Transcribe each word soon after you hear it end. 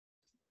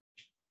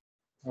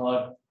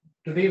Uh,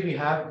 Today we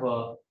have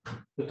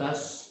with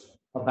us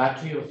a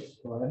battery of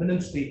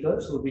eminent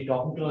speakers who will be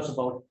talking to us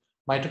about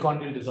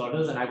mitochondrial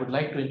disorders, and I would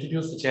like to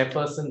introduce the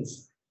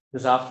chairpersons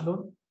this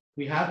afternoon.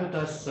 We have with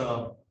us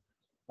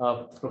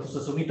Professor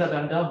SUMITA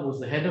DANDA, who is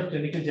the head of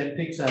clinical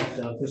genetics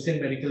at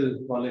Christian Medical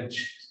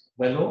College,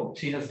 Vellore.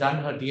 She has done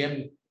her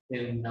DM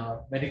in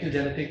medical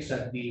genetics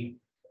at the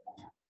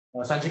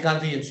Sanjay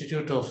Gandhi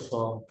Institute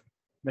of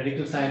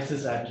Medical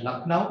Sciences at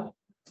Lucknow.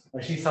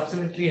 She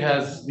subsequently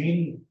has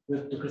been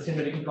with the Christian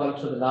Medical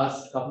College for the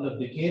last couple of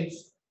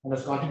decades and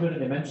has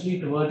contributed immensely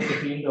towards the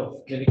field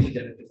of clinical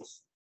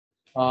genetics.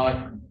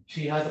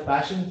 She has a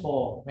passion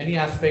for many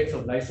aspects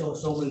of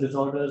lysosomal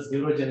disorders,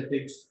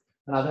 neurogenetics,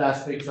 and other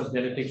aspects of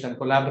genetics, and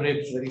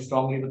collaborates very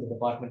strongly with the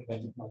Department of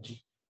Endocrinology.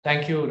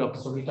 Thank you, Dr.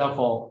 Sumita,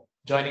 for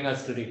joining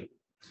us today.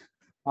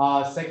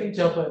 Our second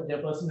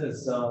chairperson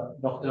is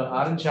Dr.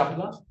 Arun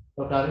CHAPLA.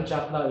 Dr. Arun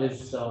CHAPLA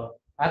is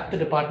at the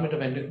Department of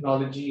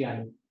Endocrinology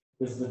and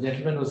is the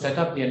gentleman who set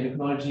up the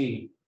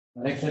endocrinology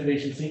next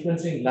generation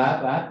sequencing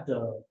lab at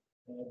the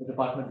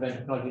Department of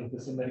Endocrinology in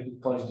Christian Medical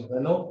College of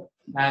Vellore,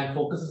 and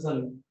focuses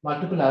on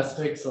multiple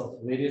aspects of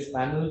various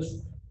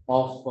panels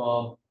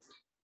of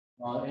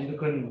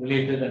endocrine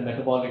related and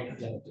metabolic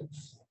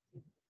genetics.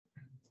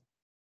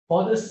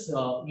 For this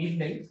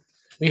evening,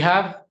 we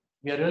are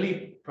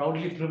really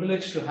proudly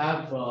privileged to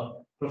have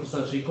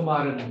Professor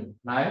Sreekumaran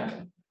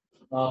Nair.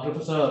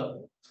 Professor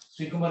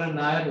Sreekumaran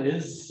Nair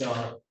is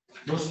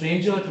no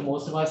stranger to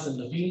most of us in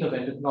the field of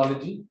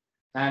endocrinology,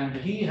 and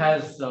he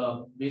has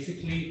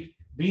basically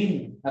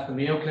been at the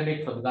Mayo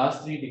Clinic for the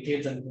last 3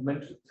 decades and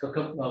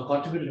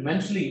contributed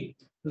immensely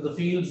to the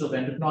fields of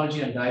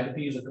endocrinology and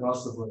diabetes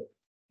across the world.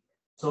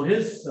 So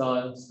his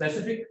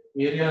specific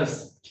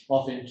areas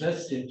of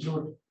interest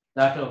include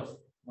that of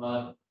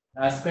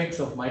aspects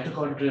of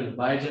mitochondrial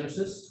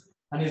biogenesis,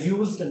 and he's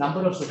used a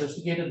number of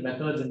sophisticated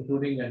methods,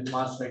 including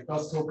mass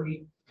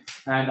spectroscopy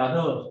and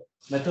other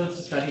methods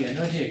to study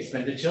energy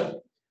expenditure.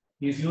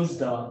 He's used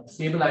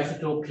stable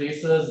isotope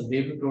tracers and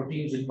label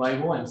proteins in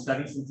vivo and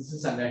study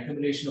synthesis and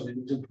accumulation of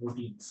individual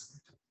proteins.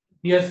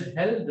 He has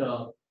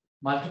held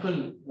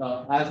multiple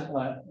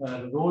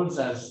roles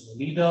as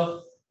leader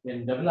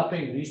in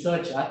developing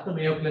research at the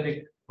Mayo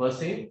Clinic per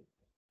se.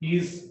 He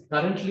is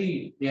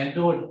currently the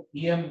endored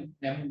EM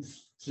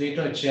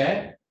Slater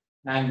Chair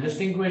and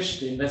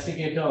distinguished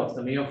investigator of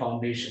the Mayo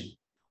Foundation.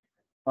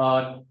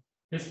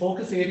 His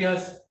focus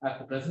areas at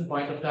the present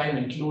point of time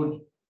include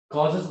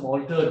causes of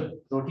altered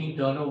protein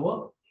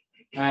turnover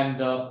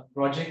and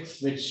projects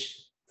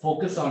which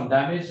focus on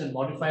damaged and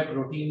modified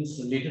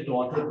proteins related to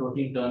altered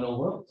protein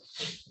turnover.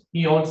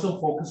 He also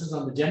focuses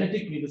on the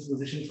genetic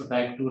predisposition for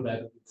type 2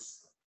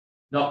 diabetes.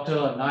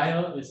 Dr.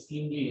 Nair is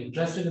keenly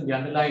interested in the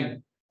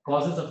underlying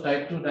causes of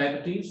type 2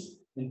 diabetes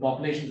in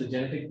populations with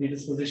genetic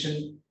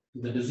predisposition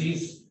to the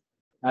disease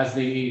as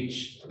they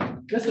age.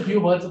 Just a few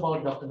words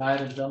about Dr.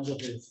 Nair in terms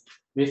of his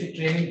basic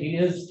training. He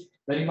is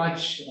very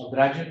much a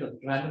graduate of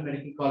Random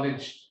Medical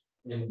College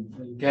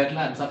in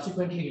Kerala, and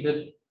subsequently he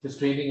did his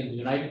training in the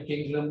United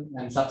Kingdom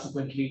and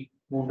subsequently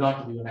moved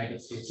on to the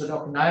United States. So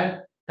Dr.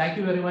 Nair, thank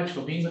you very much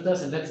for being with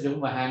us, and let's give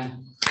him a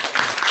hand.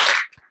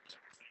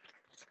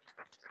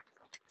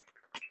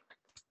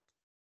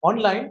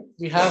 Online,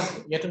 we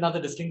have yet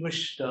another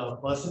distinguished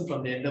person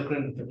from the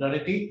endocrine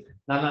fraternity,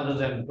 none other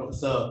than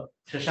Professor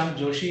SHASHANK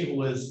JOSHI,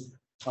 who is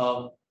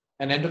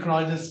an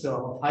endocrinologist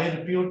of high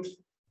repute.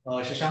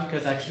 SHASHANK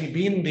has actually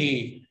been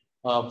the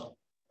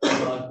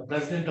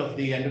president of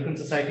the Endocrine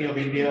Society of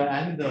India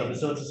and the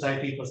Research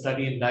Society for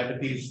Study in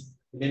Diabetes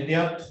in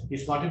India.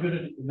 He's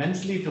contributed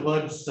immensely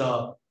towards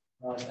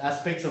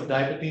aspects of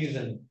diabetes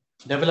in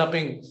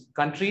developing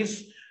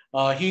countries.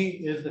 He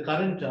is the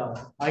current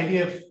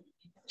IDF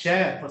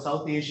chair for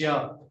South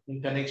Asia in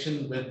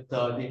connection with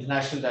the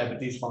International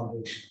Diabetes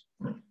Foundation.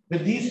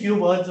 With these few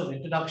words of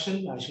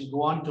introduction, I shall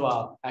go on to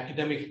our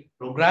academic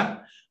program.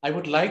 I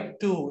would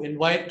like to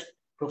invite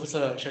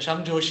Professor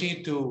SHASHANK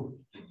JOSHI to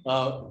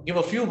give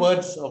a few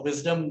words of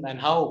wisdom and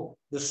how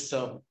this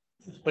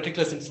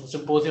particular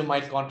symposium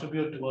might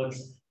contribute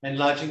towards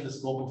enlarging the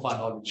scope of our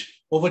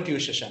knowledge. Over to you,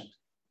 SHASHANK.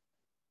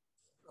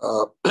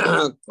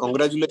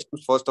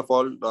 Congratulations, first of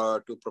all,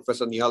 to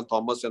Professor Nihal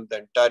Thomas and the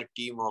entire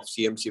team of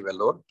CMC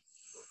Vellore.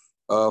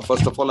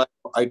 First of all,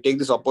 I take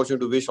this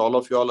opportunity to wish all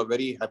of you all a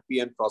very happy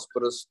and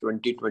prosperous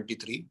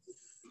 2023.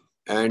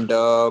 And,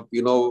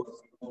 you know,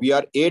 we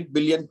are 8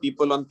 billion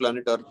people on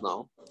planet Earth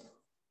now.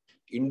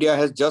 India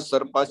has just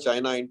surpassed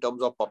China in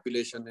terms of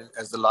population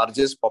as the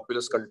largest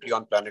populous country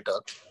on planet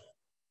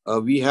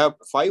Earth. We have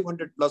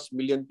 500 plus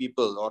million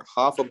people, or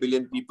 500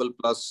 million people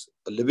plus,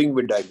 living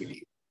with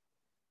diabetes,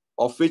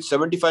 of which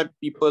 75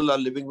 people are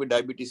living with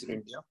diabetes in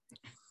India.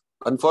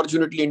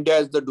 Unfortunately, India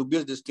has the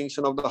dubious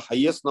distinction of the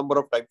highest number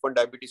of type 1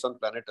 diabetes on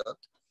planet Earth,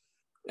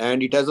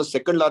 and it has the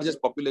second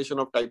largest population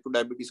of type 2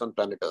 diabetes on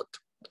planet Earth.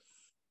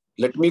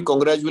 Let me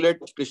congratulate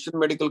Christian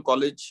Medical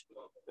College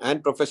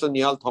and Professor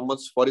Nihal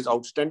Thomas for his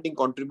outstanding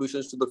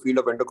contributions to the field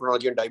of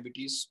endocrinology and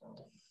diabetes.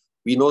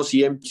 We know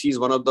CMC is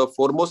one of the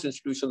foremost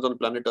institutions on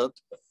planet Earth,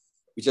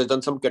 which has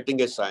done some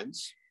cutting-edge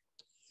science.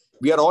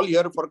 we are all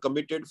here for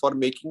committed for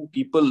making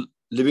people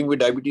living with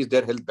diabetes,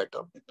 their health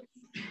better.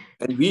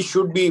 And we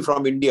should be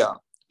from India,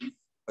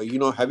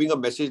 having a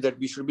message that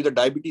we should be the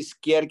diabetes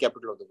care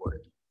capital of the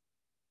world.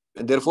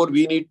 And therefore,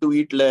 we need to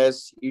eat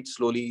less, eat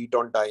slowly, eat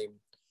on time.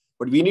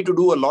 But we need to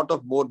do a lot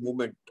of more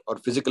movement or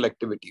physical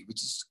activity,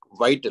 which is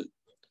vital,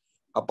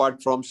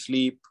 apart from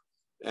sleep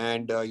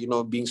and,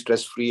 being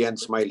stress-free and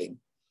smiling.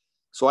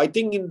 So I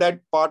think in that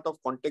part of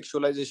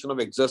contextualization of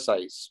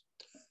exercise,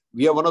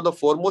 we are one of the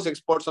foremost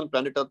experts on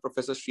planet Earth,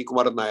 Professor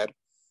Sreekumaran Nair,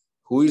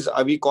 who is,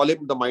 we call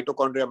him the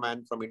mitochondria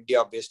man from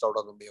India, based out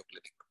of the Mayo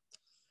Clinic.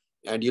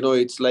 And,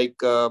 it's like,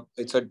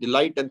 it's a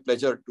delight and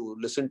pleasure to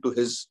listen to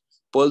his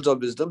pearls of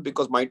wisdom,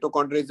 because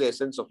mitochondria is the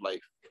essence of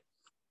life.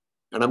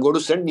 And I'm going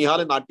to send Nihal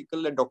an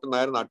article and Dr.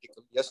 Nair an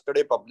article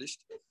yesterday published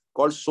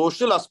called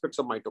Social Aspects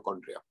of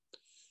Mitochondria,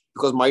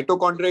 because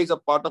mitochondria is a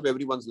part of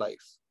everyone's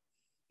life.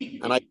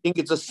 And I think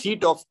it's a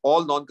seat of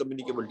all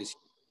non-communicable diseases.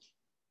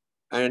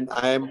 And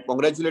I am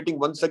congratulating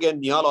once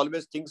again, Nihal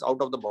always thinks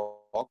out of the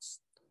box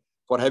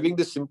for having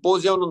this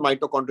symposium on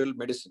mitochondrial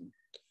medicine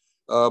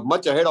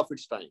much ahead of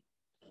its time.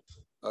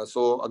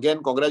 So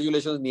again,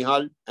 congratulations,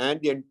 Nihal and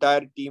the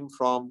entire team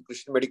from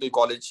Christian Medical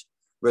College,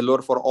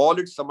 Vellore, for all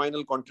its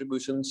seminal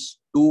contributions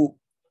to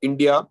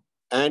India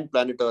and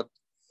planet Earth.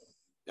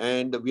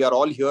 And we are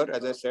all here,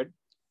 as I said,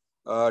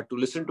 to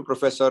listen to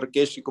Professor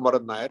K.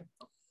 Sreekumaran Nair,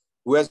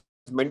 who has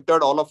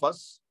mentored all of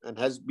us and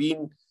has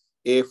been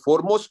a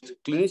foremost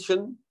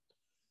clinician,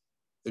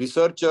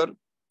 researcher,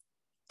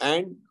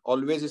 and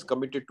always is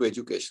committed to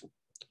education,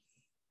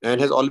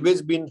 and has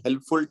always been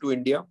helpful to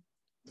India,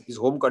 his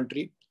home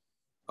country.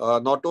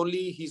 Not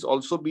only, he's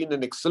also been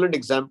an excellent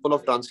example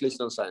of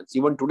translational science.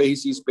 Even today, he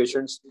sees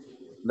patients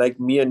like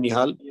me and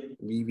Nihal.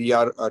 We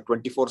are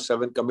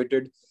 24/7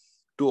 committed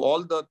to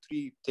all the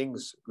three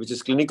things, which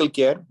is clinical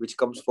care, which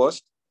comes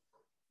first.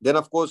 Then,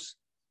 of course,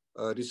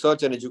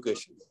 research and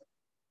education.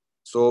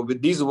 So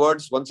with these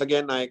words, once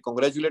again, I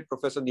congratulate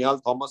Professor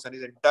Nihal Thomas and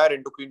his entire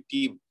endocrine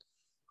team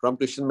from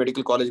Christian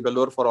Medical College,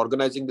 Vellore, for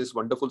organizing this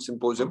wonderful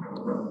symposium.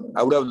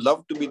 I would have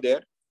loved to be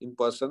there in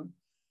person.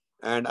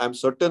 And I'm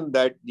certain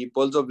that the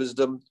pearls of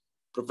wisdom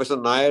Professor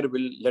Nair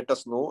will let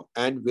us know,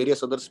 and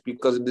various other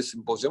speakers in this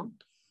symposium,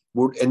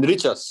 would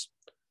enrich us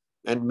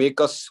and make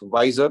us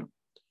wiser.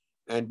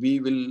 And we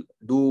will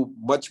do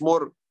much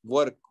more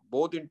work,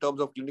 both in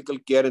terms of clinical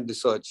care and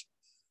research,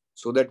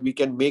 so that we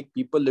can make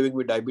people living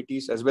with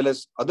diabetes, as well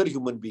as other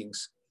human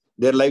beings,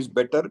 their lives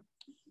better.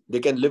 They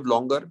can live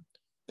longer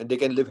and they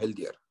can live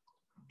healthier.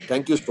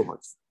 Thank you so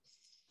much.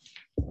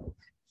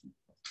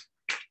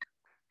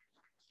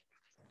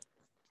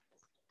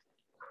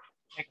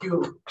 Thank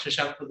you,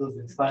 SHASHANK, for those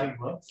inspiring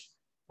words.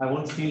 I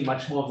won't steal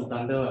much more of the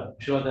thunder. I'm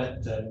sure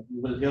that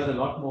you will hear a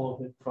lot more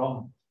of it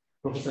from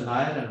Professor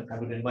Nair, and I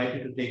would invite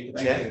you to take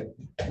the chair.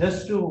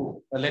 Just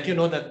to let you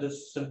know that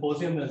this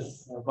symposium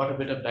has got a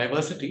bit of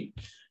diversity.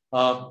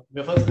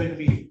 We're first going to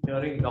be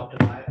hearing Dr.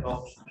 Nair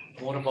talk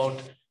more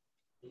about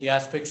the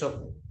aspects of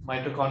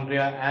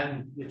mitochondria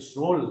and its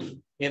role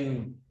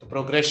in the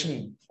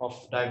progression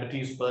of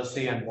diabetes per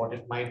se, and what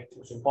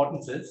its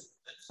importance is.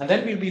 And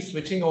then we'll be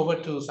switching over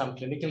to some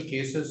clinical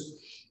cases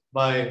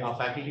by our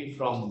faculty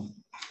from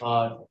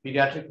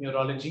Paediatic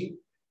Neurology,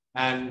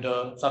 and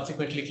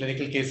subsequently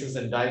clinical cases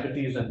in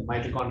diabetes and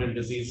mitochondrial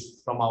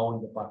disease from our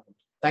own department.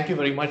 Thank you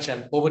very much,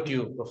 and over to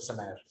you, Professor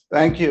Nair.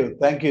 Thank you,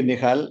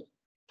 Nihal.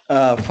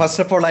 First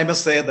of all, I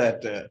must say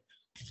that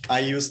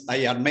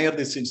I admire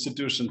this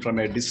institution from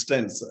a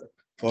distance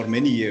for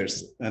many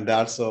years, and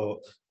also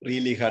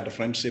really had a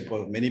friendship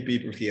with many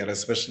people here,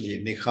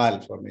 especially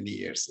Nihal, for many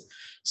years.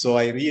 So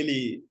I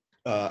really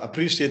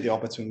appreciate the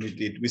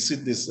opportunity to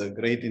visit this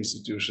great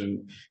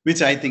institution,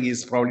 which I think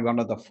is probably one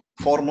of the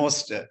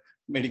foremost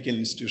medical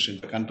institutions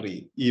in the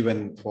country,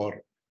 even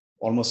for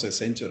almost a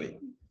century.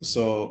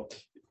 So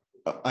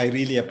I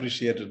really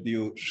appreciated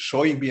you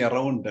showing me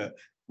around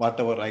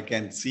whatever I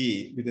can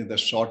see within the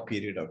short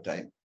period of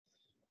time.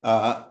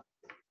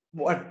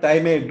 What I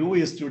may do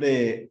is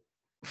today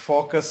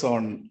focus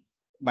on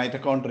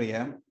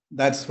mitochondria.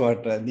 That's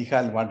what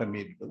Nihal wanted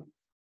me to do.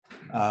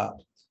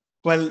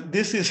 Well,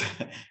 this is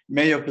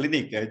Mayo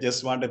Clinic. I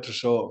just wanted to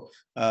show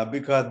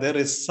because there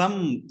is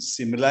some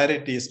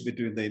similarities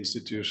between the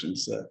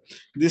institutions.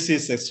 This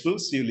is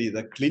exclusively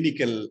the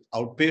clinical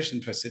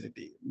outpatient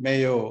facility.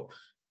 Mayo,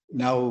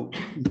 now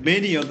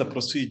many of the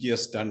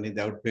procedures done in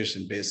the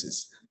outpatient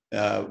basis.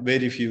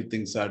 Very few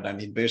things are done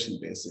in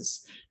patient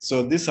basis.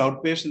 So this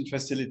outpatient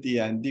facility,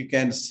 and you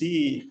can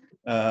see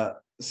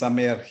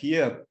somewhere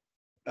here,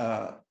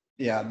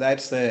 yeah,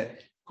 that's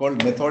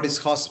called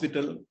Methodist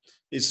Hospital.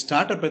 It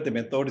started by the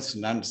Methodist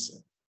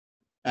nuns,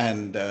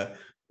 and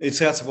it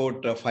has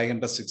about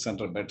 500,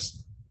 600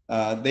 beds.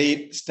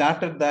 They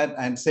started that,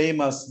 and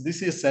same as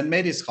this is St.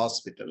 Mary's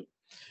Hospital,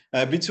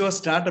 which was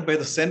started by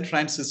the St.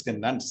 Franciscan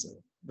nuns.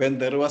 When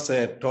there was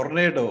a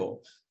tornado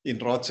in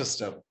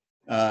Rochester,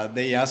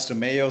 they asked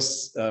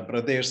Mayo's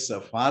brother's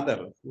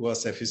father, who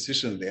was a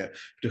physician there,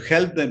 to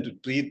help them to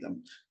treat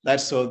them.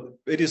 That's so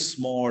very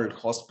small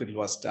hospital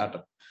was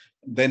started.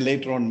 Then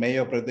later on,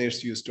 Mayo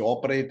brothers used to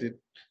operate it,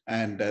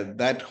 and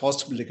that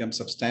hospital becomes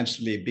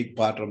substantially a big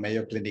part of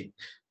Mayo Clinic.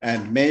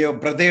 And Mayo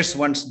brothers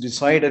once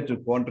decided to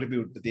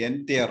contribute to the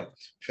entire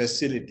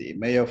facility,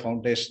 Mayo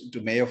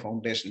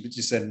Foundation, which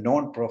is a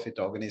non-profit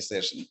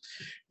organization.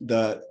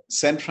 The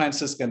St.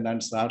 Franciscan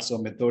nuns, also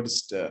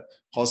Methodist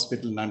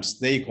hospital nuns,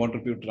 they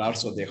contributed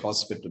also their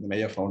hospital to the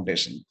Mayo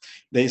Foundation.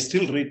 They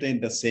still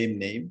retain the same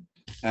name.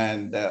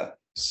 And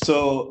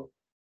so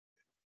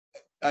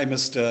I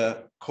must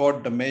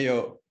quote the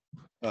Mayo.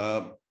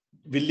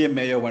 William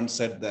Mayo once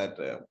said that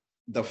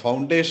the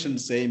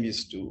foundation's aim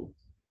is to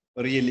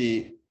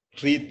really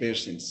treat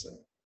patients,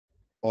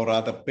 or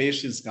rather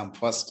patients come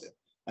first,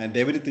 and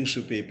everything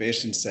should be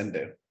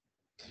patient-centered.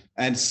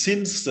 And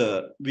since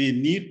we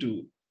need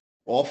to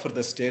offer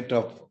the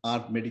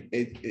state-of-art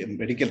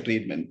medical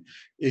treatment,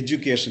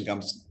 education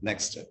comes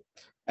next.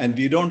 And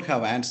we don't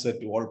have answer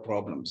to all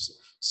problems.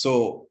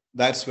 So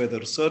that's where the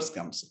research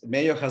comes.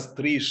 Mayo has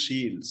 3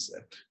 shields.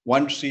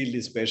 One shield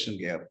is patient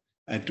care,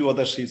 and 2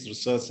 other shields,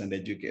 research and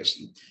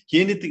education.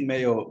 Anything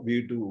Mayo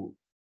we do,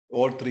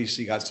 all 3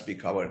 shields has to be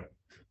covered.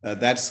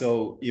 That's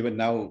how even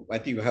now, I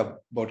think we have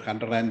about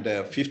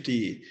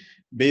 150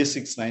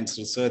 basic science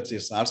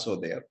researchers also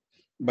there.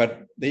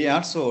 But they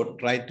also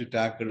try to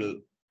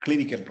tackle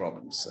clinical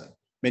problems.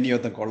 Many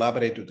of them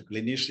collaborate with the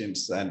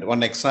clinicians. And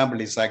one example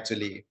is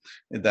actually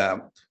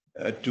the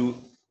 2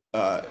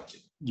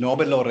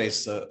 Nobel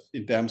laureates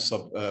in terms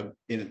of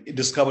in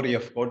discovery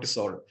of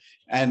cortisol.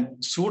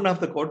 And soon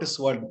after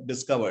cortisol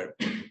discovered,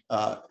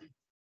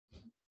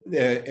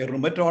 a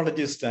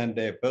rheumatologist and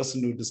a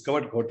person who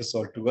discovered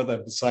cortisol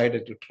together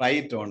decided to try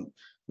it on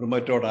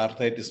rheumatoid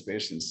arthritis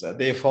patients.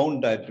 They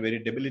found that very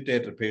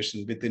debilitated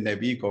patient within a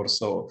week or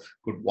so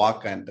could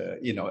walk, and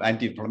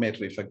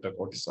anti-inflammatory effect of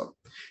cortisol.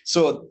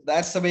 So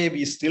that's the way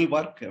we still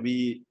work.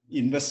 We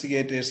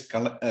investigators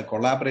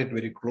collaborate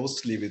very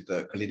closely with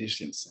the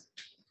clinicians.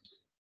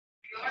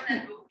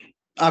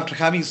 After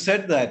having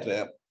said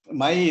that,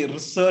 my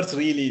research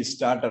really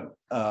started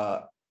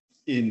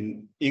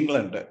in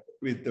England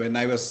when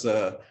I was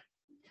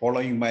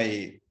during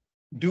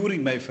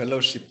my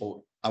fellowship.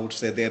 I would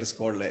say there is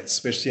called a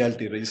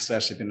specialty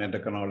registrarship in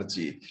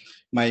endocrinology.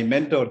 My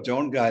mentor,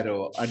 John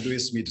Gairo,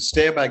 advised me to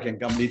stay back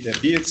and complete a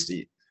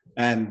PH.D.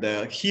 And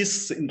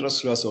his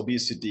interest was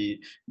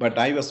obesity, but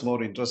I was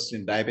more interested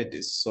in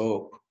diabetes.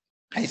 So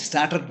I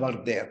started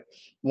work there.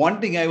 One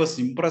thing I was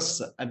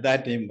impressed at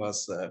that time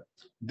was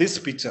this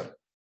picture.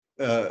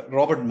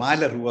 Robert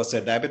Mahler, who was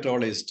a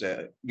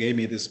diabetologist, gave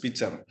me this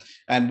picture.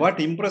 And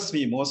what impressed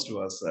me most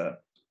was,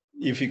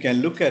 if you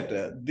can look at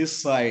this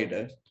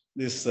side,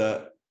 this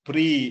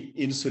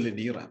pre-insulin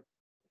era,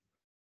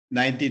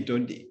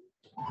 1920.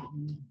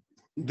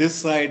 This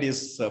side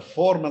is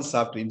 4 months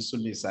after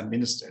insulin is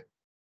administered.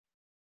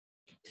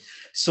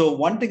 So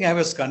one thing I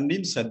was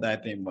convinced at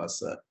that time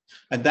was,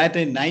 at that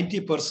time,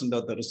 90%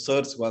 of the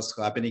research was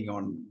happening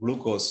on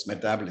glucose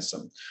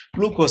metabolism.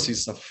 Glucose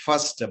is the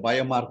first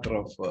biomarker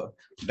of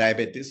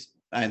diabetes,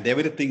 and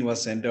everything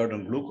was centered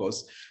on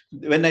glucose.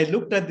 When I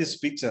looked at this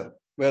picture,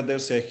 where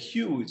there's a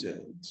huge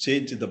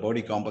change in the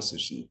body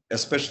composition,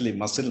 especially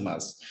muscle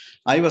mass,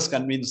 I was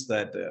convinced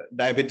that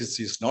diabetes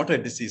is not a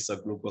disease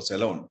of glucose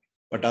alone,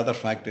 but other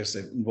factors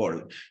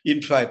involved.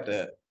 In fact,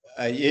 an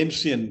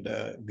ancient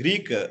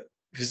Greek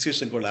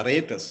physician called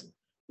Aretas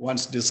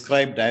once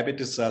described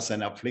diabetes as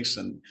an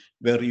affliction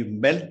where you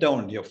melt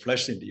down your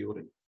flesh into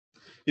urine.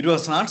 It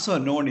was also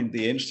known in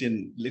the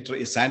ancient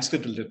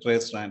Sanskrit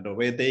literature, and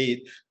where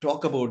they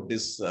talk about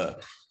this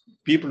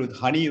people with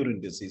honey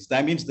urine disease.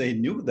 That means they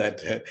knew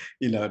that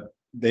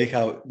they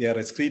are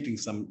excreting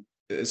some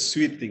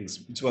sweet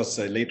things, which was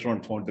later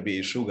on found to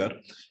be sugar.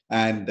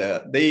 And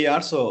they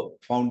also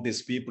found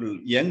these people,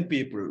 young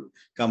people,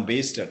 come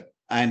wasted,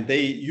 and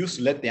they used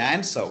to let the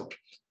ants out.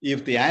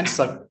 If the ants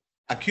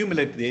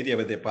accumulate the area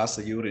where they pass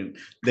the urine,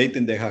 they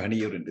think they have honey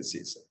urine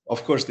disease.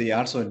 Of course, they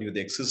also knew the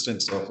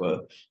existence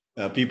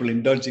of people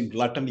indulging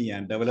gluttony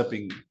and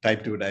developing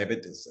type 2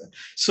 diabetes.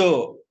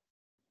 So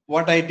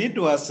what I did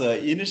was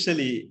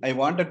initially I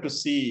wanted to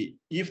see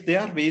if they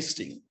are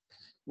wasting,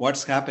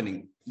 what's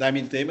happening. I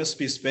mean, they must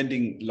be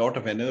spending a lot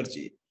of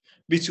energy,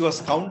 which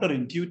was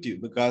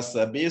counterintuitive because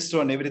based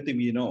on everything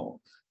we know,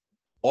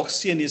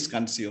 oxygen is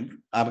consumed,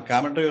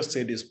 carbon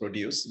dioxide is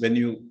produced when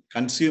you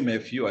consume a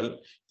fuel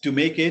to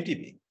make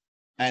ATP.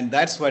 And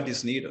that's what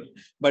is needed.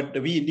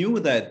 But we knew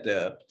that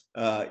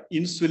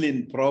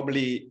insulin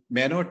probably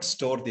may not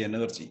store the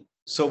energy.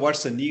 So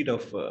what's the need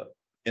of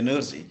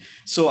energy?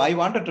 So I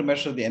wanted to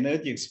measure the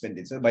energy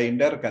expenditure by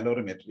indirect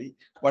calorimetry.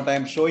 What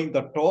I'm showing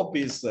the top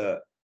is,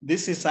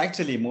 this is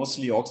actually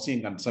mostly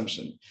oxygen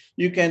consumption.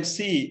 You can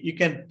see, you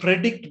can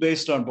predict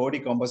based on body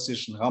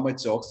composition how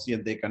much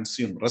oxygen they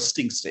consume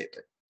resting state,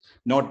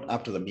 not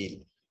after the meal.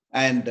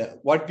 And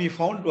what we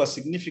found was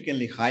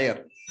significantly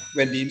higher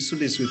when the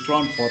insulin is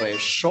withdrawn for a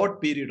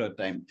short period of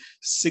time,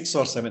 6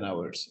 or 7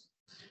 hours.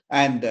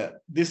 And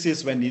this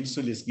is when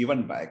insulin is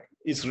given back,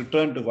 is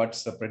returned to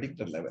what's the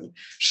predicted level,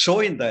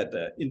 showing that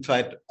in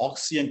fact,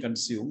 oxygen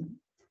consumed,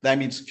 that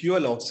means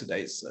fuel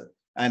oxidized,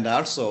 And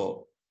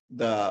also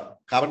the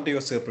carbon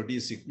dioxide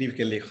produced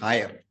significantly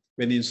higher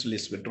when insulin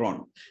is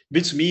withdrawn,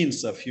 which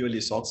means the fuel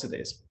is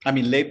oxidized. I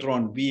mean, later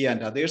on, we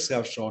and others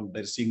have shown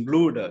that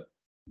include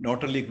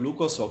not only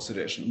glucose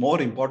oxidation,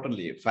 more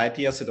importantly,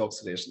 fatty acid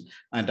oxidation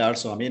and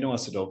also amino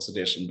acid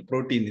oxidation. The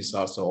protein is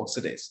also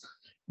oxidized.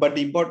 But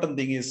the important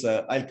thing is,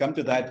 I'll come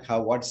to that,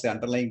 what's the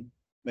underlying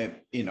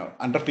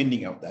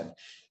underpinning of that.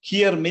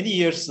 Here, many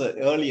years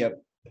earlier,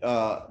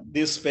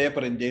 this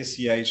paper in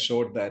JCI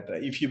showed that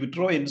if you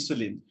withdraw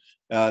insulin,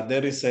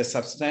 there is a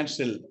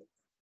substantial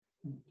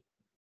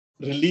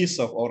release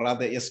of, or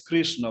rather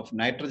excretion of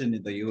nitrogen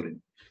in the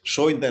urine,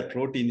 showing that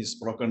protein is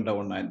broken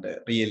down and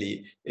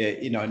really,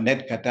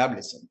 net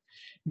catabolism.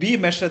 We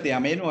measured the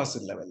amino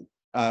acid level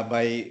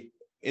by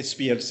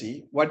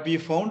HPLC. What we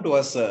found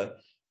was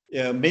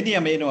many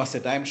amino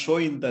acid. I'm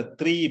showing the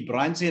 3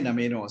 branching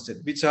amino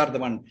acid, which are the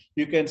one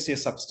you can see a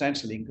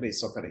substantial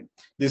increase occurring.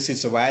 This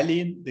is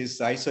valine, this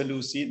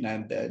isoleucine,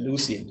 and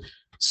leucine.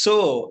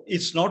 So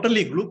it's not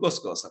only glucose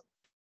goes up.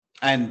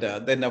 And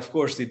then, of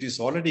course, it is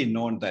already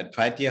known that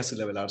fatty acid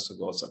level also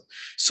goes up.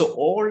 So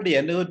all the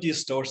energy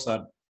stores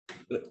are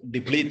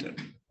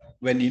depleted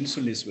when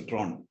insulin is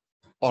withdrawn,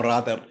 or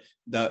rather,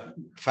 the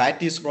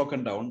fat is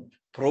broken down,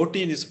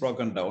 protein is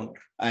broken down,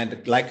 and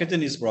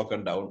glycogen is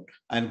broken down,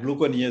 and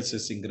gluconeogenesis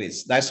is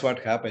increased. That's what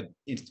happened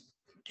in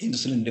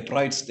insulin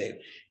deprived state.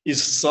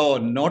 Is so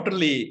not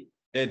only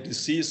a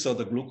disease of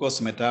the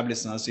glucose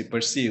metabolism as we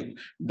perceive,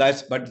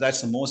 but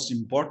that's the most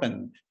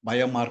important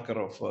biomarker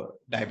of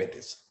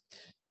diabetes.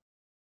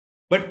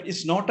 But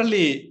it's not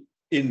only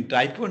in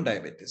type 1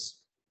 diabetes.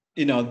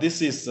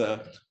 This is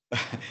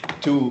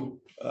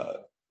 2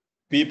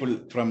 people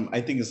from,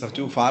 I think it's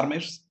 2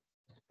 farmers.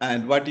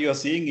 And what you are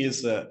seeing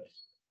is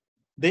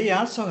they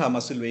also have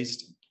muscle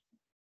wasting.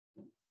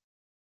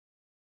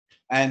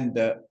 And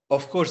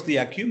of course, they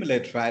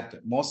accumulate fat.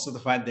 Most of the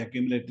fat they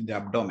accumulate in the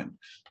abdomen.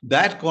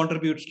 That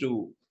contributes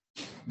to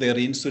their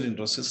insulin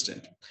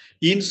resistance.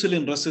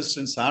 Insulin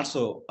resistance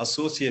also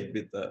associated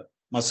with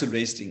muscle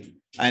wasting.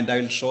 And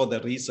I will show the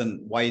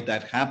reason why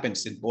that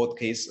happens in both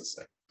cases.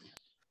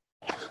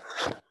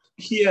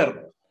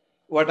 Here,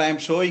 what I'm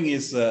showing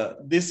is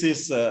this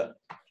is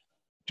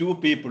 2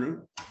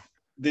 people.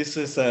 This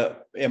is a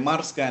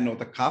MR scan of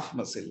the calf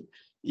muscle.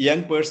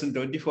 Young person,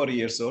 24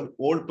 years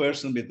old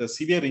person with a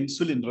severe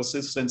insulin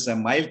resistance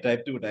and mild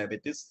type 2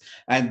 diabetes,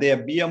 and their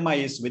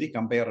BMI is very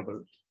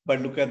comparable.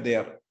 But look at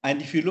there. And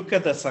if you look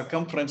at the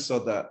circumference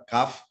of the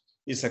calf,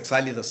 it's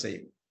exactly the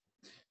same.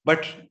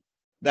 But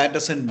that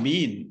doesn't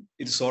mean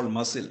it's all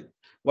muscle.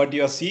 What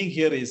you are seeing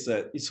here is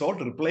it's all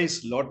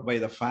replaced a lot by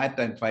the fat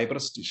and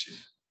fibrous tissue.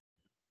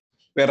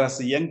 Whereas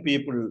the young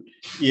people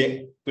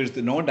with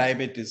no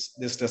diabetes,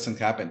 this doesn't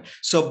happen.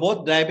 So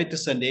both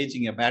diabetes and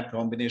aging a bad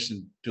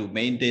combination to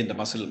maintain the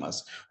muscle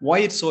mass. Why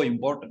it's so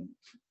important?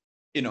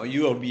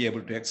 You will be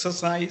able to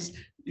exercise,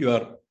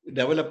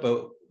 develop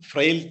a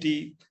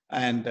frailty,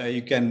 and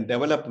you can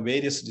develop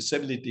various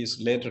disabilities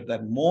later.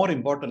 That more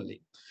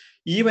importantly,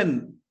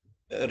 even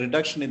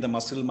reduction in the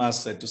muscle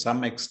mass to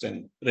some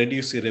extent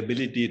reduce your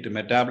ability to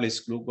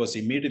metabolize glucose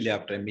immediately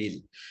after a meal.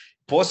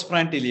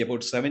 Postprandially,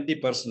 about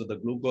 70% of the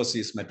glucose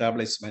is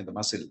metabolized by the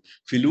muscle.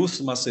 If you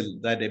lose muscle,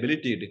 that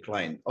ability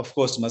decline. Of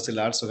course, muscle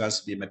also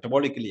has to be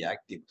metabolically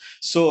active.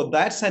 So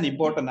that's an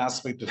important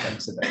aspect to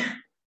consider.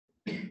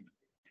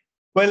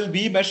 Well,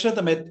 we measure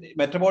the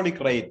metabolic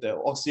rate,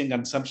 oxygen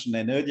consumption,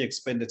 energy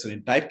expenditure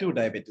in type 2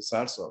 diabetes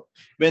also.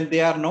 When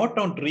they are not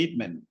on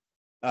treatment,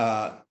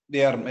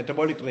 their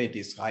metabolic rate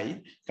is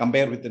high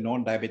compared with the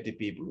non-diabetic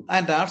people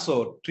and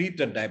also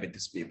treated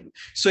diabetes people.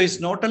 So it's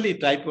not only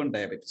type 1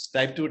 diabetes,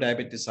 type 2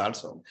 diabetes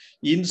also.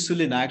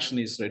 Insulin action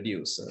is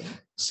reduced.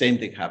 Same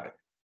thing happens.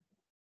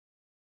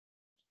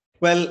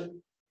 Well,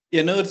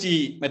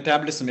 energy,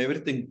 metabolism,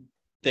 everything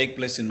take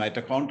place in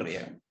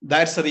mitochondria.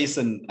 That's the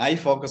reason I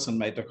focus on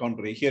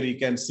mitochondria. Here you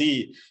can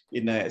see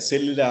in a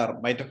cellular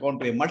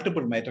mitochondria,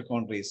 multiple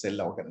mitochondria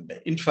cell organ.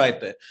 In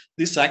fact,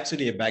 this is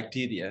actually a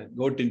bacteria,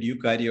 got into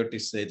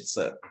eukaryotic cells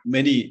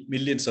many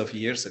millions of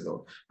years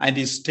ago, and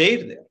it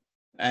stayed there.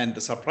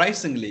 And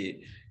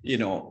surprisingly,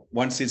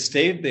 once it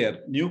stayed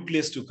there,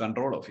 nucleus took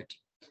control of it.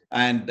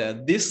 And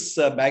this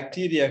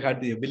bacteria had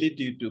the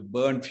ability to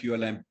burn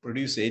fuel and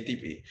produce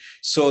ATP.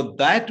 So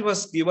that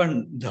was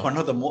given one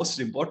of the most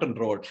important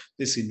role,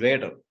 this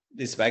invader,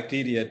 this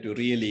bacteria to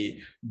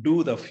really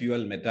do the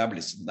fuel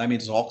metabolism. That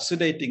means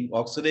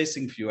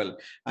oxidizing fuel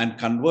and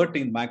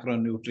converting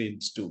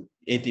macronutrients to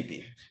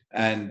ATP.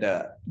 And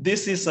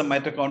this is a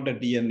mitochondrial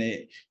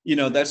DNA.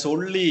 That's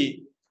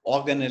only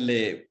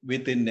organelle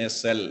within a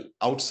cell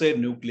outside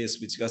nucleus,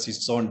 which has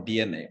its own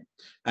DNA.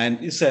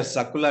 And it's a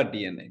circular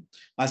DNA.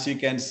 As you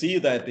can see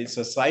that its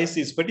size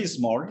is pretty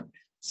small,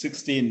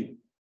 16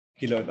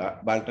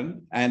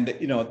 kilodalton, and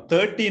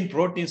 13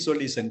 proteins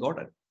only is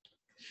encoded.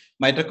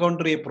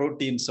 Mitochondria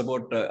proteins,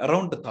 about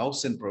around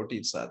 1,000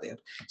 proteins are there.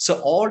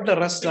 So all the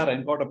rest are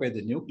encoded by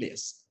the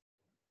nucleus.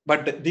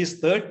 But these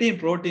 13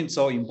 proteins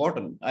are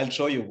important. I'll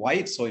show you why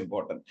it's so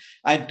important.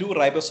 And 2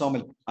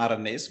 ribosomal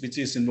RNAs, which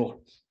is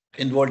involved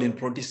involved in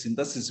protein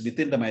synthesis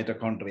within the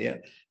mitochondria.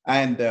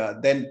 And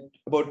then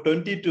about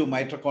 22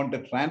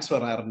 mitochondrial transfer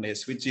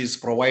RNAs, which is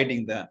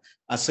providing the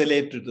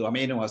acylate to the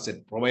amino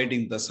acid,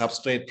 providing the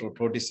substrate for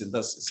protein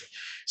synthesis.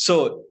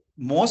 So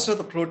most of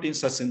the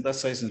proteins are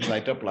synthesized in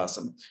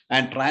cytoplasm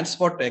and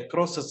transport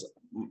across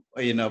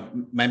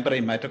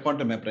membrane,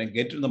 mitochondrial membrane,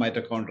 get to the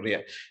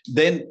mitochondria.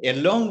 Then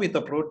along with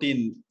the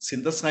protein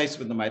synthesized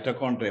with the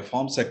mitochondria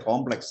forms a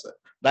complex.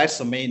 That's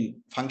the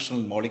main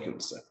functional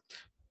molecules.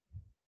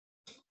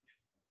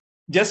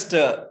 Just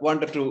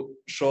wanted to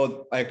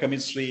show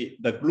biochemistry,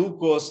 the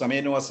glucose,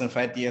 amino acid, and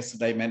fatty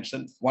acid I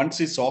mentioned.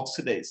 Once it's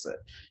oxidized,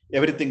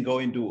 everything go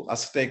into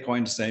acetate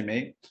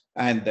coenzyme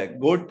and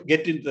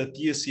get into the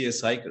TCA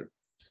cycle.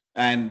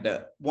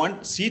 And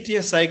once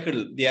CTA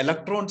cycle, the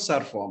electrons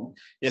are formed.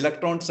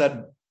 Electrons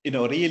are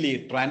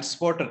really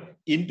transported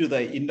into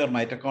the inner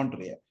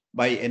mitochondria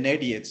by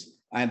NADH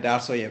and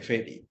also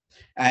FAD.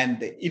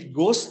 And it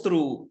goes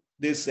through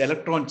this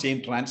electron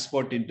chain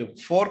transport into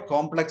 4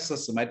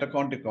 complexes,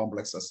 mitochondrial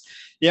complexes.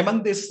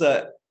 Among these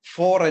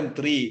 4 and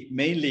 3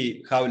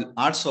 mainly have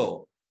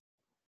also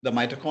the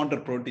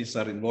mitochondrial proteins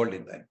are involved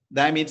in that.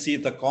 That means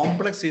if the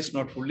complex is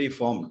not fully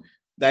formed,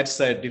 that's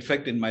a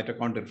defect in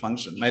mitochondrial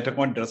function.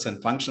 Mitochondria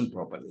doesn't function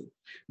properly.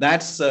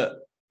 That's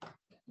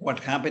what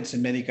happens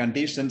in many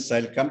conditions.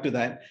 I'll come to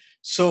that.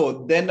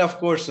 So then, of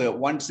course,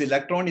 once the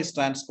electron is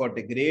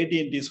transported, the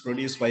gradient is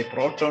produced by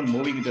proton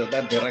moving into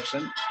that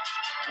direction.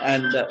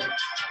 And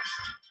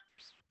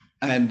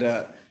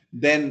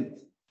then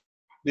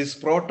these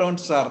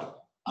protons are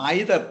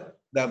either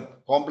the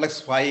complex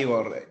 5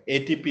 or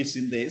ATP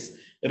synthase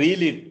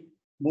really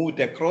moved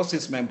across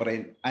this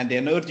membrane, and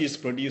energy is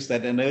produced.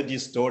 That energy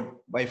is stored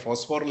by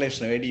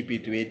phosphorylation of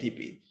ADP to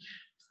ATP.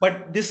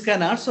 But this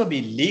can also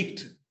be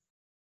leaked,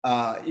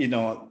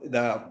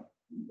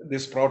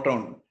 this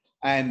proton,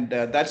 and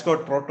that's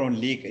called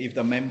proton leak. If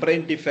the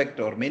membrane defect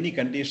or many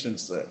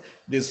conditions,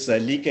 this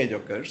leakage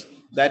occurs,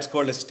 that's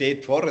called a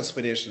state 4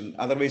 respiration,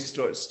 otherwise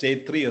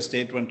state 3 or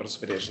state 1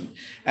 respiration.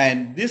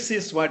 And this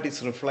is what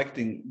is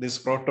reflecting. This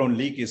proton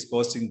leak is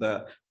causing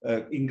the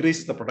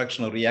increase the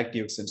production of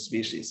reactive oxygen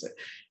species.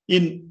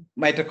 In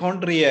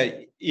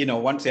mitochondria,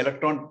 once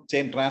electron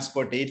chain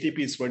transport ATP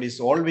is produced,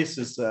 always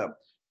is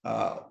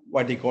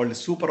what we call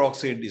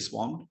superoxide is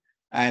formed.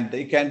 And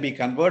it can be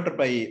converted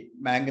by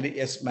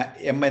manganese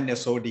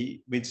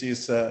MnSOD, which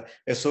is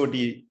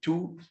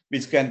SOD2,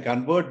 which can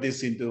convert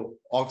this into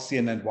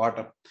oxygen and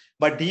water.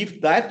 But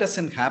if that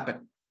doesn't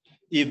happen,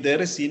 if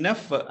there is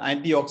enough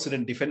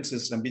antioxidant defense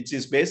system, which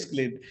is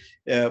basically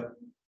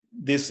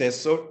this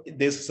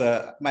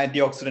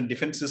antioxidant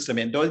defense system,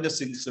 endogenous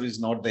system is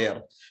not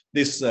there,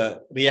 this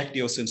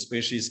reactive oxygen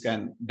species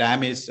can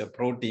damage the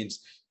proteins.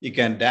 It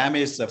can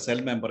damage the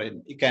cell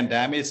membrane. It can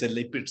damage the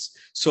lipids.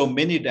 So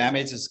many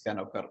damages can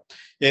occur.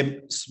 A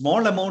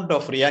small amount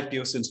of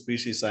reactive oxygen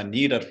species are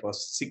needed for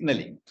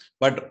signaling,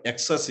 but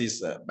excess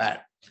is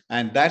bad.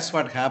 And that's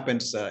what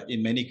happens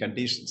in many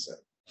conditions.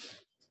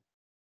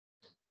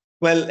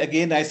 Well,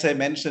 again, as I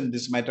mentioned,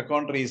 this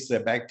mitochondria is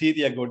a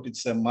bacteria got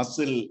its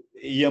muscle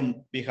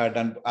EM we had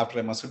done after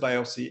a muscle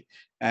biopsy.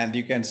 And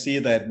you can see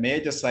that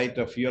major site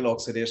of fuel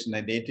oxidation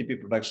and ATP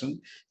production.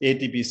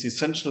 ATP is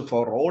essential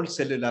for all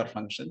cellular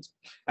functions.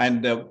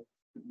 And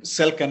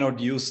cell cannot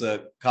use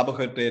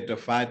carbohydrate or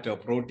fat or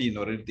protein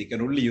or anything,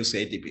 can only use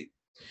ATP.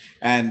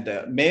 And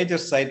major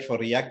site for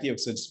reactive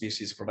oxygen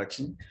species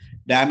production,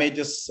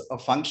 damages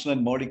of functional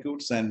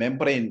molecules and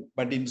membrane,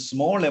 but in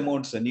small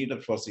amounts are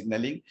needed for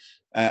signaling.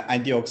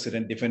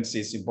 Antioxidant defense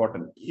is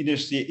important.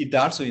 It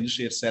also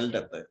initiates cell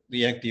death,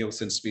 reactive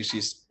oxygen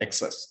species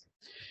excess.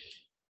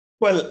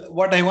 Well,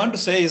 what I want to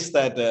say is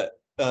that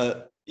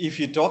if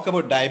you talk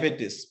about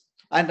diabetes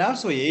and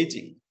also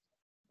aging,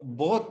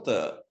 both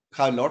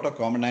have a lot of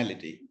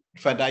commonality.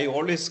 In fact, I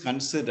always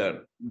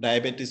consider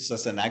diabetes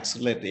as an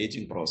accelerated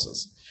aging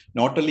process,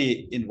 not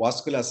only in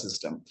vascular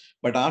system,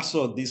 but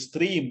also these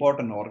 3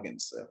 important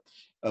organs,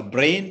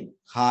 brain,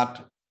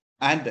 heart,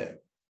 and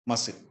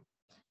muscle.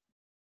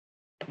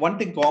 One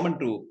thing common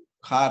to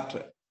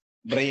heart,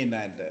 brain,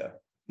 and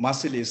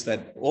muscle is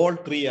that all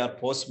 3 are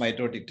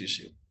post-mitotic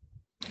tissue.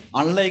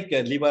 Unlike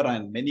liver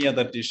and many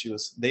other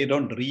tissues, they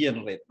don't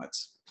regenerate much.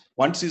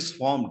 Once it's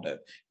formed,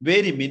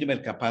 very minimal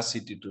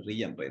capacity to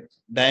regenerate.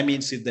 That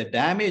means if the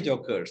damage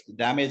occurs, the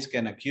damage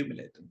can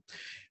accumulate.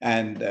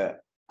 And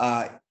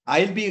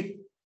I'll be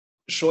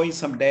showing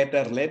some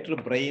data related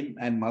to brain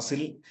and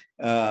muscle.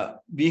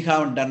 We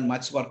haven't done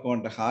much work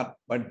on the heart,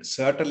 but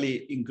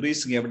certainly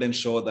increasing evidence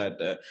show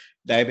that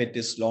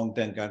diabetes,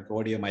 long-term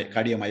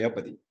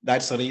cardiomyopathy.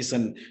 That's the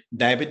reason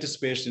diabetes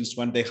patients,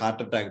 when they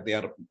heart attack, they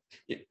are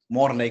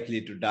more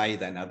likely to die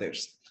than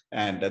others.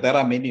 And there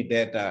are many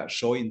data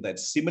showing that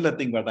similar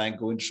thing what I'm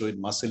going to show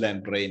in muscle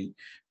and brain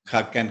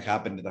can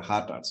happen in the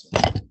heart also.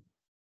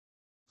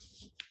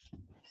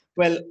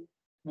 Well,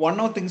 one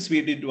of the things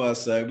we did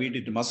was we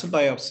did muscle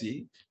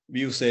biopsy.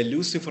 We use a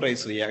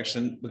luciferase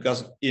reaction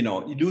because,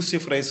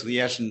 luciferase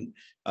reaction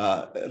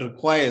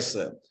requires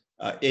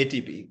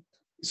ATP.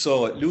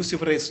 So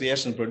luciferase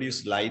reaction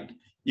produces light.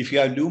 If you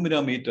have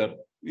luminometer,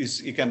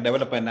 you can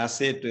develop an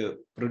assay to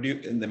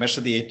produce and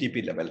measure the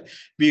ATP level.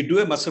 We do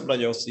a muscle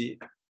biopsy,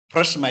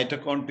 fresh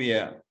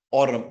mitochondria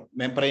or a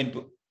membrane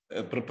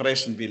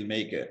preparation will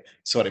make,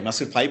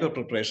 muscle fiber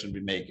preparation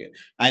will make,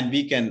 and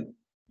we can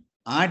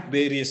add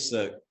various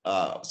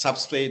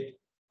substrate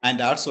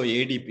and also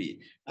ADP,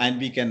 and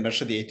we can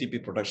measure the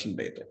ATP production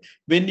rate.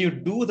 When you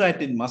do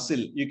that in muscle,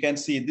 you can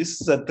see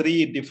this is a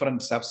 3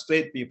 different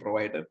substrate we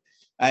provided.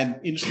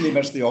 And initially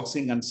measure the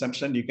oxygen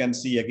consumption. You can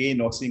see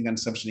again oxygen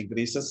consumption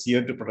increases,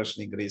 CO2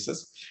 production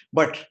increases,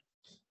 but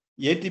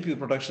ATP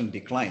production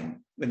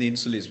decline when the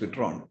insulin is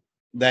withdrawn.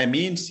 That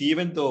means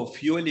even though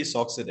fuel is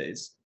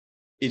oxidized,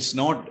 there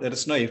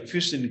is no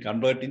efficient in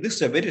converting. This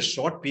is a very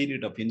short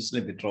period of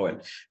insulin withdrawal,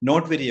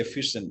 not very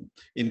efficient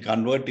in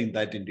converting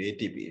that into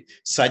ATP,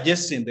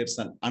 suggesting there's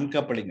an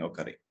uncoupling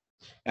occurring.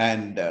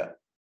 And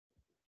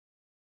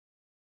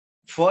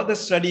further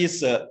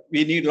studies,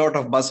 we need a lot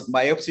of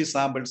biopsy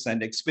samples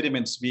and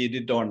experiments we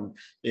did on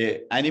an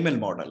animal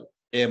model.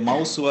 A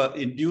mouse who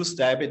induced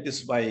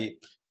diabetes by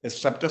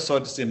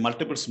streptococcus in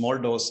multiple small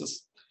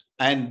doses.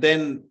 And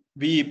then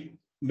we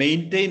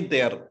maintained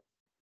their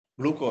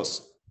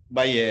glucose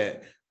by a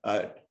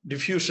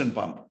diffusion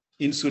pump.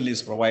 Insulin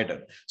is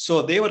provided.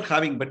 So they were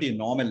having pretty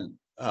normal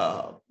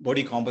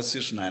body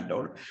composition and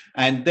all.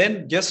 And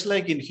then just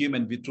like in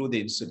human, we threw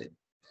the insulin.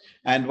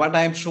 And what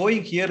I'm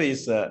showing here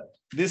is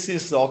this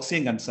is the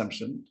oxygen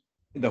consumption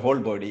in the whole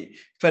body.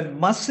 For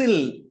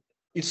muscle,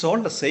 it's all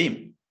the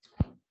same.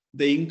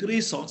 The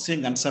increased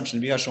oxygen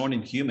consumption we have shown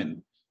in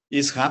human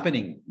is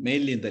happening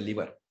mainly in the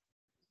liver.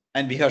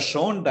 And we have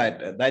shown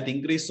that that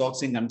increased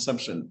oxygen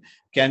consumption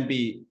can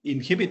be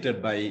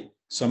inhibited by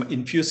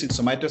infusing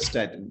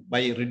somatostatin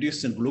by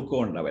reducing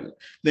glucagon level.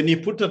 Then you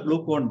put the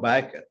glucagon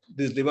back,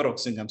 this liver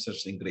oxygen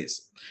consumption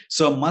increase.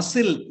 So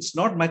muscle is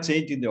not much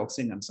change in the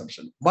oxygen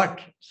consumption.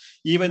 But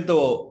even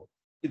though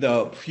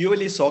the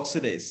fuel is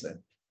oxidized,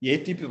 the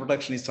ATP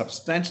production is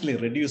substantially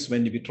reduced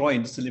when you withdraw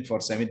insulin for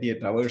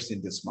 78 hours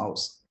in this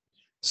mouse.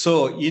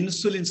 So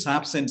insulin's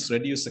absence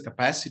reduces the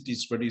capacity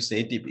to produce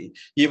ATP,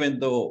 even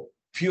though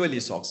fuel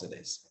is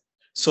oxidized.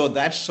 So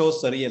that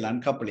shows the real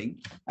uncoupling.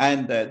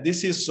 And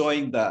this is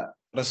showing the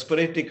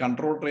respiratory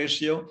control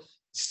ratio,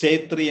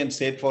 state 3 and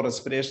state 4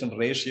 respiration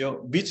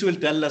ratio, which will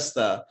tell us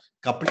the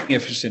coupling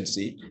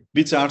efficiency,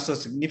 which are also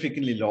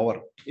significantly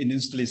lower in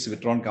insulin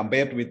withdrawn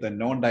compared with the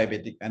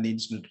non-diabetic and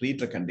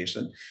insulin-treated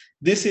condition.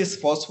 This is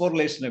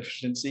phosphorylation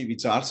efficiency,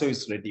 which also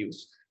is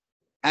reduced.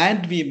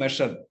 And we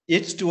measure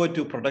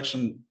H2O2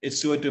 production.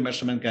 H2O2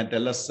 measurement can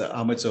tell us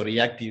how much of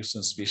reactive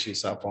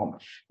species are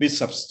formed, which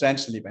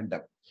substantially went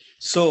up.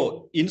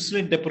 So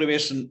insulin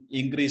deprivation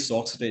increased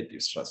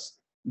oxidative stress.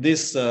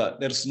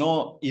 There's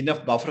no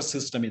enough buffer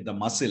system in the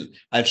muscle.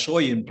 I'll show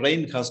you in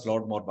brain has a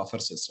lot more buffer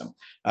system.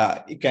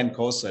 It can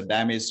cause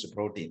damage to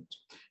protein.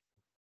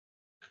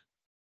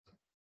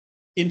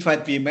 In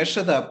fact, we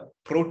measure the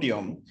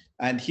proteome,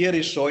 and here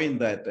is showing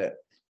that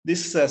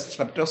this is a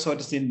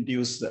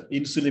streptococcus-induced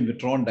insulin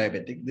withdrawn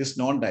diabetic, this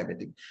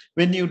non-diabetic.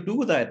 When you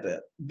do that,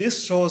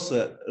 this shows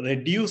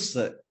reduced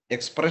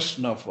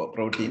expression of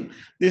protein,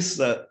 this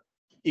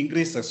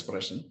increased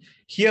expression.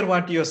 Here,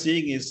 what you're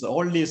seeing is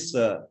all these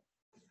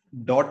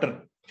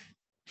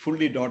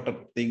fully daughter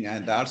thing,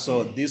 and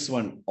also this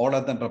one, all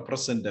of them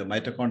represent the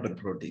mitochondrial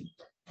protein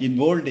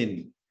involved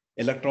in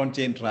electron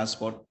chain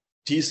transport,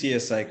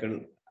 TCA cycle,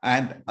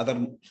 and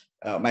other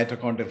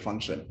mitochondrial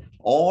function.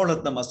 All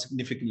of them are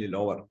significantly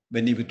lower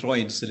when you withdraw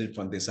insulin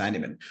from this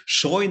animal,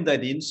 showing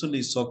that insulin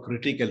is so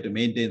critical to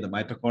maintain the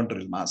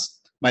mitochondrial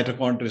mass.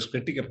 Mitochondria is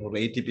critical for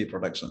ATP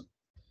production.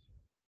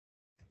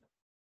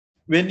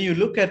 When you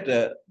look at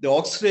the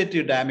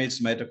oxidative damage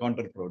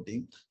mitochondrial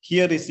protein,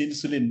 here is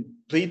insulin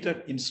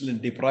treated,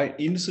 insulin deprived.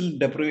 Insulin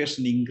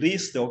deprivation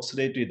increased the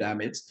oxidative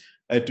damage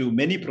to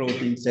many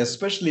proteins,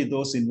 especially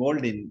those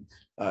involved in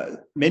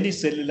many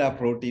cellular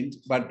proteins,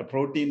 but the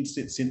protein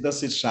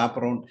synthesis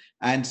chaperone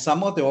and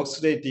some of the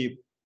oxidative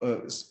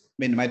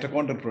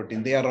mitochondrial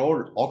protein, they are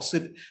all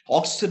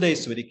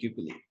oxidized very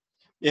quickly.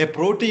 A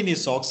protein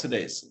is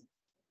oxidized.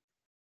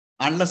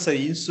 Unless an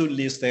insulin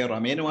is there or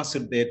amino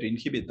acid there to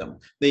inhibit them,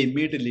 they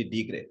immediately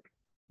degrade.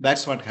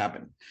 That's what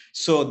happened.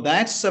 So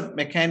that's a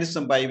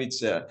mechanism by which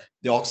the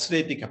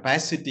oxidative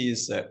capacity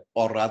is,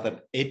 or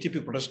rather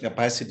ATP production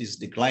capacity is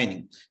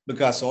declining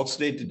because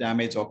oxidative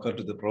damage occurred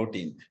to the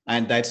protein,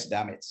 and that's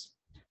damage.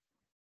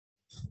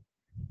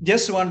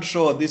 Just want to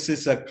show this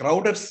is a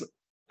crowded,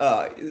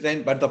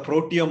 but the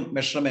proteome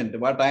measurement,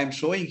 what I'm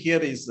showing here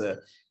is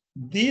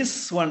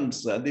these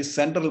ones, this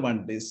central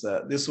one, this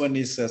one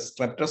is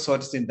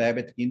streptococcus in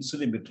diabetic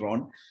insulin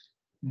withdrawn.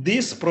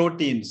 These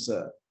proteins,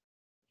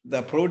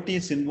 the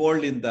proteins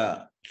involved in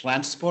the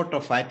transport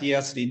of fatty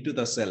acid into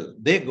the cell,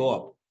 they go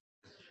up.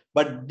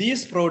 But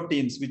these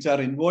proteins which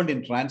are involved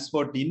in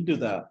transport into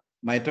the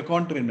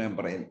mitochondrial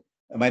membrane,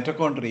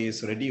 mitochondria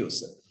is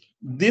reduced.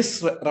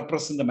 This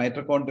represents the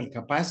mitochondrial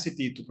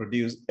capacity to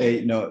produce,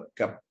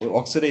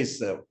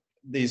 oxidize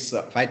this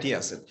fatty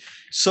acid.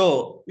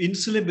 So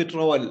insulin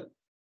withdrawal,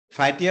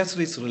 fatty acid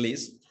is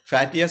released.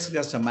 Fatty acid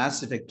has a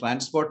mass effect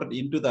transported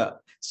into the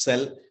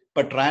cell,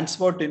 but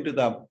transport into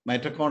the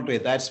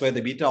mitochondria. That's where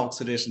the beta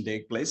oxidation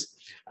takes place,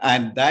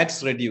 and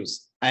that's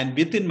reduced. And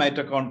within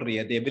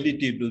mitochondria, the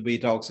ability to do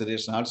beta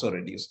oxidation also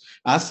reduced.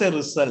 As a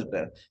result,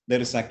 there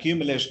is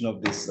accumulation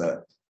of this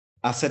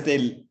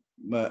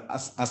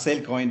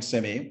acetylcholine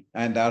semi,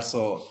 and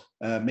also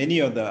many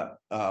of the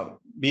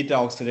beta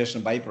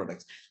oxidation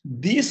byproducts.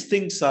 These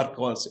things are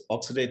cause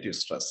oxidative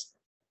stress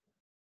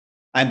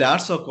and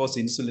also cause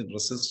insulin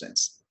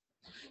resistance.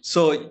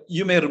 So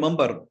you may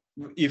remember,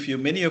 if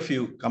many of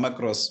you come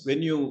across,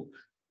 when you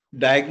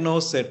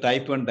diagnose a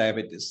type 1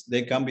 diabetes,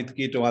 they come with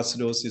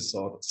ketoacidosis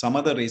or some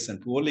other reason,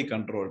 poorly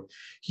controlled.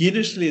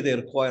 Initially, they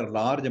require a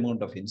large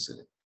amount of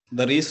insulin.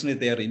 The reason is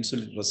they are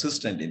insulin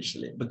resistant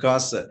initially,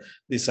 because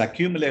this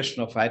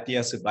accumulation of fatty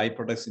acid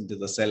byproducts into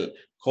the cell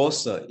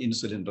causes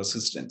insulin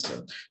resistance.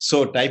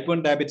 So type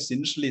 1 diabetes,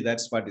 initially,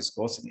 that's what is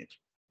causing it.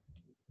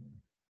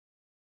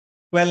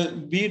 Well,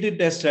 we did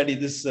a study,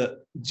 this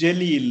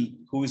Jalil,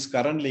 who is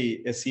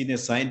currently a senior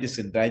scientist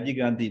in Rajiv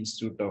Gandhi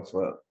Institute of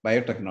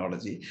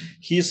Biotechnology.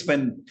 He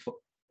spent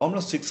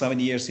almost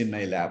 6-7 years in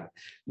my lab.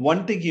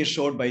 One thing he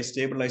showed by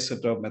stable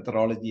isotope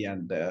methodology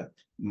and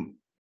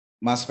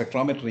mass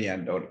spectrometry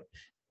and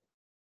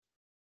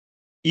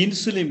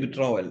insulin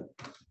withdrawal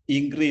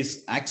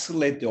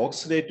accelerate the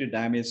oxidative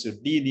damage to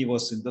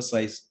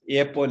de-nevo-synthesize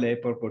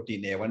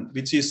apolipoprotein A1,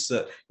 which is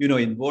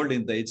involved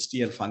in the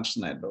HDL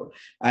function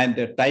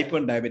and type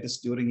 1 diabetes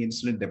during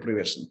insulin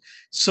deprivation.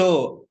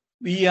 So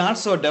we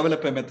also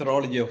developed a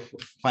methodology of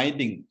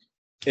finding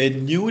a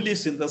newly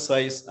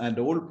synthesized and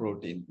old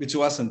protein, which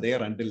wasn't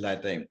there until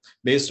that time,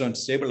 based on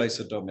stable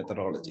isotope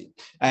methodology.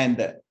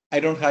 And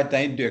I don't have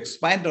time to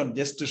expand on,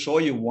 just to show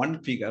you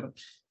one figure.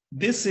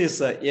 This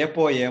is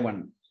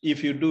ApoA1.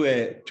 If you do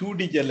a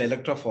 2D gel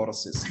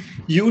electrophoresis,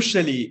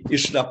 usually it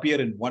should appear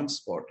in one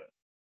spot.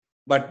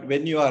 But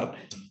when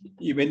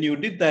you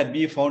did that,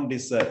 we found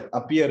this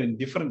appear in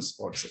different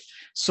spots.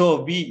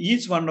 So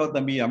each one of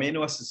them, we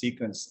amino acid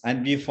sequence,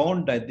 and we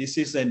found that this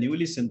is a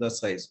newly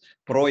synthesized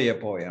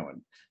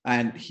pro-ApoA1.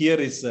 And here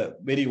is a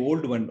very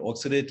old one,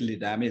 oxidatively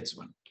damaged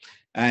one.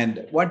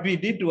 And what we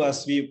did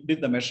was we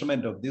did the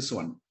measurement of this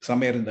one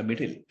somewhere in the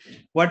middle.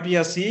 What we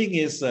are seeing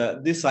is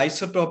this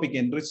isotopic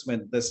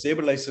enrichment, the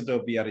stable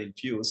isotope we are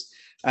infused,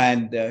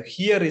 and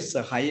here is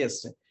the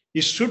highest.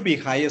 It should be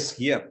highest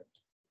here.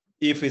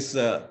 If it's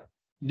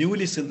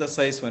newly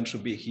synthesized, one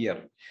should be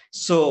here.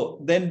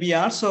 So then we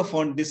also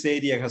found this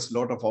area has a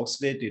lot of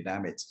oxidative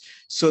damage.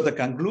 So the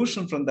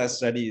conclusion from that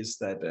study is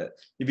that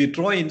if you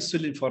draw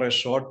insulin for a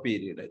short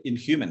period in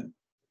human,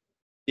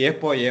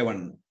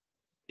 ApoA1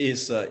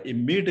 is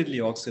immediately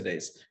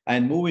oxidized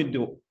and move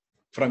into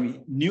from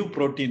new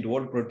protein to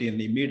old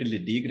protein, immediately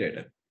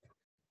degraded.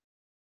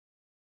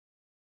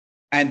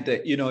 And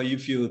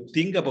if you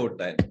think about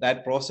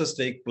that process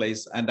takes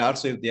place, and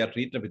also if they are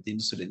treated with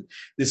insulin,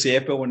 this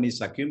ApoA1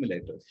 is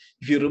accumulated.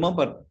 If you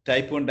remember,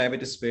 type 1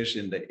 diabetes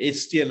patient, the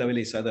HDL level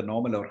is either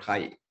normal or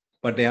high,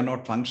 but they are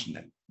not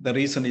functional. The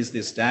reason is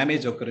this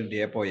damage occurring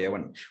to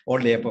ApoA1, all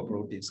the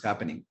apoproteins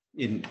happening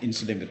in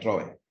insulin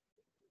withdrawal.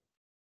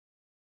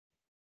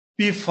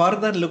 We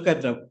further look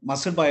at the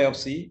muscle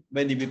biopsy.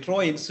 When we withdraw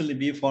insulin,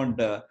 we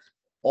found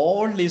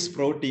all these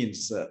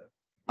proteins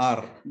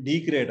are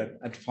degraded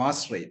at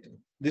fast rate.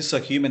 This is a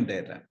human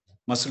data,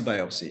 muscle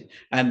biopsy,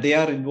 and they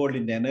are involved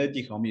in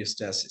energy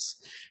homeostasis.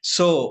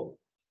 So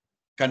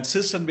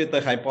consistent with the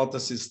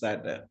hypothesis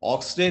that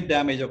oxidative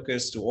damage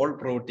occurs to all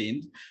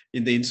proteins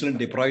in the insulin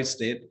deprived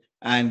state,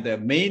 and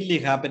mainly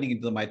happening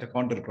in the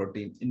mitochondrial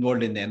protein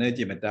involved in the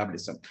energy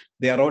metabolism.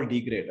 They are all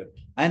degraded.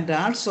 And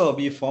also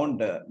we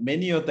found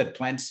many of the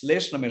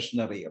translational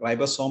machinery,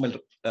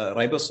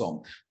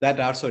 ribosome, that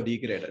also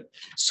degraded.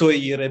 So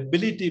your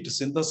ability to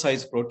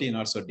synthesize protein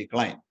also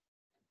declined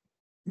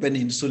when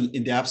insulin,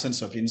 in the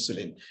absence of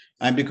insulin,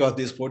 and because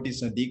these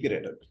proteins are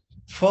degraded.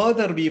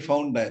 Further, we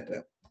found that,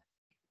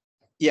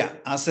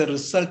 as a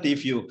result,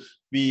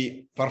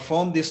 we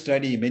performed this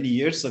study many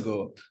years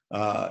ago.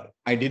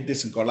 I did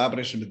this in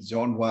collaboration with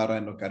John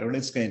Warren and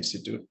Karolinska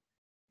Institute.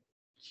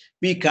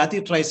 We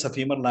catheterize a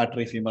femoral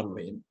artery, femoral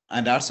vein,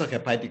 and also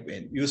hepatic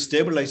vein, use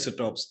stable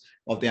isotopes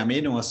of the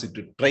amino acid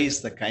to trace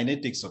the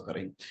kinetics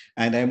occurring.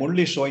 And I'm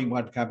only showing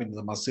what happened in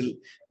the muscle.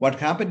 What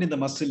happened in the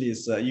muscle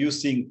is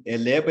using a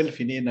label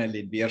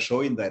phenylalanine, we are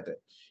showing that,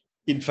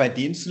 in fact,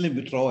 insulin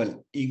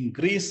withdrawal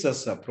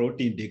increases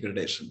protein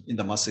degradation in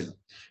the muscle,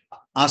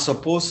 as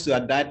opposed to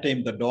at that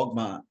time the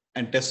dogma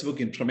and textbook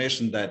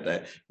information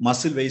that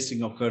muscle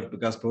wasting occurred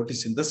because protein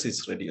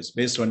synthesis reduced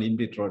based on in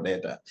vitro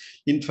data.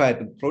 In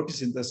fact, protein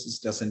synthesis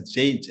doesn't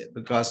change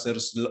because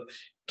there's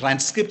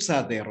transcripts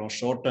are there on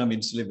short-term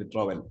insulin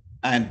withdrawal,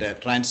 and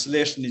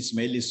translation is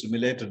mainly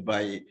stimulated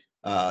by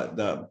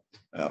the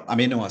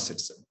amino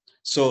acids.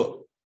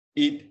 So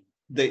they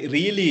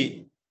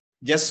really,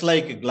 just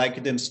like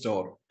glycogen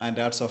store and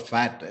also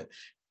fat,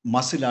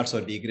 muscle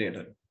also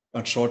degraded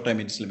on short-term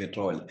insulin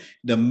withdrawal.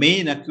 The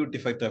main acute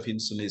effect of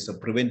insulin is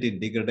preventing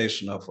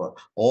degradation of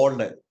all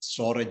the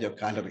storage of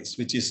calories,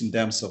 which is in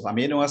terms of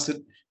amino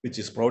acid, which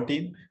is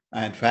protein,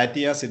 and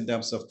fatty acids in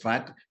terms of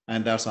fat,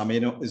 and there's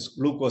amino is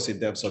glucose in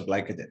terms of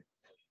glycogen.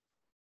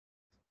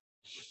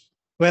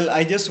 Well,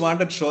 I just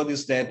wanted to show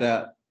this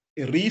data.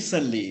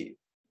 Recently,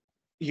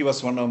 he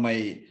was one of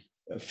my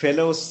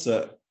fellows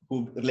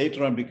who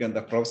later on became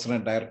the professor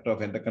and director of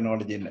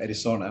endocrinology in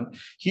Arizona.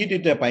 He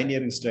did a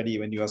pioneering study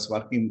when he was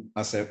working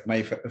as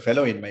my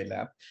fellow in my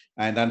lab.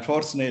 And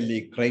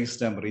unfortunately, Craig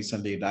Stem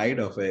recently died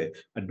of an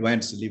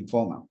advanced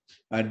lymphoma.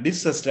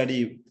 This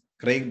study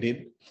Craig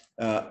did.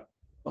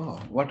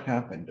 What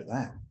happened to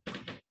that?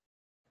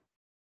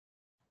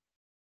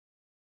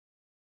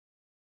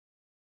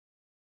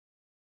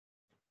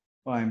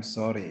 Oh, I'm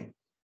sorry.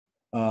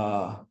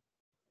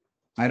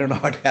 I don't know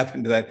what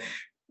happened to that.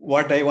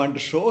 What I want to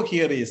show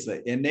here is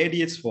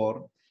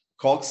NADH4,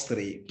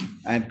 COX3,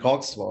 and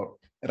COX4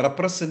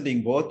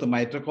 representing both the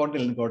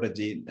mitochondrial encoder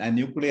gene and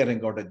nuclear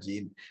encoder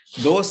gene.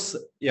 Those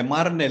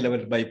mRNA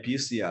level by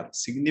PCR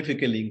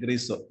significantly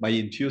increase by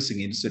infusing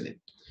insulin.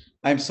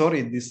 I'm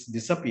sorry, this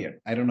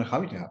disappeared. I don't know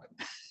how it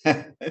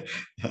happened.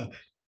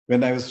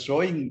 When I was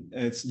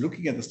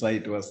looking at the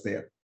slide, it was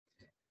there.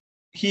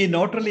 He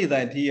not only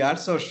that, he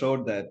also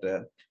showed that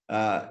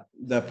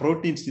the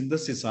protein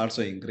synthesis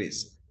also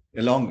increased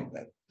along with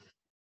that.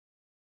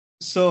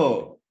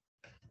 So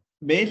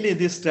mainly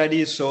these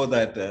studies show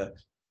that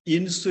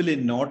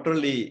insulin not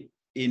only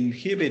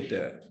inhibit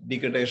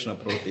degradation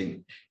of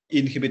protein,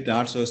 inhibit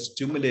also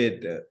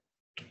stimulate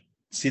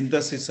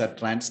synthesis at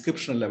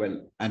transcriptional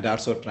level and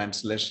also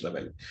translation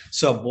level.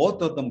 So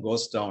both of them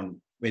goes down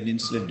when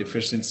insulin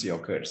deficiency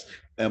occurs.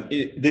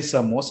 These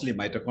are mostly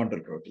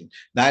mitochondrial protein.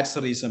 That's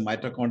the reason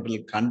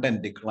mitochondrial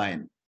content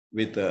decline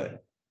with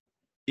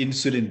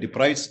insulin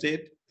deprived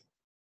state,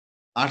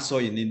 also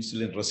in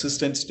insulin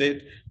resistant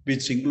state,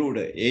 which include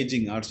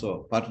aging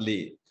also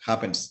partly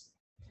happens.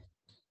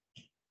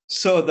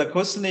 So the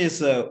question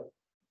is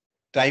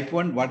type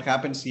 1, what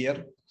happens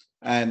here?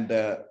 And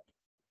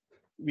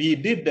we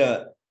did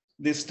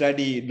this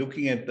study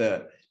looking at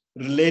the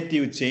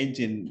relative change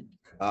in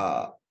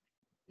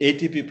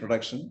ATP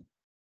production.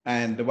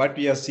 And what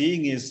we are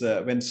seeing is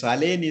when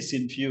saline is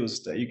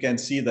infused, you can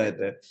see that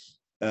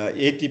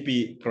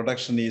ATP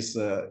production is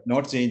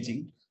not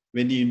changing.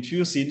 When you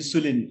infuse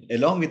insulin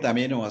along with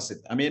amino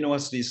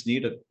acid is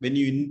needed. When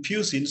you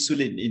infuse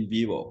insulin in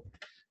vivo,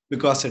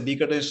 because the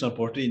degradation of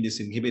protein is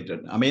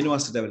inhibited, amino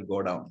acid will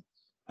go down.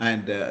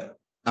 And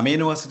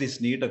amino acid is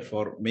needed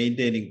for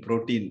maintaining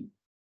protein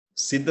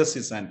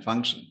synthesis and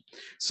function.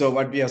 So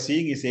what we are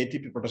seeing is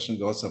ATP production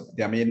goes up.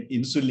 The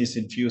insulin is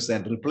infused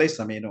and replace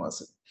amino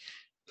acid.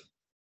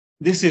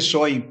 This is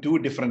showing two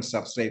different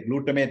substrates,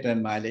 glutamate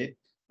and malate,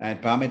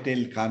 and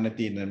palmitoyl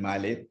carnitine and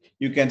malate.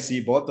 You can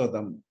see both of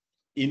them,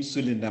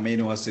 insulin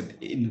amino acid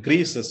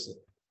increases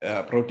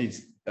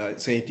proteins,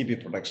 say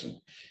ATP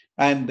production.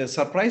 And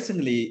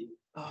surprisingly,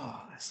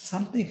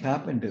 something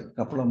happened to a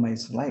couple of my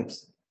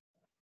slides.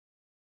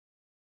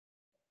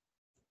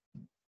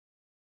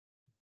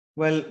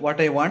 Well, what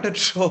I wanted to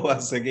show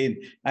was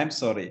again, I'm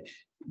sorry,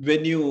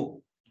 when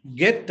you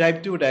get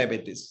type 2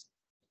 diabetes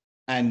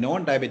and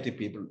non-diabetic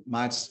people,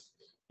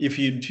 if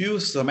you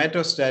infuse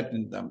somatostatin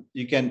in them,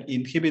 you can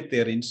inhibit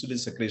their insulin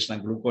secretion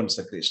and glucagon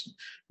secretion.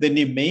 Then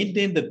you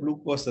maintain the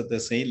glucose at the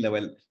same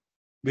level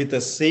with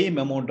the same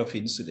amount of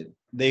insulin.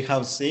 They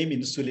have same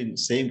insulin,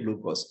 same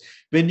glucose.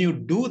 When you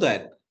do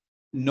that,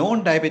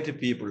 non-diabetic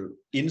people,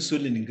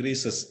 insulin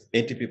increases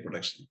ATP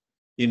production.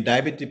 In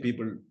diabetic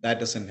people, that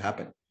doesn't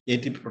happen.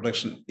 ATP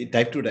production in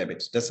type 2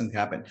 diabetes doesn't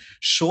happen,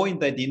 showing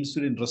that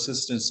insulin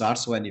resistance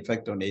also an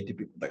effect on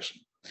ATP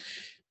production.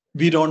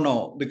 We don't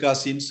know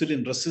because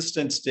insulin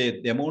resistant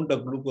state, the amount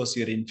of glucose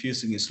you're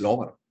infusing is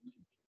lower.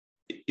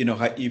 You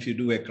know, if you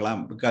do a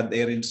clump, because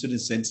their insulin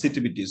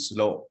sensitivity is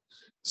low.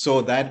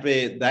 So that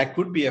way, that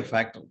could be a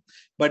factor.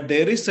 But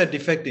there is a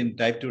defect in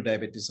type 2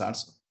 diabetes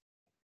also.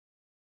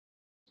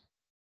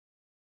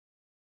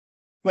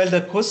 Well,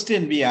 the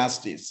question we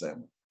asked is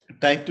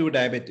type 2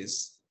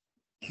 diabetes.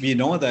 We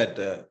know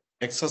that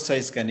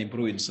exercise can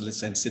improve insulin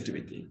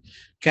sensitivity.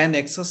 Can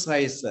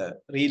exercise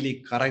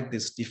really correct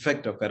this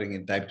defect occurring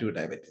in type 2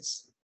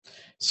 diabetes?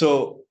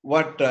 So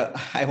what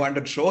I want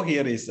to show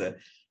here is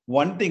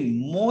one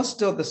thing,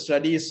 most of the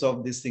studies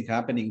of this thing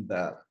happening in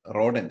the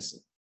rodents,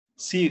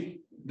 see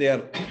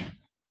their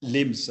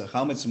limbs,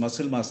 how much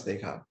muscle mass they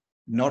have,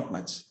 not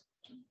much.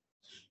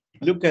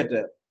 Look at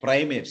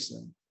primates,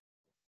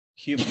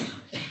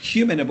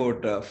 human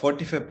about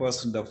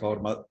 45% of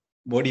our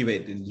body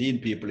weight in lean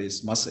people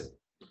is muscle.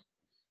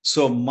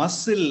 So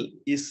muscle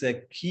is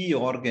a key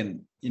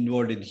organ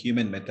involved in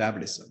human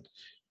metabolism.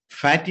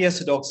 Fatty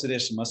acid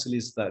oxidation, muscle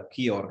is the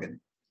key organ.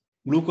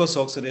 Glucose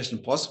oxidation,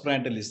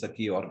 postprandial is the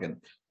key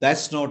organ.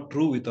 That's not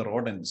true with the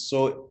rodent.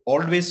 So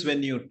always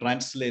when you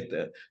translate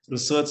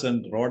research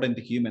and rodent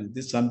to human,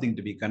 this is something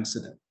to be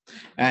considered.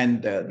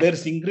 And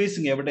there's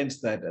increasing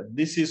evidence that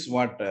this is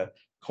what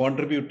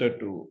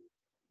contributed to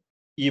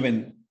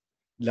even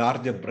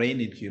larger brain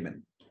in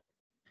human.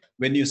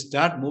 When you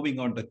start moving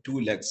on the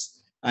two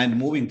legs and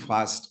moving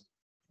fast,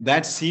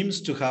 that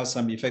seems to have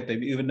some effect,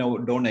 even though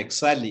don't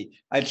exactly.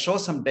 I'll show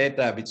some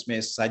data which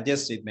may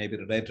suggest it may be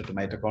related to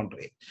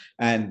mitochondria.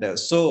 And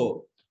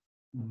so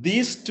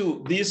these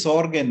two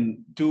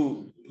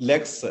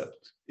legs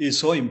is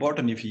so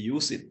important if you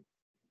use it.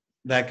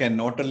 That can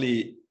not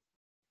only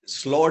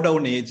slow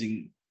down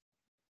aging,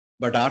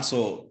 but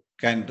also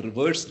can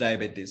reverse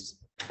diabetes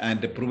and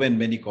prevent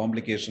many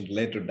complications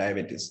related to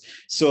diabetes.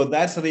 So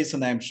that's the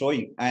reason I'm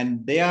showing.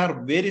 And they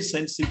are very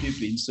sensitive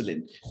to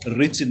insulin,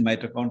 rich in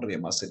mitochondria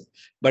muscle.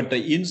 But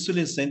the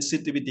insulin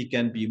sensitivity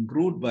can be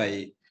improved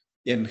by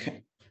an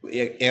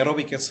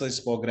aerobic exercise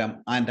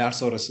program and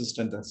also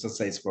resistant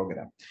exercise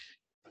program.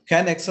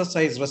 Can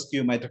exercise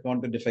rescue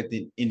mitochondrial defect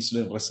in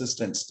insulin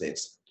resistant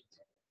states?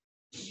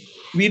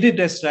 We did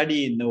a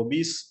study in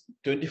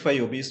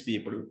 25 obese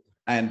people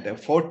and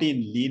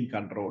 14 lean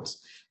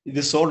controls.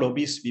 This all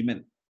obese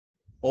women.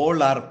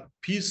 All are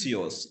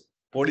PCOS,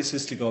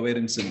 polycystic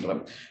ovarian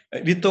syndrome,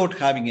 without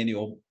having any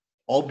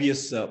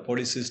obvious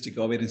polycystic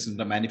ovarian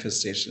syndrome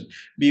manifestation.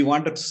 We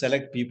wanted to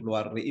select people who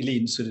are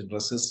really insulin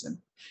resistant.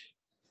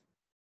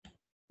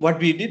 What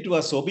we did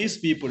was obese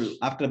people,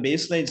 after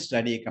baseline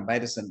study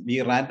comparison, we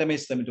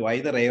randomized them to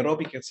either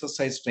aerobic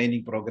exercise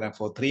training program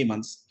for 3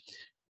 months,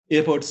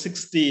 about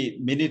 60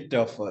 minutes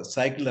of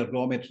cycle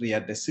ergometry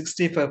at the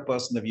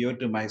 65% of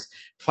VO2 max,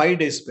 5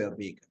 days per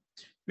week,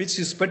 which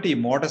is pretty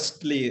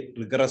modestly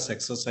rigorous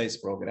exercise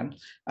program,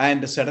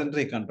 and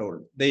sedentary control.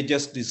 They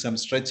just did some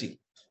stretching.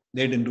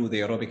 They didn't do the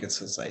aerobic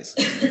exercise.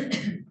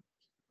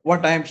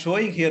 What I'm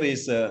showing here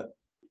is,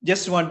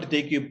 just want to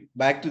take you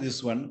back to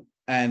this one.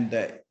 And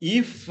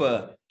if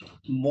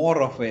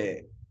more of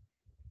a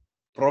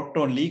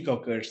proton leak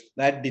occurs,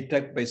 that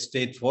detect by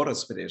state 4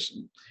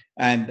 respiration,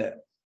 and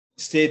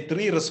state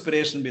 3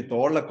 respiration with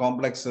all the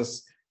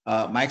complexes,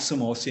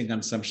 maximum oxygen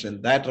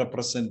consumption, that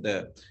represent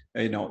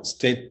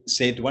state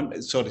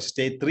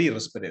 3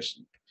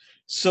 respiration.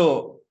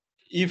 So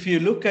if you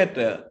look at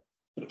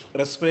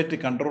respiratory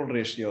control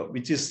ratio,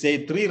 which is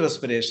state 3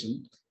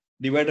 respiration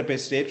divided by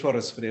state 4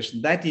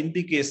 respiration, that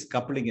indicates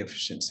coupling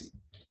efficiency.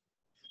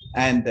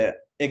 And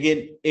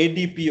again,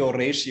 ADP or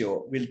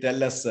ratio will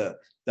tell us the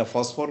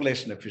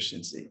phosphorylation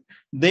efficiency.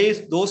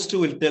 Those two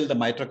will tell the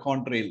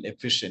mitochondrial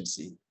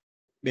efficiency.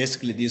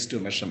 Basically, these two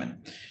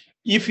measurements.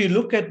 If you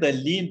look at the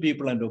lean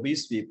people and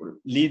obese people,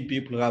 lean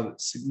people have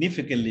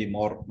significantly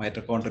more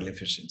mitochondrial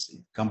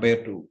efficiency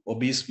compared to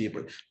obese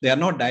people. They are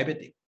not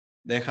diabetic.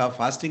 They have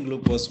fasting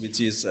glucose, which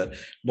is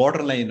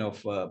borderline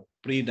of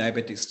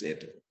pre-diabetic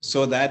state.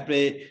 So that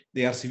way,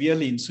 they are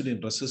severely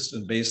insulin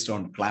resistant based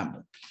on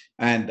clamp.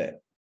 And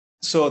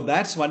so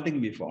that's one thing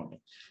we found.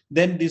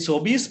 Then these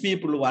obese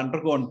people who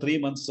undergone 3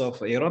 months of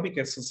aerobic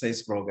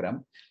exercise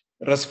program,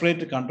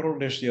 respiratory control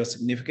ratio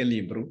significantly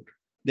improved.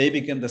 They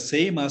became the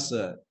same as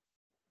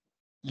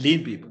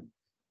lean people,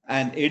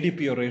 and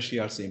ADP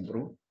ratio also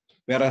improved,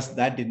 whereas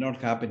that did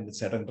not happen in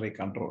sedentary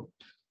control,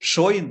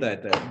 showing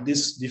that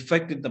this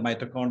defect in the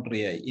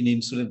mitochondria in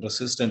insulin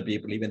resistant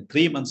people, even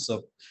 3 months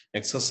of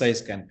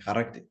exercise can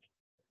correct it.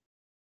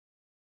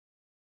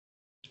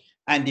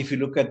 And if you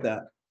look at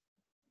the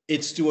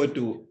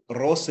H2O2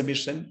 ROS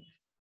emission,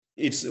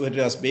 it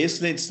was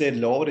baseline stayed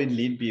lower in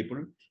lean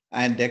people,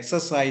 and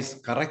exercise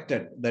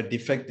corrected the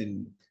defect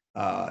in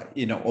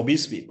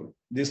obese people.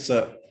 This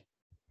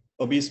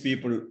obese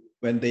people,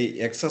 when they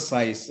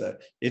exercise,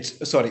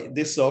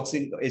 this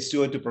oxygen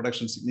H2O2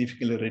 production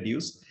significantly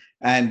reduced,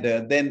 and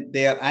then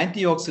their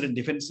antioxidant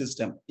defense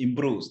system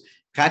improves.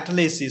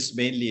 Catalase is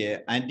mainly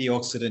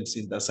antioxidants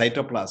in the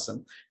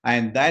cytoplasm,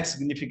 and that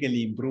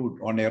significantly improved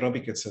on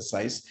aerobic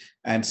exercise,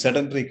 and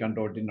sedentary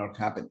control did not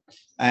happen.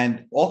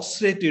 And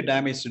oxidative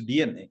damage to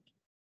DNA,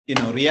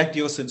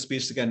 reactiosin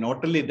species can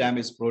not only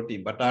damage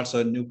protein, but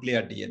also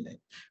nuclear DNA.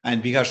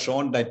 And we have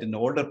shown that in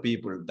older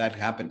people that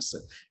happens,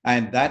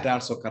 and that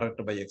also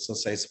corrected by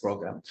exercise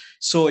program.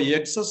 So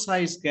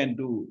exercise can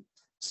do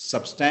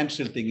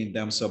substantial thing in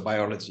terms of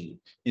biology,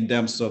 in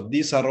terms of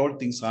these are all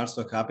things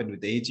also happen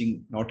with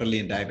aging, not only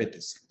in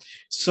diabetes.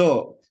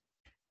 So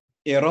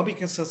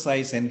aerobic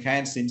exercise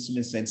enhance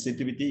insulin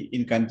sensitivity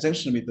in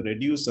conjunction with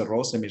reduced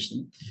ROS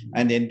emission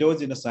and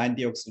endogenous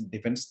antioxidant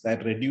defense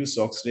that reduce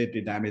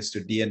oxidative damage to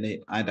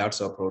DNA and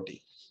also protein.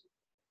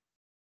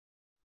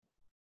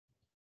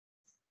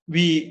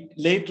 We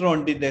later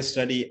on did a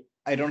study.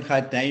 I don't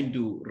have time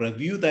to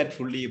review that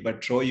fully,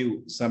 but show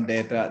you some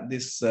data.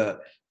 This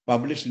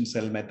published in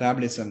Cell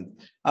Metabolism.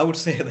 I would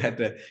say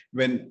that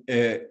when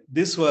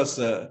this was,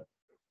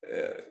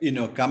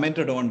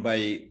 commented on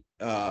by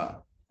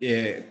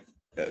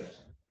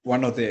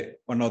one of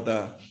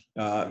the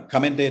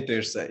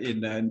commentators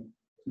in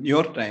New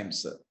York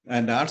Times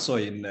and also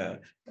in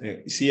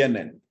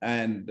CNN,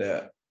 and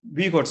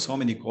we got so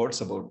many quotes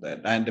about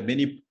that, and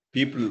many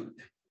people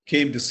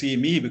came to see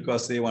me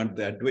because they want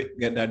to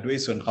get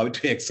advice on how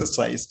to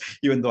exercise,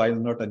 even though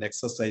I'm not an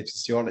exercise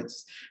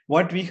physiologist.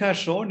 What we have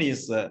shown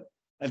is,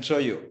 I'll show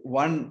you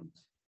one.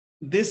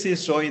 This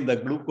is showing the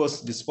glucose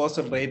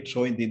disposal rate,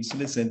 showing the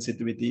insulin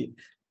sensitivity.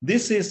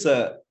 This is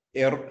a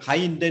high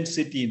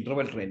intensity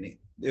interval training.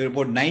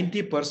 about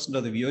 90%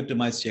 of the VO2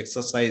 max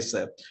exercise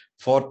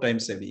 4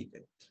 times a week.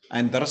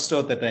 And the rest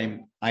of the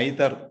time,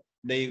 either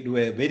they do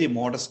a very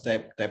modest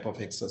type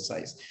of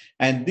exercise.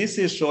 And this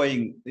is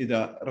showing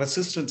the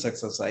resistance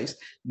exercise,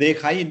 the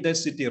high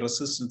intensity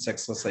resistance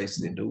exercise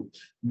they do.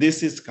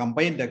 This is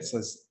combined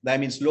exercise. That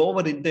means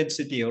lower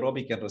intensity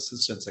aerobic and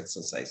resistance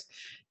exercise.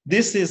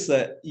 This is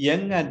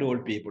young and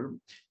old people.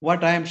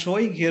 What I am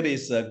showing here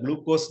is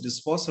glucose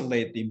disposal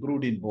rate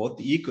improved in both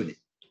equally,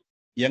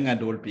 young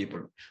and old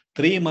people.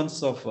 3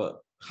 months of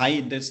high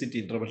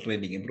intensity interval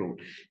training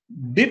improved.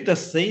 Did the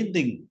same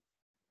thing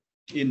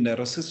in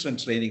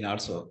resistance training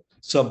also.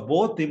 So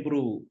both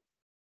improve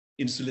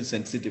insulin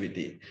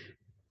sensitivity.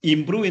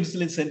 Improve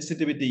insulin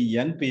sensitivity in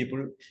young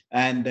people,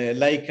 and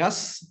like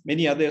us,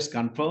 many others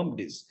confirmed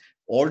this.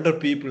 Older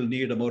people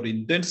need a more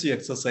intensive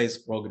exercise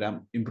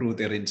program, improve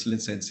their insulin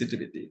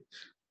sensitivity.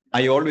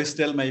 I always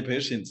tell my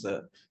patients,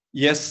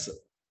 yes,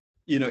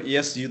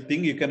 yes, you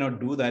think you cannot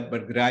do that,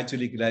 but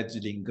gradually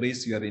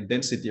increase your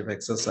intensity of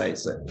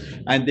exercise.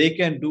 And they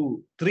can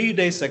do 3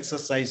 days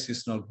exercise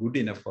is not good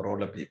enough for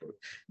older people.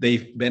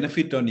 They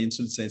benefit on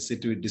insulin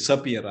sensitivity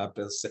disappear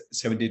after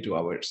 72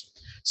 hours.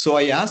 So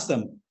I ask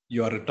them,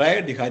 you are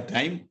retired, you have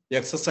time, you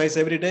exercise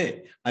every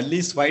day, at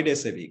least 5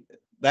 days a week.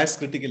 That's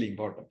critically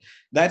important.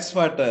 That's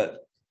what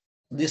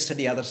this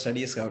study, other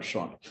studies have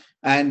shown.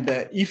 And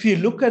if you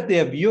look at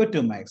their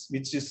VO2 max,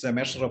 which is a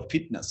measure of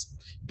fitness,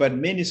 but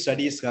many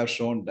studies have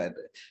shown that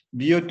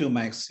VO2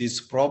 max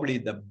is probably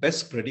the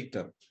best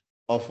predictor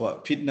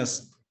of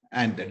fitness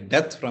and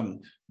death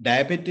from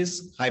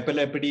diabetes,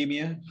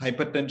 hyperlipidemia,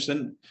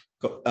 hypertension,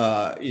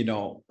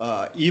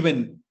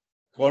 even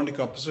chronic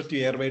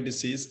obstructive airway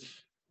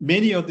disease.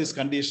 Many of these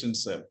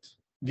conditions,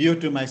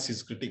 VO2 max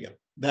is critical.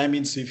 That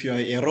means if you are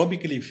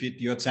aerobically fit,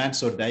 your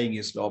chance of dying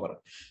is lower.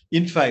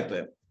 In fact,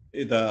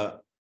 the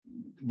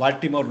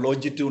Baltimore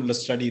longitudinal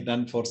study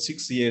done for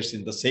 6 years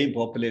in the same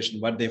population,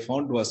 what they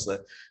found was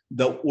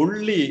the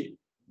only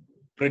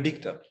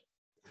predictor,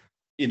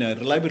 a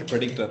reliable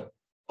predictor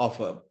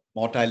of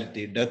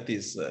mortality, death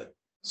is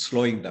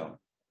slowing down.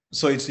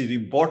 So it's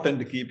important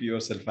to keep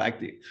yourself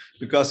active,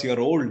 because you're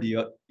old,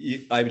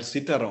 I will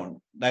sit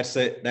around.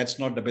 That's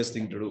not the best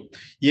thing to do.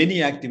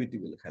 Any activity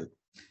will help.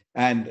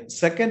 And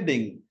second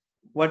thing,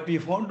 what we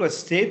found was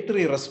state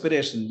 3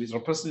 respiration, which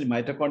represents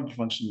mitochondrial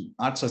function,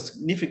 also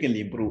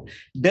significantly improved.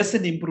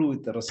 Doesn't improve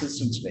with the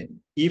resistance training.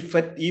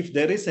 If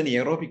there is any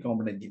aerobic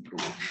component,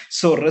 improve.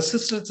 So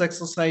resistance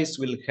exercise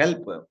will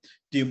help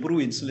to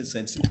improve insulin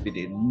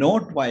sensitivity,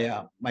 not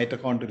via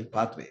mitochondrial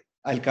pathway.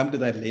 I'll come to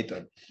that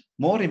later.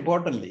 More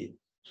importantly,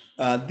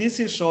 this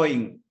is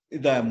showing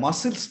the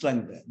muscle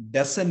strength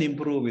doesn't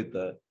improve with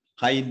the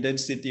high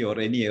intensity or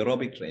any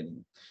aerobic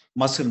training.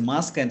 Muscle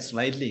mass can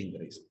slightly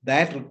increase.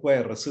 That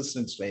requires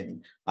resistance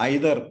training,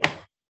 either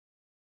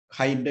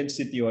high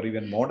intensity or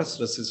even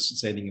modest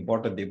resistance training,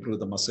 important to improve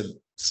the muscle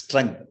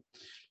strength.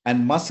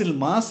 And muscle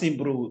mass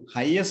improve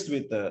highest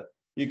with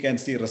you can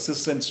see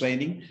resistance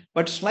training,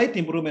 but slight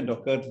improvement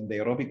occurs in the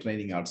aerobic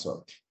training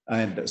also.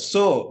 And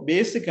so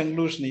basic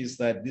conclusion is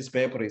that this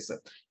paper is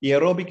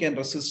aerobic and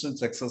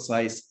resistance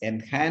exercise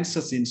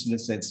enhances insulin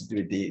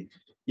sensitivity.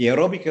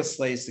 Aerobic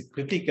exercise is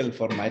critical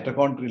for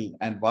mitochondrial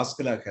and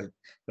vascular health.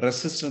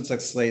 Resistance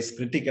exercise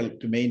critical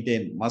to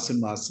maintain muscle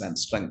mass and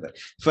strength.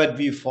 But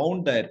we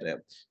found that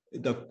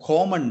the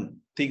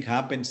common thing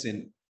happens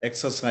in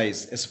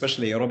exercise,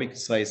 especially aerobic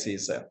exercise,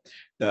 is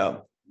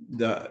the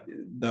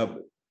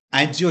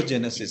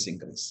angiogenesis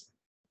increase.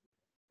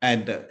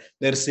 And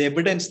there is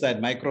evidence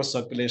that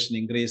microcirculation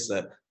increase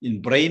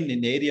in brain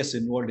in areas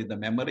involved in the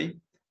memory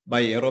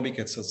by aerobic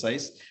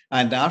exercise,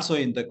 and also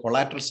in the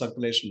collateral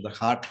circulation of the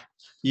heart.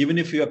 Even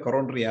if you have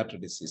coronary artery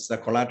disease, the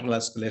collateral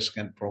circulation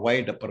can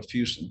provide a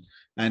perfusion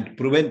and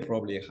prevent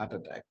probably a heart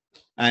attack.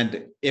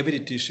 And every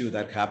tissue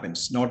that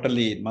happens, not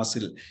only in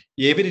muscle,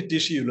 every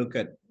tissue you look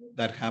at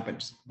that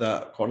happens,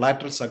 the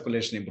collateral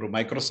circulation improve,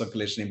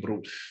 microcirculation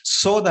improve,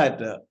 so that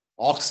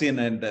oxygen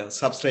and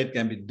substrate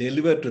can be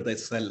delivered to the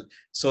cell,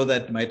 so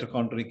that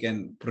mitochondria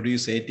can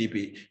produce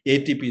ATP.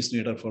 ATP is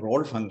needed for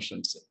all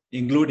functions,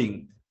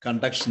 including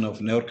conduction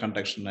of nerve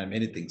conduction and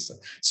many things.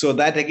 So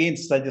that again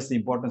suggests the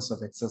importance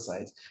of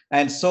exercise.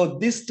 And so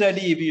this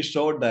study, we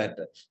showed that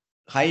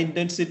high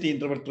intensity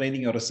interval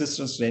training or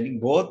resistance training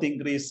both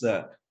increase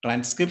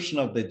transcription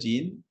of the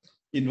gene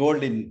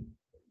involved in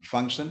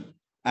function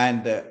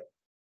and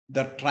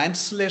the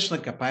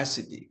translational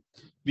capacity.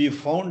 We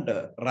found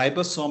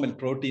ribosomal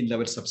protein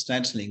level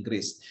substantially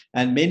increased,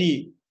 and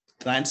many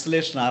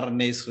translation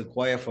RNAs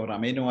required for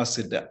amino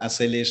acid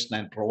acylation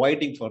and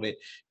providing for a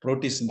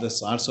protein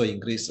synthesis also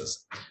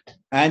increases.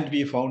 And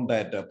we found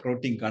that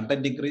protein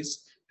content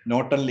increase,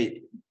 not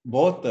only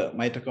both the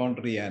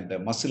mitochondria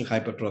and muscle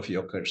hypertrophy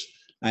occurs.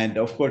 And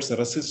of course, the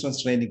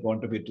resistance training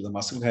contribute to the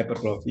muscle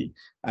hypertrophy,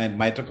 and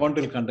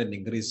mitochondrial content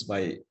increase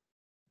by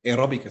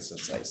aerobic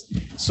exercise.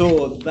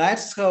 So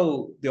that's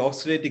how the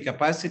oxidative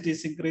capacity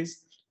is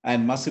increased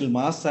and muscle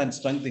mass and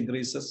strength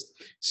increases.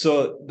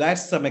 So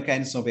that's the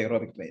mechanism of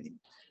aerobic training.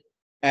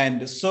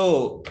 And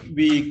so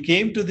we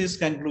came to this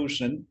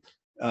conclusion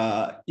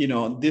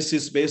this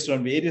is based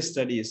on various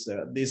studies.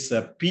 This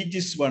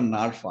PGS1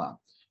 alpha,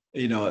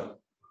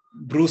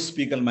 Bruce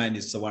Spiegelman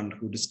is the one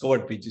who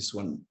discovered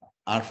PGS1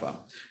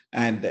 alpha.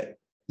 And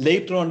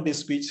later on,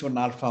 this PGS1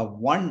 alpha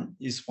 1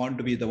 is found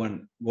to be the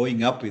one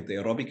going up with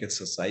aerobic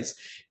exercise,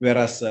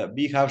 whereas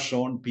we have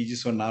shown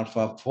PGS1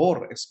 alpha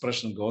 4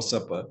 expression goes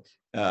up.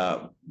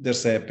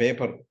 There's a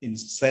paper in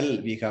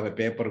Cell, we have a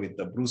paper with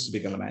the Bruce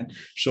Spiegelman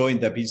showing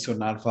the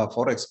PGS1 alpha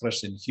 4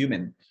 expression in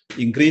human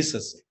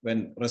increases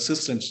when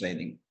resistance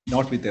training,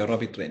 not with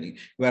aerobic training,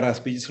 whereas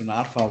PGS1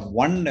 alpha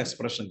 1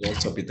 expression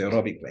goes up with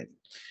aerobic training.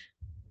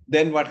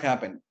 Then what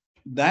happened?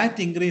 That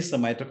increased the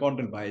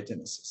mitochondrial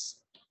biogenesis.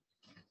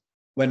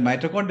 When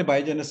mitochondrial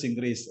biogenesis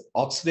increase,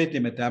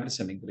 oxidative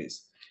metabolism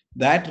increase.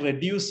 That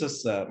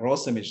reduces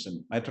ROS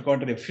emission.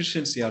 Mitochondrial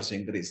efficiency also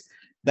increase.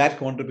 That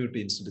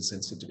contributes to insulin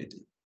sensitivity.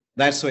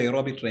 That's why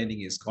aerobic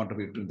training is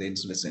contributing to the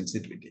insulin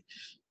sensitivity.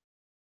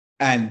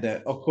 And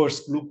of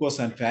course, glucose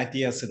and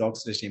fatty acid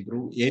oxidation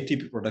improve,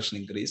 ATP production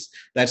increase.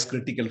 That's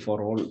critical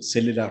for all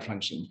cellular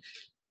function.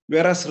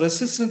 Whereas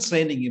resistance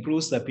training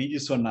improves the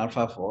PGS1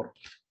 alpha 4,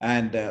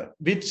 and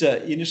which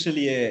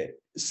initially a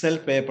Cell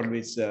paper,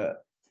 which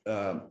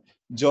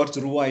George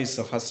Rua is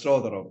the first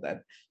author of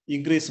that,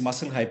 increased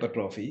muscle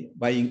hypertrophy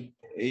by,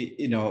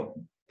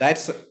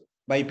 that's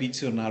by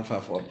PGS1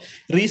 alpha 4.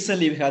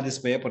 Recently, we had this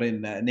paper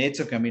in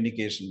Nature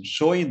Communication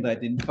showing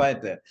that, in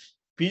fact,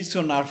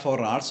 PGS1 alpha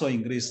 4 also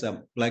increase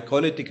the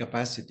glycolytic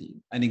capacity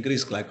and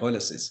increase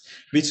glycolysis,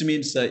 which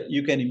means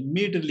you can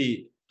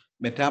immediately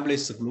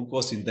metabolize the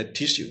glucose in the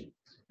tissue,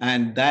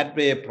 and that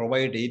way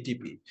provide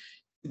ATP.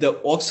 The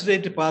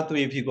oxidative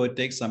pathway, if you go,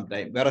 take some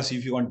time. Whereas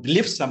if you want to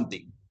lift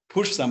something,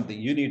 push something,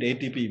 you need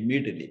ATP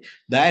immediately.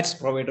 That's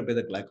provided by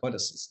the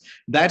glycolysis.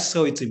 That's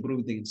how it's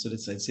improving the insulin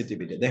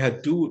sensitivity. They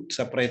have two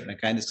separate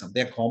mechanisms.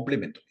 They're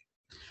complementary.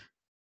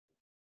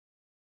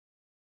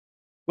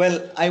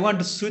 Well, I want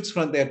to switch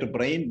from there to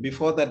brain.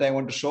 Before that, I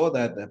want to show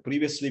that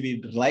previously we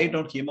relied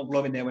on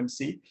hemoglobin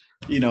A1C.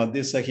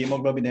 This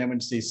hemoglobin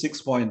A1C is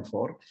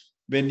 6.4.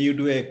 When you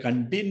do a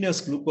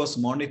continuous glucose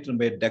monitoring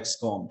by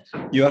Dexcom,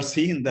 you are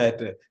seeing that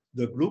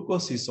the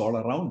glucose is all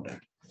around.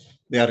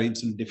 They are in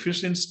insulin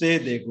deficient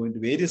state. They go into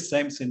various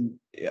times in,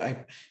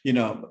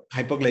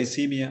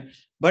 hypoglycemia.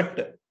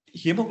 But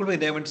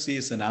hemoglobin A1C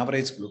is an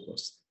average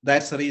glucose.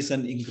 That's the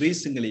reason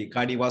increasingly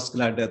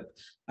cardiovascular death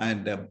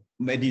and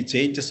many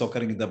changes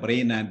occurring in the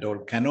brain and all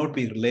cannot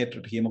be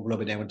related to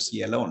hemoglobin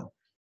A1C alone.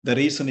 The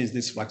reason is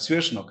this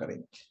fluctuation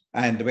occurring.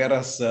 And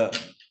whereas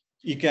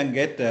you can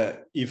get,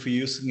 if you're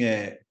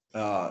using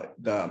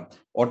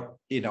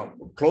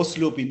closed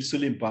loop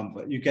insulin pump,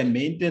 you can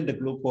maintain the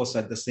glucose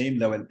at the same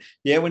level.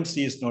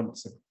 A1C is not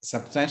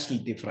substantially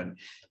different.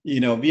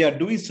 We are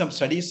doing some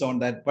studies on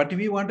that, but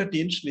we wanted to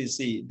initially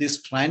see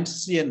this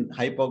transient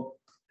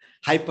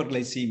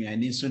hyperglycemia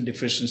and insulin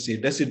deficiency.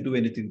 Does it do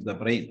anything to the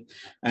brain?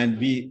 And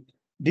we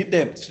did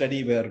a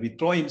study where we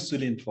throw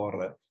insulin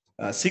for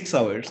 6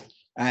 hours,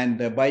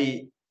 and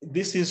by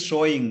this is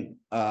showing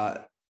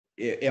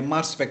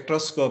MR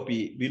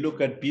spectroscopy. We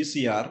look at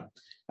PCR,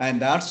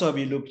 and also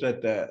we looked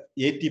at the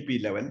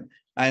ATP level,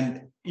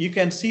 and you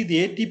can see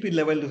the ATP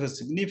level is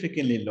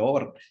significantly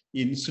lower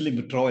in insulin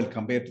withdrawal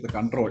compared to the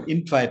control.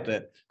 In fact,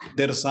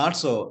 there is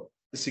also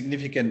a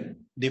significant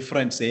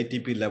difference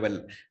ATP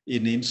level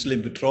in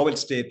insulin withdrawal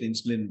state,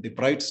 insulin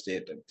deprived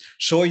state,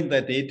 showing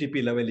that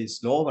ATP level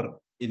is lower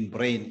in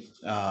brain,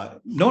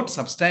 not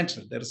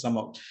substantial, there is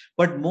some,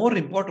 but more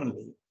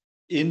importantly,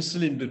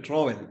 insulin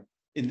withdrawal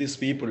in these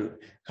people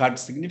had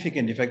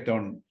significant effect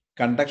on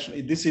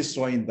conduction. This is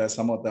showing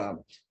some of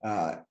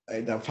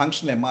the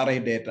functional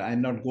MRI data.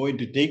 I'm not going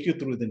to take you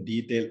through the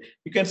detail.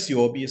 You can see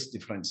obvious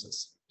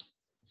differences.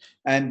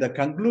 And the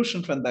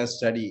conclusion from that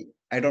study,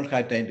 I don't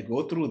have time to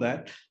go through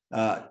that.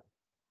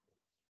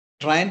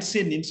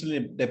 Transient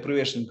insulin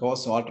deprivation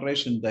causes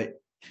alteration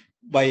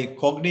by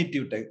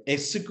cognitive,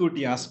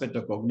 executive aspect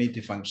of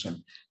cognitive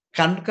function,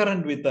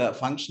 concurrent with the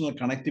functional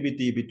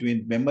connectivity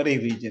between memory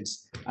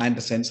regions and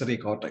the sensory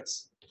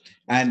cortex.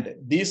 And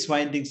these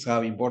findings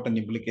have important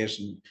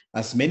implications,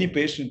 as many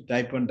patients with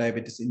type 1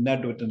 diabetes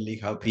inadvertently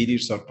have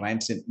periods of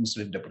transient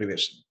insulin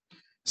deprivation,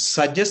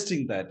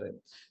 suggesting that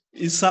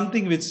is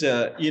something which,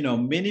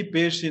 many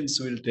patients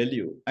will tell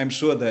you. I'm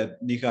sure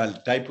that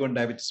Nihal, type 1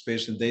 diabetes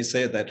patients, they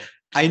say that,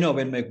 I know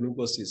when my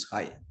glucose is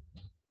high.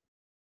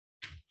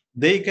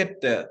 They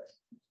get,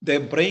 their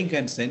brain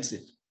can sense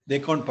it. They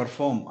can't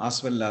perform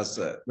as well as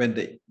when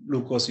the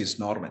glucose is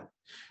normal.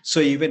 So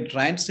even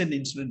transient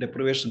insulin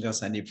deprivation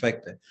has an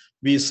effect.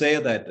 We say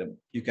that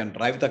you can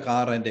drive the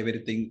car and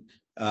everything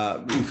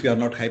if you are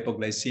not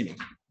hypoglycemic,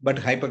 but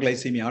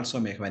hypoglycemia also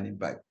may have an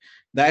impact.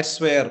 That's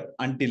where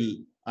until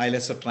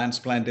islet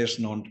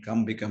transplantation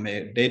won't become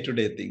a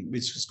day-to-day thing,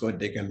 which is going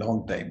to take a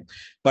long time.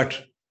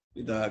 But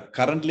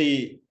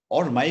currently,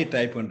 all my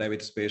type 1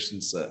 diabetes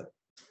patients,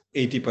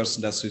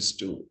 80% are switched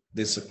to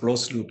this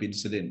closed loop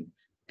insulin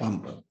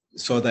pump,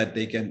 so that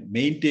they can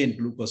maintain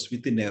glucose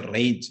within a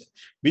range,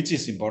 which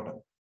is important.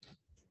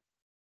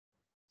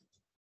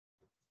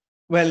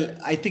 Well,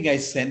 I think I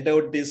sent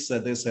out this,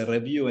 there's a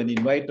review, an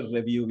invited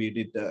review we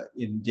did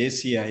in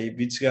JCI,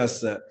 which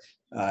has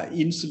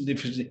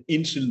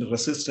insulin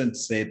resistant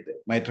said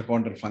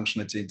mitochondrial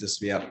functional changes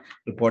we are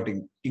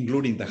reporting,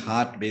 including the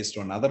heart based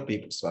on other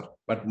people's work,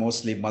 but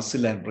mostly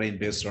muscle and brain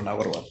based on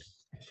our work.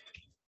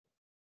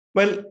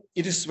 Well,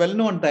 it is well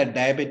known that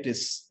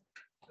diabetes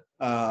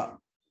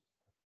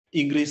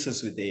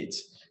increases with age.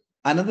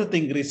 Another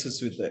thing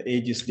increases with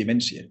age is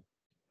dementia.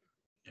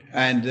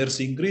 And there's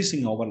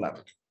increasing overlap.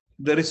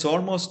 There is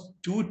almost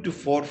 2 to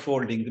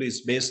 4-fold increase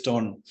based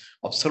on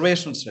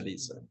observational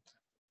studies,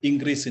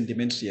 increase in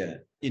dementia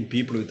in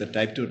people with the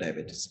type 2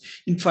 diabetes.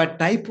 In fact,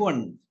 type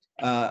 1,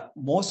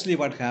 mostly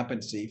what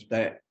happens if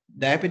the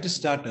diabetes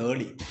start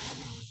early,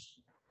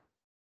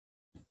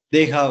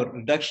 they have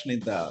reduction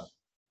in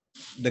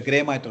the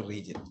gray matter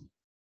region.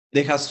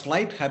 They have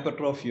slight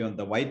hypertrophy on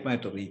the white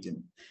matter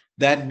region.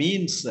 That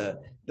means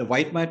the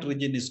white matter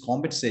region is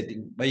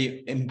compensating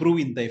by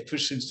improving the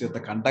efficiency of the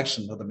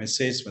conduction of the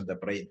message from the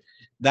brain.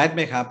 That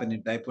may happen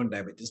in type 1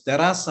 diabetes. There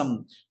are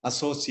some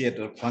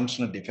associated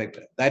functional defect.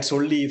 That's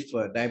only if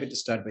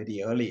diabetes start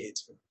very early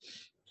age.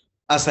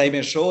 As I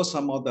may show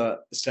some of the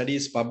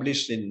studies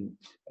published in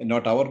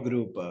not our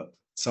group,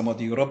 some of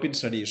the European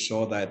studies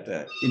show that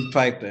in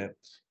fact,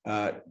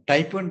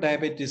 type 1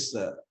 diabetes,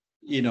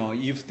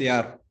 if they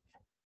are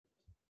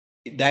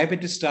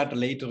diabetes start at a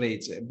later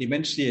age,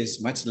 dementia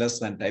is much less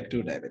than type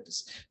 2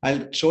 diabetes.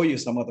 I'll show you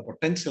some of the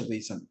potential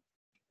reasons.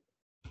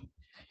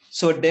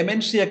 So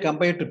dementia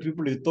compared to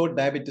people without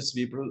diabetes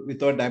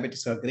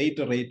have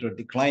greater rate of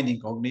decline in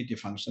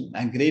cognitive function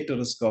and greater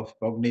risk of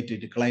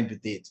cognitive decline with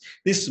age.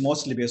 This is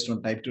mostly based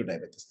on type 2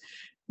 diabetes.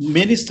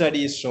 Many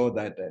studies show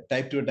that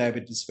type 2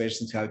 diabetes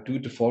patients have 2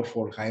 to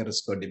 4-fold higher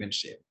risk of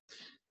dementia.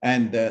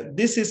 And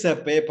this is a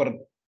paper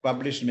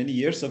published many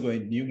years ago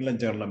in New England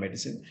Journal of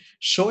Medicine,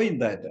 showing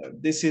that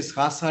this is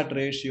hazard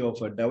ratio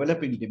of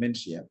developing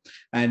dementia.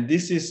 And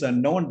this is a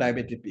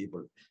non-diabetic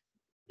people.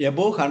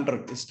 Above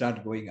 100, it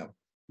start going up.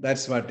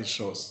 That's what it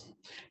shows.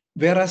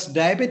 Whereas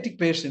diabetic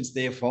patients,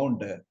 they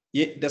found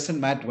it doesn't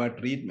matter what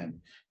treatment.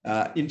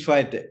 In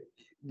fact,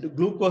 the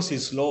glucose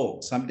is low,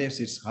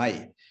 sometimes it's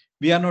high.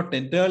 We are not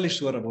entirely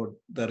sure about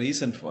the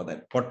reason for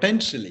that.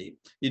 Potentially,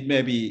 it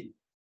may be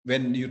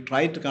when you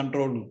try to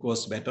control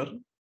glucose better,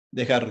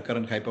 they have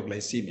recurrent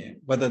hypoglycemia.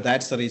 Whether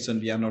that's the reason,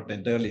 we are not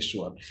entirely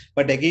sure.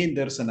 But again,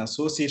 there's an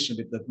association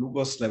with the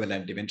glucose level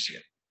and dementia.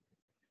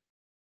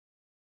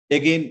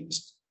 Again,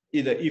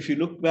 if you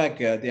look back,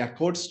 the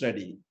Accord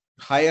study,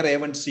 higher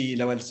A1C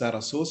levels are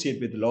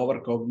associated with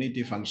lower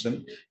cognitive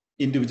function,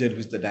 individual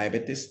with the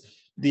diabetes.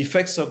 The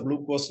effects of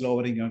glucose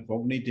lowering on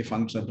cognitive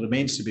function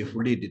remains to be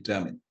fully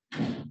determined.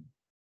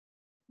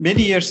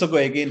 Many years ago,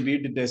 again, we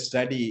did a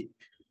study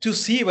to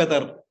see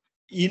whether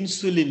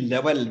insulin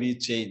level will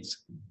change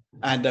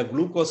and the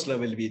glucose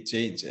level will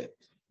change.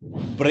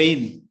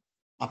 Brain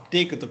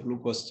uptake of the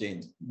glucose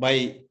change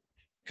by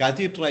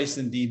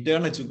catheterizing the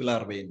internal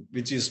jugular vein,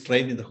 which is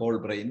trained in the whole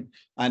brain,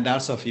 and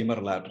also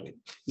femoral artery.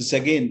 This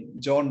again,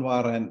 John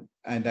Warren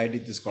and I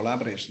did this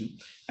collaboration.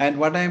 And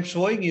what I am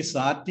showing is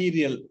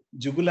arterial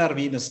jugular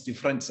venous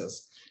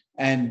differences.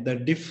 And the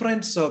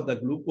difference of the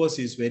glucose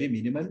is very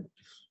minimal.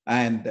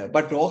 And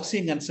but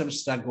oxygen consumption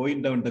start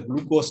going down, the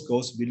glucose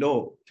goes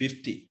below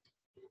 50.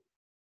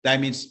 That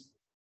means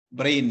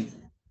brain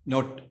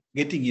not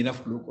getting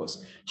enough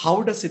glucose.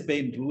 How does it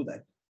brain do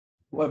that?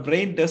 What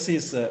brain does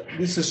is,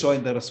 this is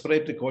showing the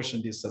respiratory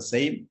quotient is the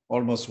same,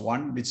 almost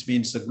 1, which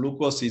means the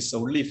glucose is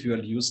only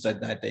fuel used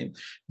at that time.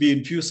 We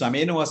infuse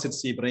amino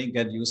acids, the brain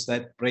can use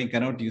that. Brain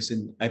cannot use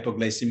in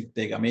hypoglycemic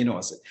take amino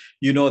acid.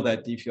 You know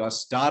that if you are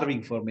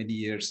starving for many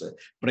years,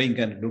 brain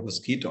can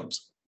glucose ketones,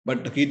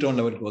 but the ketone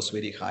level goes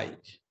very high.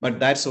 But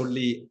that's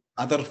only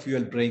other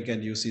fuel brain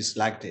can use is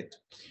lactate.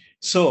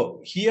 So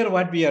here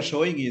what we are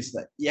showing is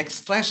that the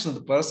extraction of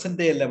the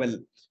percentile level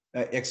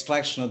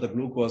extraction of the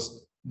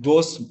glucose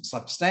goes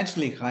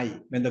substantially high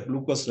when the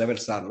glucose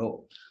levels are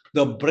low.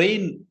 The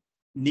brain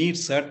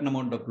needs certain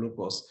amount of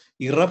glucose,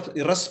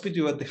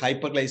 irrespective of the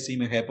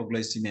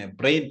hypoglycemia,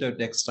 brain to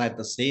extract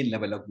the same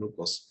level of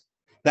glucose.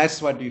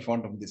 That's what we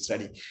found from this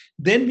study.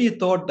 Then we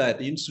thought that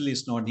insulin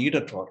is not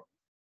needed for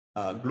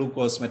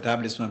glucose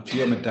metabolism and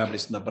fuel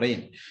metabolism in the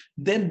brain.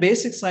 Then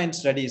basic science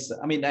studies,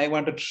 I mean, I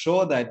wanted to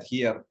show that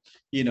here,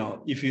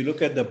 if you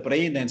look at the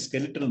brain and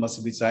skeletal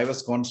muscle, which I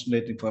was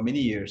concentrating for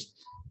many years,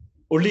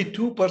 only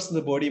 2% of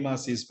the body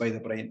mass is by the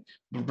brain.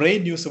 The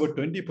brain uses about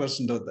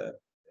 20% of the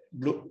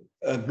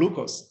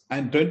glucose,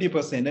 and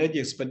 20% energy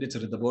expenditure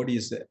in the body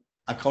is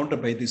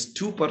accounted by this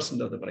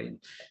 2% of the brain,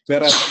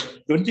 whereas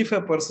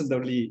 25%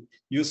 only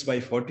used by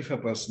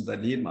 45% of the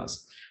lean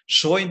mass,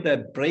 showing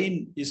that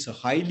brain is a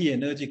highly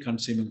energy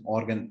consuming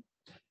organ.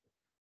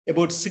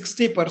 About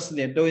 60%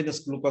 endogenous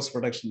glucose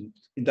production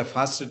in the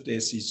fasted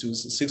days is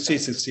used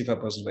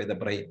 60-65% by the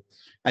brain.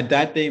 At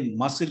that time,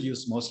 muscle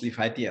use mostly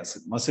fatty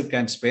acid. Muscle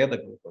can spare the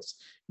glucose.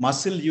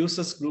 Muscle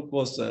uses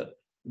glucose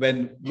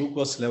when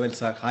glucose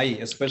levels are high,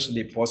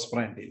 especially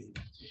postprandial.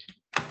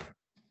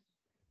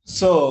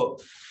 So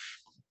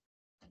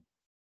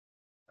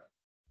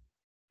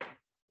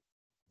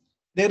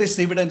there is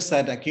evidence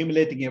that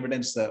accumulating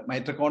evidence,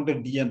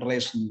 mitochondrial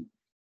degeneration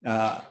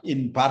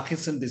in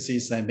Parkinson's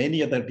disease and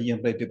many other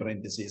degenerative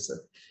brain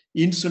diseases.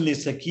 Insulin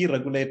is a key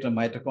regulator of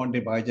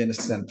mitochondrial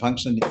biogenesis and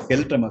function in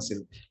skeletal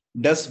muscle.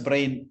 Thus,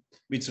 brain,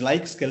 which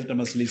like skeletal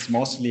muscle is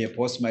mostly a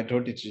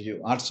post-mitotic tissue,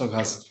 also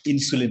has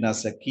insulin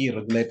as a key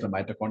regulator of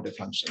mitochondrial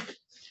function.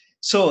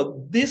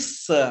 So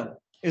this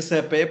is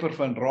a paper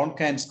from Ron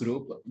Kahn's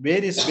group.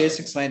 Various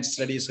basic science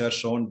studies have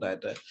shown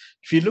that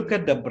if you look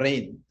at the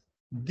brain,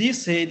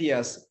 these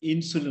areas,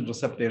 insulin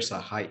receptors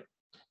are high.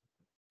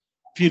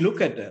 If you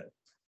look at,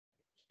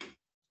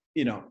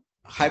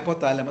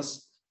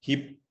 hypothalamus,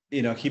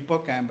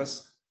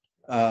 hippocampus,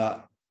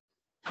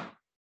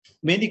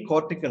 many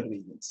cortical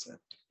regions,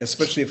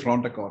 especially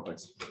frontal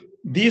cortex,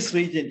 these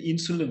regions,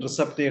 insulin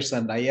receptors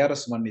and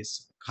IRS1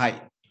 is high.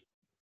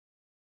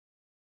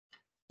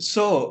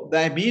 So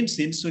that means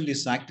insulin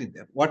is active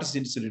there. What does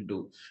insulin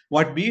do?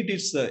 What we did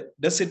is,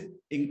 does it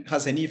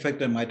has any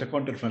effect on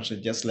mitochondrial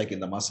function, just like in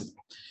the muscle?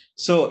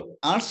 So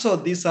also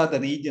these are the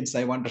regions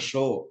I want to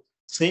show,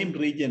 same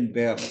region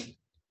where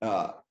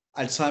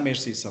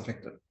Alzheimer's is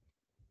affected.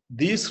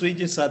 These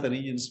regions are the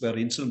regions where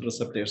insulin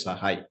receptors are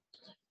high.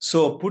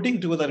 So putting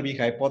together, we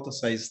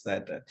hypothesize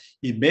that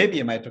it may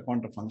be a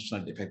mitochondrial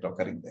functional defect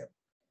occurring there.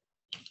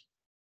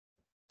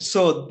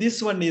 So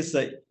this one is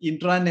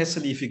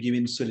intranasally, if you give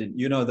insulin,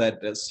 you know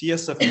that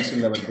CSF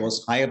insulin level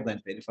goes higher than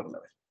peripheral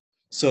level.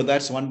 So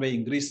that's one way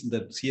increase in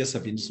the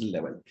CSF insulin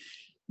level.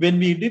 When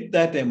we did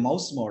that a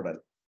mouse model,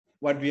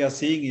 what we are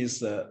seeing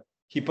is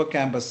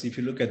hippocampus. If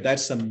you look at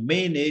that's the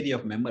main area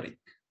of memory.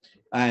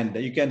 And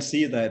you can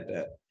see that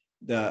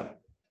the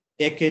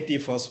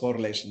AKT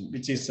phosphorylation,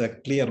 which is a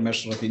clear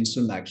measure of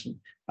insulin action,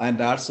 and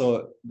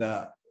also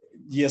the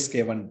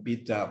GSK1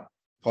 beta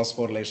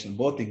phosphorylation,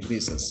 both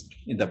increases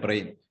in the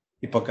brain,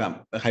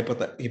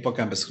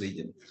 hippocampus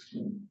region.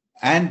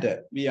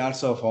 And we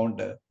also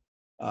found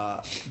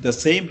the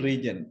same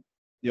region,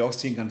 the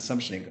oxygen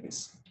consumption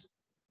increase.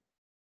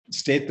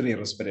 State 3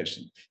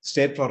 respiration,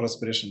 state 4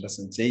 respiration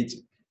doesn't change,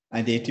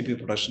 and the ATP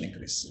production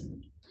increase.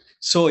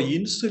 So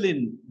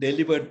insulin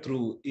delivered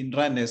through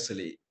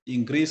intranasally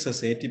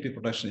increases ATP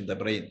production in the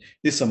brain.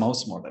 This is a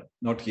mouse model,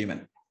 not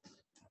human.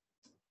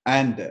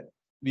 And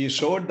we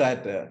showed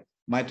that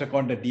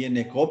mitochondrial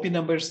DNA copy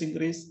numbers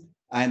increase,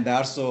 and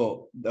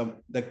also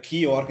the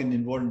key organ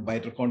involved in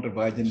mitochondrial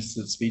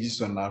biogenesis,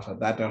 PH1 alpha,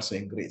 that also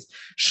increased,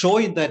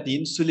 showing that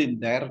insulin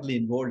directly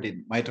involved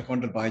in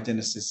mitochondrial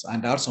biogenesis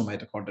and also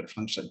mitochondrial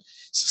function,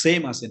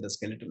 same as in the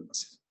skeletal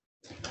muscle.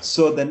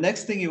 So the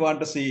next thing you want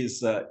to see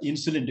is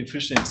insulin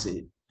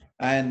deficiency.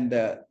 And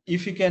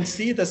if you can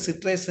see the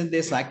citrate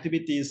synthase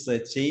activity is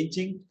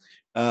changing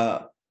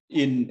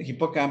in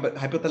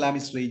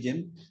hypothalamus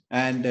region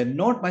and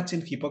not much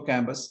in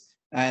hippocampus,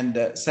 and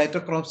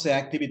cytochrome C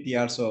activity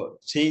also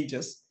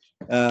changes.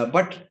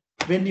 But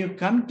when you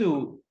come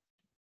to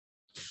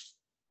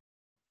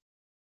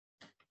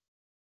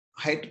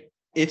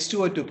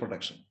H2O2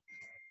 production,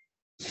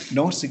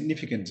 no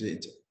significant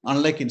change.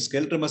 Unlike in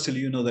skeletal muscle,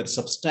 you know that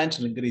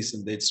substantial increase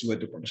in the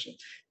H2O2 production.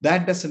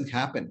 That doesn't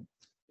happen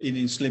in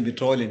insulin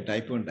withdrawal in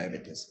type 1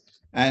 diabetes.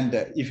 And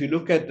if you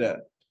look at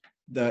the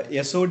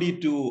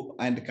SOD2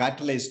 and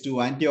catalase 2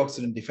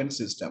 antioxidant defense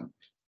system,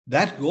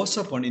 that goes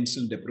up on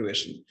insulin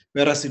deprivation,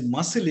 whereas in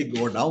muscle, it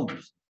goes down,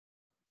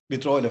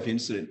 withdrawal of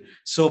insulin.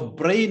 So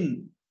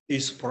brain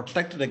is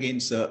protected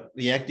against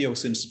reactive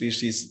oxygen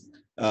species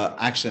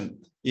action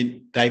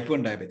in type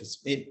 1 diabetes.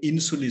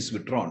 Insulin is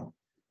withdrawn.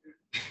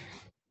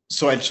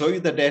 So I'll show you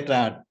the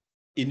data.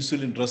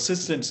 Insulin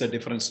resistance is a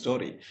different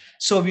story.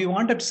 So we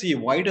wanted to see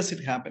why does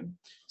it happen.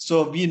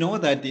 So we know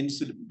that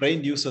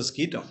brain uses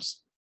ketones,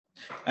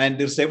 and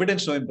there's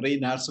evidence showing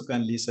brain also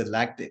can release a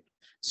lactate.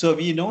 So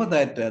we know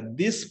that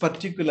this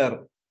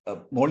particular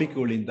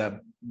molecule in the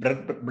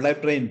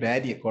blood-brain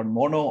barrier called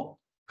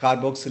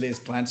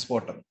monocarboxylase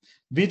transporter,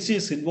 which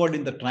is involved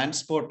in the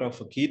transport of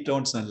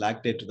ketones and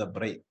lactate to the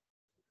brain,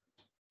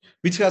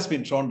 which has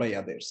been shown by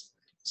others.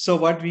 So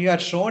what we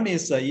have shown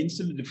is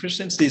insulin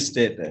deficiency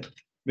state.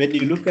 When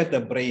you look at the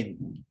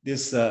brain,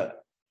 this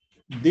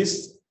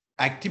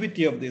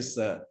activity of this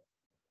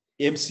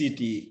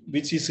MCT,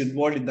 which is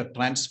involved in the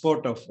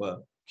transport of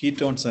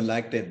ketones and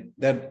lactate,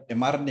 that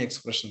mRNA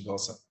expression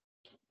goes up.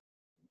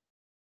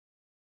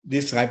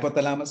 This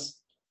hypothalamus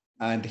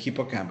and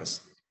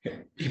hippocampus.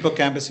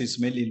 Hippocampus is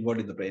mainly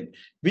involved in the brain,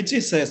 which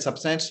is a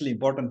substantially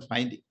important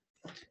finding.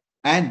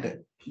 And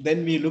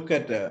then we look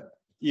at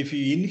if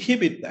you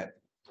inhibit that,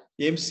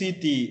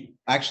 MCT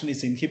action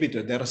is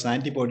inhibited. There are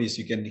antibodies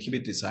you can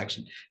inhibit this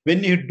action.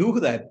 When you do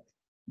that,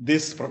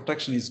 this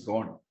protection is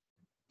gone.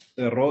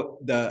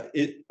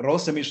 The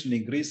ROS emission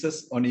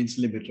increases on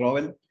insulin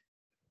withdrawal,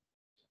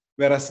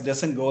 whereas it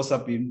doesn't goes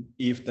up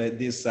if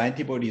this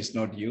antibody is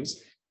not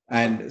used.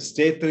 And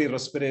state 3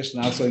 respiration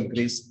also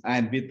increase,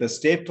 and with the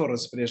state 4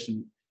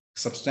 respiration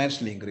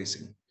substantially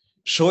increasing,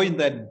 showing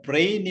that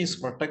brain is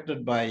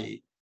protected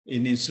by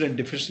in insulin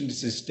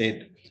deficiency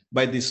state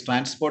by this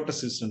transporter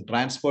system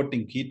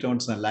transporting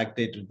ketones and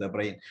lactate to the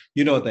brain.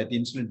 You know that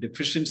insulin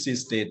deficiency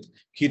state,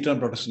 ketone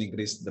production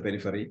increase in the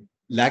periphery,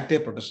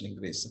 lactate production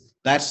increase.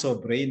 That's how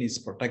brain is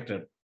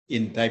protected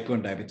in type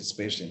 1 diabetes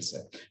patients.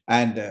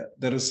 And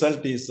the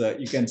result is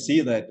you can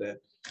see that,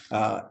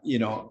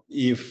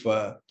 if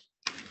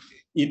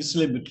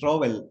insulin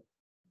withdrawal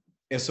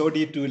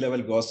SOD2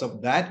 level goes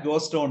up, that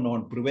goes down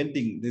on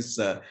preventing this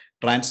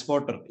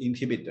transporter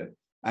inhibitor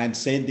and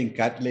same thing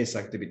catalase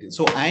activity.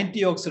 So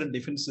antioxidant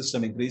defense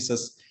system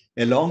increases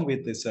along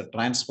with this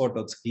transport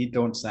of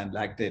ketones and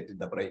lactate in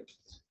the brain.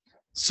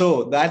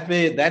 So that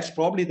way, that's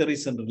probably the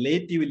reason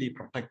relatively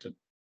protected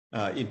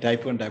in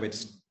type 1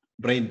 diabetes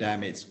brain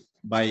damage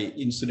by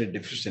insulin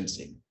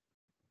deficiency.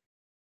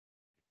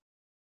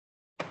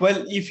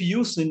 Well, if you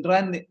use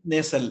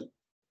intranasal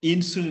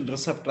insulin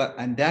receptor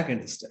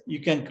antagonist, you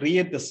can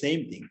create the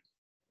same thing.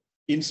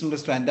 Insulin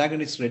receptor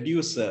antagonists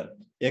reduce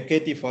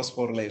AKT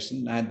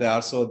phosphorylation and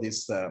also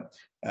this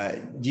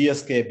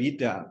GSK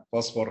beta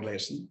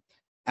phosphorylation,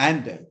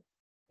 and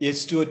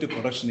H2O2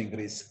 production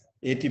increase,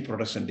 AT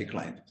production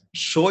decline,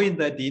 showing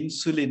that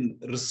insulin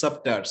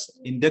receptors,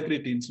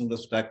 integrate insulin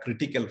receptors are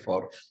critical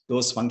for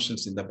those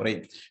functions in the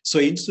brain. So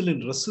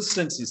insulin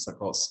resistance is a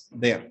cause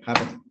there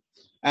happening.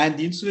 And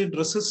insulin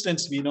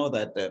resistance, we know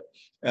that the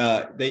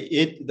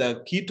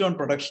ketone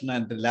production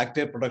and the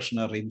lactate production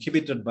are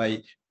inhibited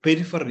by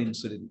peripheral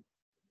insulin.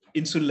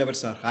 Insulin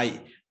levels are high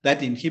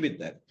that inhibit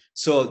that.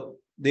 So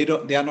they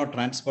are not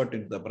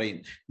transported to the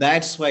brain.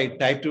 That's why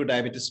type 2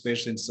 diabetes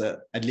patients,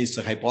 at least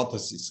a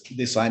hypothesis,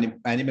 this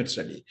animal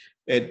study,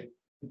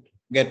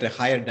 get a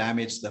higher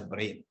damage to the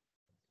brain.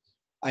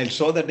 I'll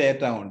show the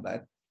data on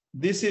that.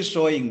 This is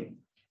showing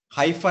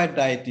high-fat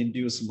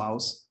diet-induced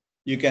mouse.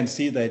 You can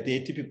see that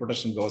ATP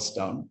production goes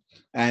down.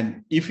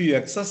 And if you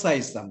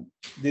exercise them,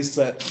 this,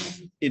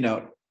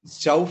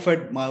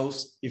 chow-fed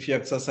mouse, if you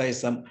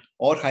exercise them,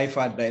 or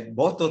high-fat diet,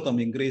 both of them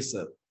increase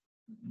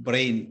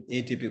brain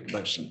ATP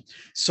production.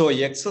 So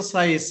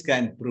exercise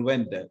can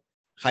prevent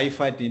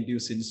high-fat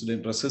induced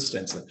insulin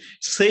resistance.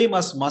 Same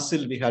as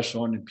muscle we have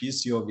shown in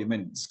PCO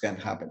women can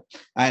happen.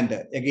 And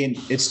again,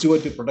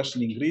 H2O2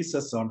 production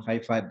increases on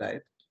high-fat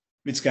diet,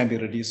 which can be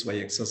reduced by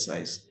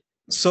exercise.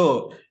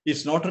 So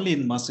it's not only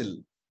in muscle,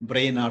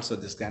 brain also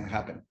this can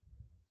happen.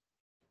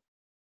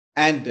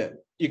 And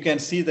you can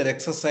see that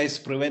exercise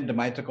prevent the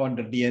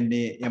mitochondrial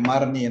DNA,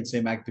 mRNA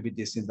enzyme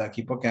activities in the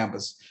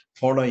hippocampus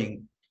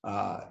following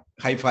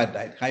high-fat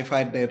diet.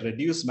 High-fat diet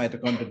reduce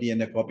mitochondrial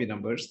DNA copy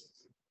numbers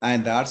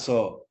and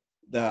also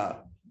the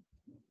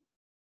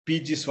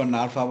PGS1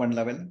 alpha-1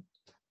 level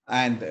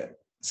and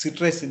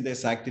citrate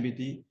synthase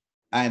activity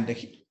and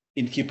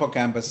in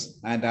hippocampus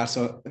and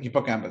also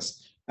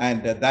hippocampus.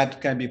 And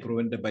that can be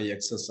prevented by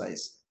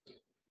exercise.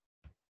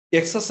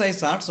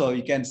 Exercise also,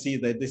 you can see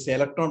that this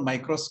electron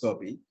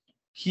microscopy,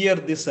 here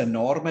this a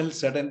normal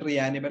sedentary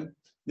animal,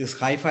 this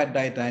high-fat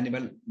diet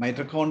animal,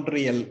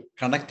 mitochondrial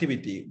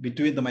connectivity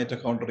between the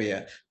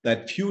mitochondria,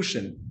 that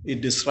fusion is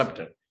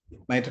disrupted.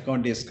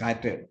 Mitochondria is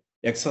scattered.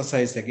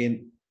 Exercise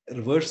again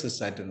reverses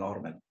that to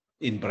normal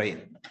in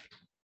brain.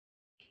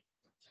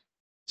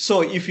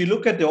 So if you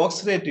look at the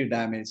oxidative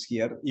damage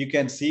here, you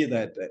can see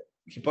that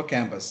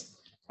hippocampus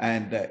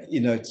and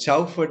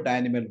chow-fed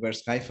animal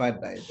versus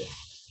high-fat diet,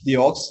 the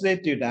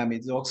oxidative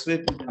damage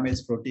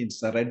proteins,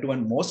 the red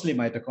one, mostly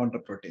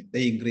mitochondrial protein,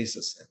 they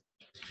increases.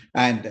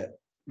 And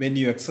when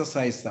you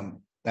exercise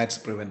them, that's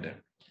prevented.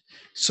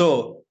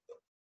 So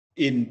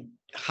in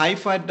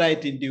high-fat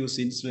diet induced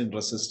insulin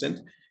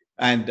resistant,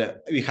 and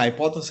we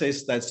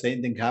hypothesize that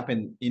same thing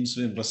happened,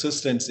 insulin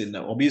resistance in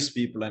obese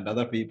people and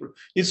other people.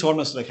 It's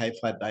almost like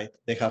high-fat diet.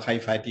 They have high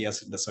fatty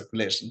acid in the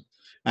circulation,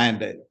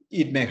 and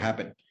it may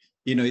happen.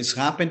 It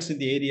happens in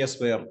the areas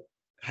where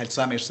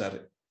Alzheimer's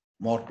are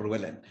more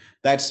prevalent.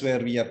 That's where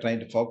we are trying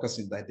to focus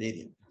in that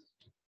area.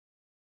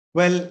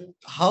 Well,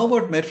 how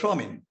about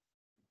metformin?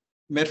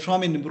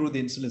 Metformin improves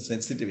the insulin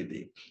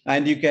sensitivity.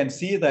 And you can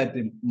see that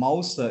the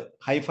mouse,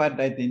 high-fat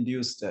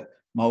diet-induced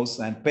mouse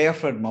and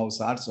pair-fed mouse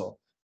also,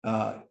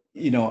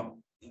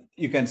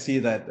 you can see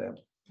that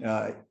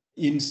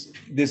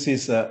this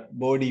is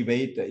body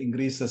weight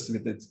increases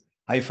with its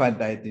high-fat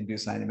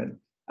diet-induced animal.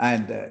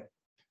 And,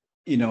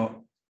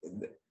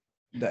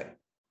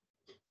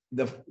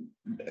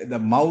 the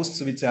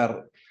mouse which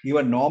are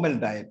given normal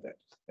diet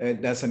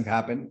doesn't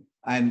happen,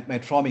 and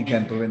metformin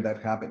can prevent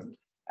that happening.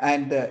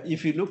 And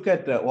if you look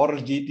at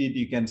oral GTT,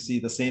 you can see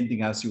the same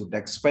thing as you would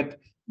expect.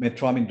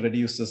 Metformin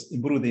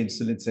improve the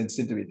insulin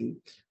sensitivity.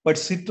 But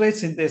citrate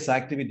synthase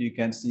activity, you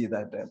can see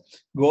that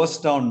goes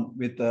down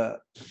with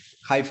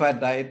high-fat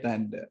diet,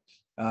 and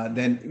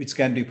then which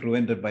can be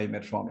prevented by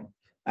metformin.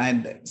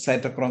 And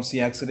cytochrome C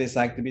oxidase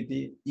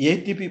activity,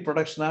 ATP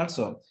production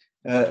also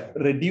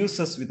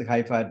reduces with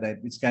high-fat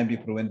diet, which can be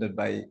prevented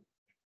by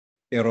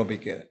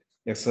aerobic,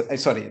 the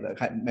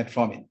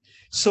metformin.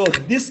 So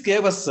this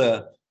gave us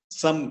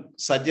some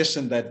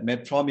suggestion that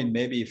metformin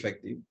may be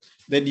effective.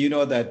 Then you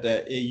know that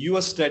a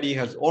US study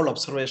has all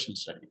observation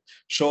study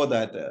show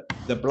that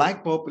the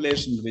black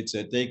population which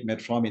take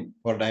metformin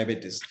for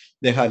diabetes,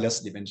 they have less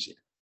dementia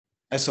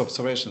as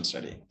observation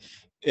study.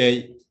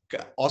 A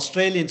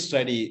Australian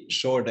study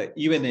showed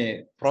even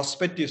a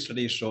prospective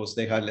study shows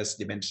they have less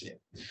dementia.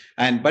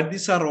 But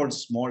these are all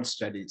small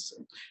studies.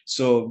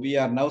 So we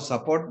are now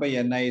supported by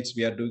NIH.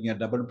 We are doing a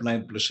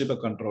double-blind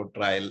placebo-controlled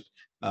trial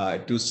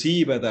to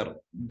see whether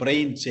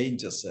brain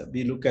changes.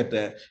 We look at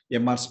MR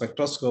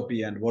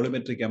spectroscopy and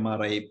volumetric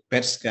MRI,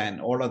 PET scan,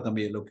 all of them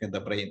we look at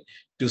the brain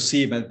to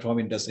see if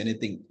metformin does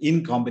anything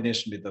in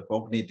combination with the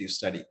cognitive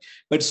study.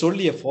 But it's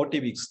only a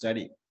 40-week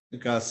study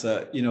because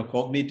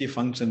cognitive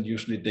function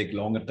usually take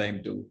longer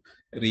time to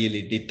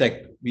really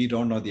detect. We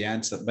don't know the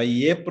answer. By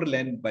April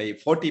end, by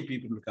 40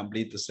 people will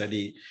complete the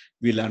study,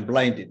 we'll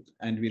unblind it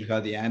and we'll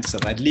have the answer.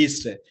 At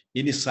least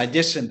any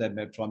suggestion that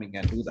metformin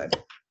can do that.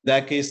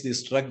 That case,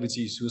 this drug which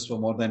is used for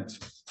more than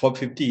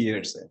 50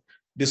 years,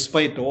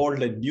 despite all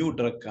the new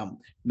drug come,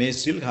 may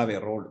still have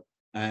a role.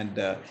 And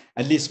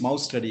at least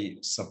mouse study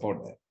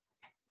support that.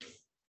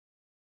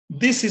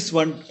 This is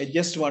one, I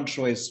just want to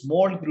show a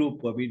small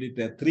group. We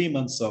did 3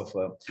 months of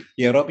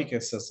aerobic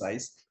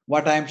exercise.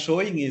 What I'm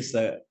showing is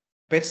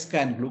PET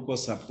scan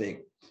glucose uptake.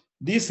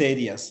 These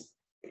areas,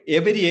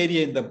 every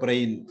area in the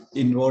brain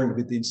involved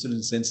with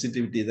insulin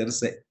sensitivity, there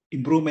is an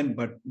improvement,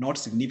 but not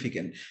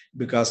significant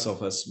because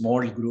of a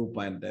small group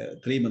and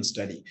 3 month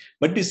study.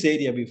 But this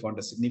area, we found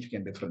a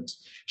significant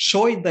difference,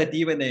 showing that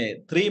even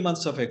a 3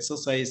 months of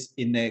exercise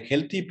in a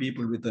healthy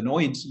people with no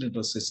insulin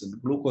resistance,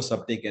 glucose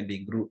uptake can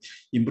be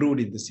improved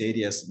in these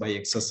areas by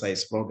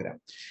exercise program.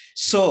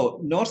 So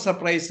not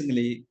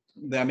surprisingly,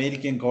 the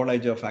American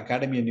College of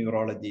Academy of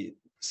Neurology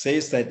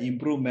says that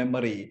improved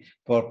memory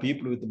for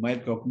people with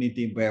mild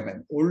cognitive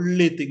impairment,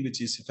 only thing which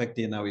is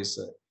effective now is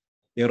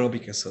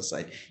aerobic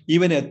exercise.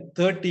 Even a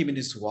 30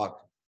 minutes walk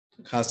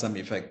has some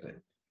effect.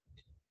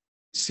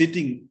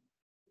 Sitting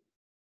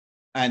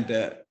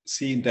and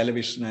seeing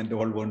television and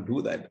all won't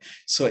do that.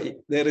 So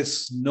there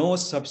is no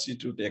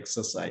substitute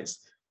exercise,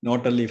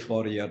 not only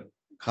for your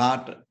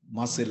heart,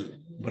 muscle,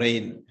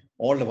 brain,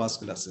 all the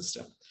vascular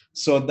system.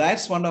 So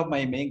that's one of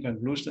my main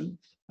conclusions.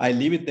 I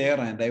leave it there,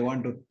 and I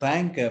want to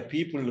thank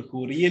people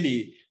who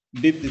really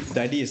did the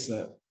studies.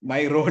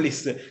 My role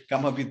is to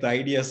come up with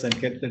ideas and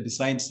get the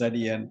design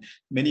study, and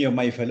many of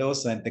my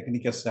fellows and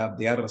technical staff,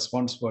 they are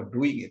responsible for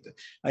doing it.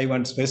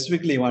 I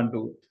specifically want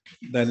to,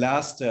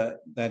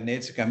 the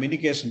Nature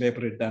communication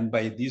paper done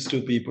by these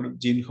two people.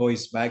 Jin Ho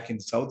is back in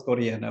South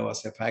Korea now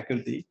as a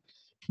faculty.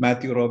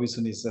 Matthew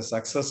Robinson is a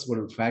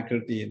successful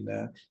faculty in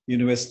the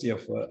University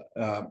of,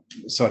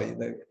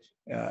 the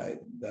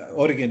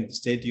Oregon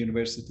State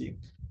University.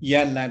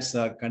 Ian Lance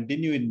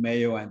continue in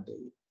Mayo, and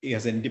he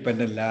has an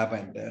independent lab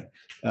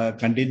and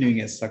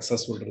continuing a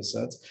successful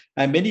research.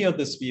 And many of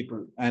these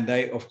people, and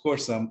I, of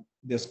course,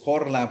 this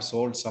core labs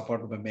all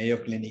supported by Mayo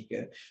Clinic.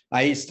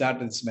 I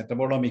started this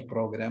metabolomic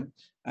program,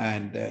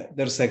 and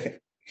there's a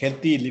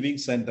healthy living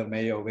center,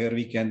 Mayo, where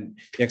we can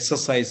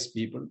exercise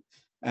people.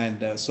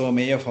 And so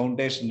Mayo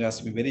Foundation has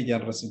been very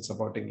generous in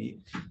supporting me.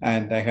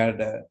 And I had,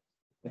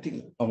 I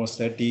think, almost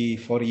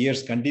 34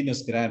 years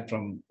continuous grant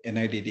from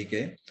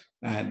NIDDK.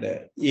 And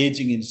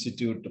Aging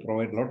Institute to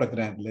provide a lot of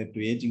grant related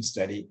to aging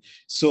study.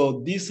 So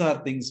these are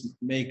things,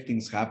 make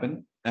things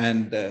happen.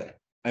 And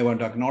I want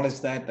to acknowledge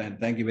that, and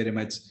thank you very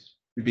much.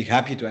 We'll be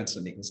happy to answer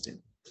any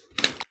question.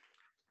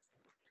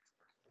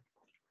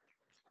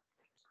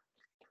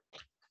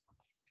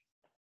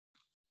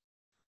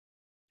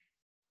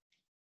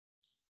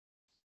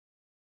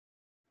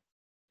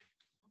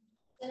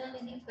 There are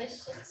any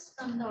questions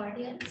from the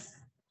audience?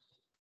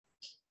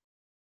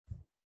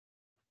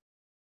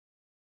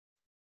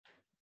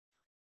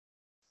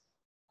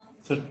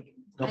 So,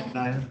 Dr.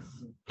 Nair,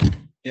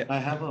 yeah, I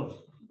have a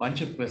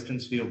bunch of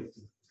questions for you.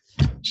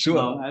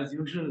 Sure. As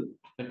usual,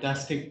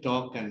 fantastic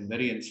talk and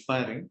very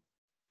inspiring.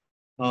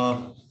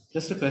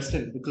 Just a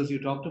question, because you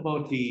talked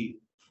about the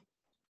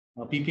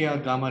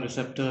PPR gamma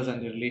receptors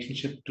and the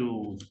relationship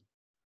to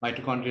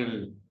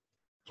mitochondrial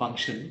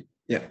function.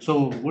 Yeah.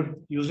 So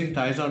would using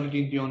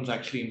thiazolidinediones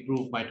actually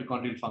improve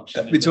mitochondrial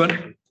function? Which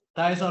one?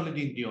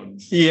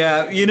 Thiazolidinediones.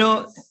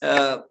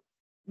 Yeah,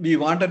 we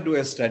wanted to do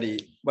a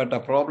study, but the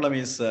problem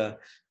is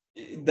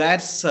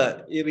that's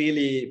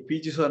really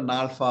PGS1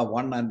 alpha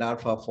 1 and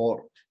alpha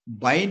 4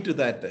 bind to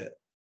that.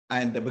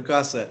 And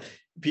because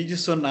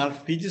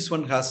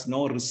PGS1 has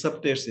no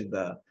receptors in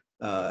the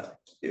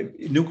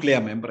nuclear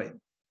membrane.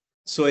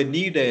 So I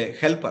need a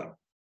helper.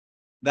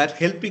 That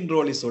helping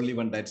role is only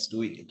one that's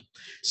doing it.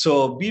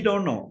 So we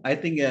don't know. I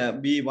think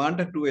we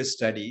wanted to do a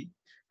study,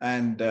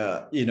 and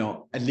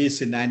at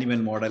least in animal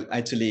model,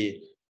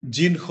 actually,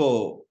 Jin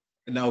Ho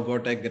now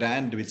got a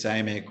grant, which I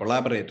am a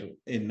collaborator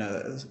in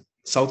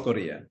South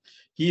Korea.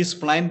 He is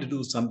planning to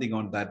do something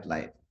on that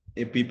line.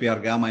 A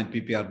PPR gamma and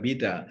PPR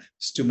beta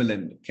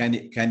stimulant, can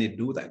it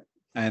do that?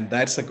 And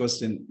that's a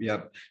question we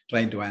are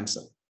trying to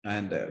answer.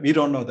 And we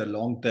don't know the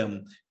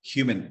long-term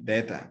human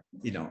data,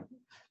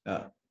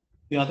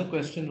 The other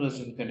question was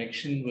in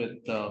connection with,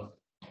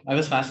 I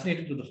was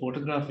fascinated with the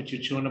photograph which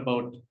you'd shown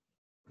about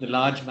the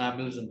large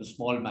mammals and the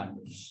small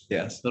mammals,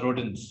 Yes. the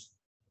rodents,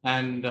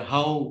 and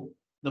how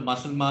the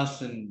muscle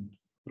mass in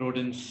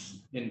rodents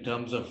in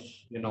terms of,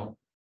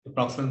 the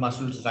proximal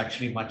muscles is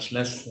actually much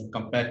less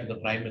compared to the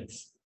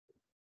primates.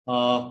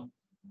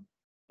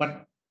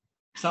 But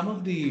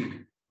some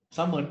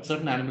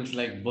certain animals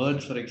like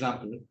birds, for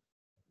example,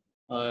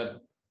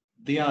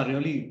 they are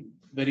really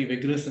very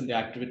vigorous in their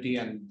activity,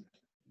 and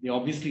they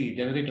obviously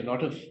generate a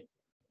lot of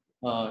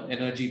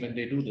energy when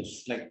they do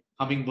this, like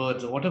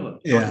hummingbirds or whatever.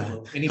 Yeah,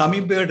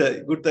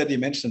 hummingbird, good that you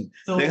mentioned.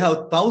 So, they have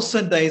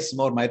 1,000 times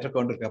more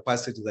mitochondrial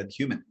capacity than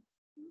human.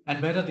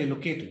 And where are they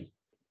located?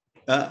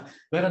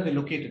 Where are they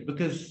located?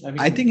 Because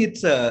I think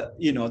it's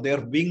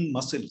their wing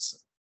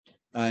muscles,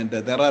 and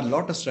there are a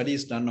lot of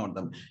studies done on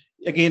them.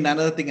 Again,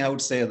 another thing I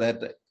would say that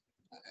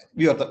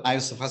I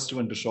was the first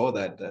one to show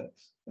that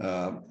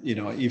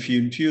if you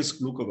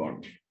infuse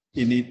glucagon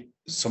in it,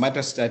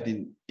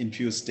 somatostatin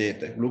infused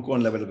state,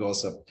 glucagon level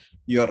goes up,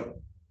 your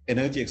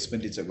energy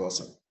expenditure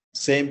goes up.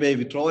 Same way,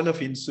 withdrawal of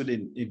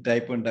insulin in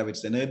type 1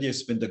 diabetes, energy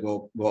expenditure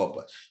go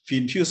up. If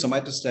you infuse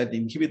somatostatin,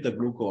 inhibit the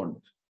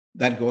glucagon,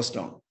 that goes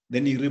down.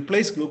 Then you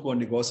replace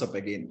glucagon, it goes up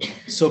again.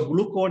 So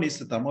glucagon is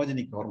the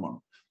thermogenic hormone.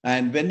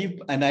 And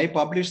when I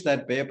published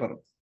that paper,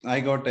 I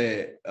got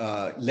a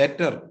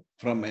letter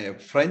from a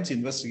French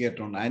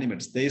investigator on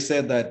animals. They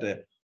said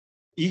that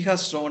he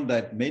has shown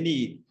that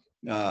many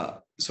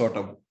sort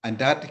of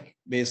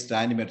Antarctic-based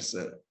animals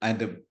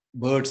and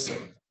birds,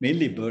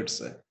 mainly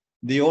birds,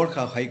 they all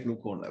have high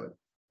glucagon level.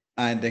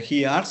 And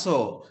he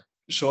also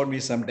showed me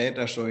some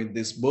data showing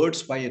this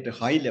birds fly at a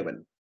high level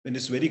when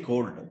it's very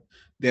cold.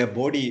 Their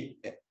body,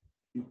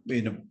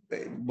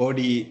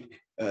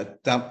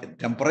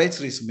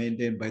 temperature is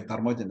maintained by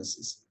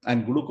thermogenesis,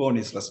 and glucagon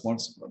is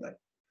responsible for that.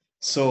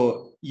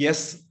 So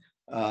yes,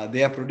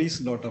 they are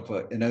producing a lot of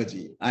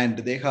energy, and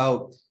they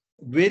have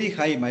very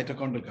high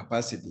mitochondrial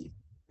capacity,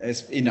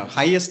 as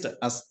highest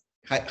as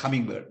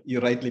hummingbird. You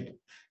rightly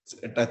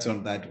touch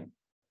on that one.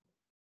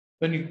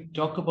 When you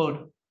talk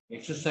about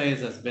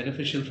exercise as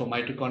beneficial for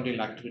mitochondrial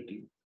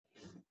activity,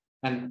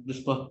 and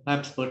this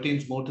perhaps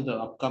pertains more to the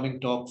upcoming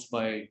talks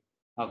by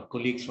our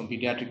colleagues from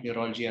Paediatic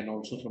Neurology and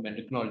also from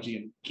Endocrinology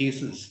in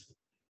cases,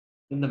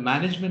 in the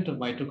management of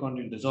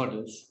mitochondrial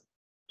disorders,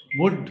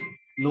 would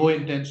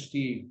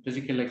low-intensity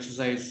physical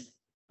exercise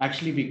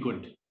actually be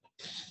good?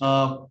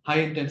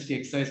 High-intensity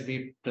exercise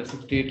may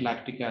precipitate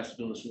lactic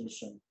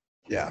acidosis,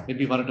 and we'd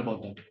be worried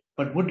about that.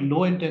 But would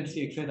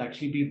low-intensity exercise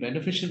actually be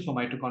beneficial for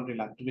mitochondrial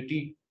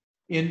activity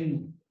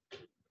in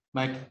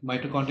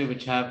mitochondria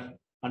which have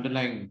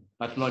underlying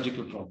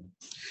pathological problems?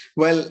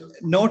 Well,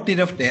 not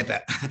enough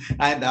data.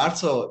 And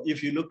also,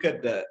 if you look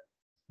at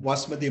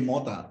Vasmati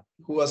Mohd,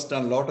 who has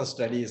done a lot of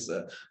studies,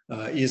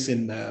 is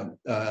in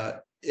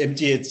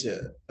MGH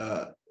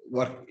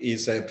work,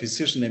 is a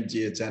physician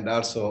MGH and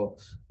also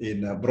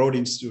in Broad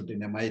Institute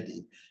in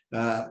MIT.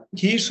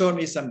 He showed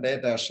me some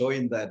data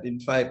showing that, in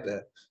fact,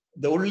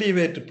 the only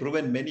way to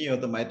prevent many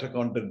of the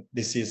mitochondrial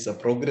disease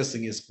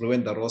progressing is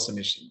prevent the ROS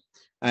emission.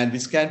 And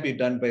this can be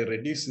done by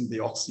reducing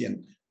the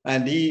oxygen.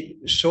 And he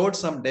showed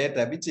some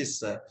data, which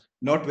is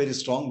not very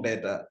strong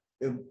data,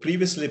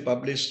 previously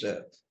published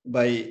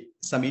by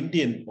some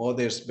Indian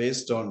authors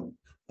based on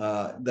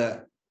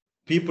the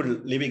people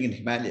living in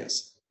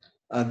Himalayas.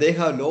 They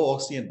have low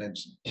oxygen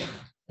tension.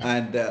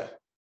 And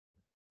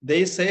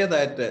they say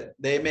that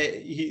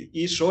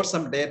he showed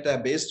some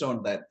data based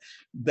on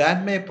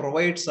that may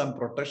provide some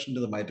protection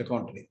to the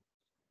mitochondria.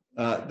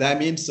 That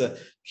means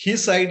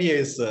his idea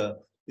is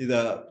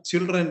the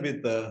children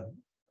with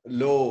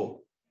low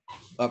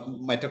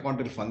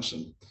mitochondrial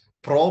function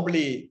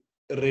probably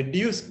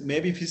reduce,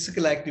 maybe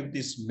physical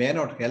activities may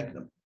not help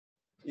them.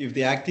 If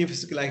the active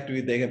physical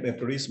activity, they may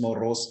produce more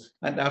ROS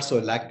and also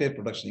lactate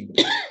production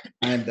increase.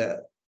 And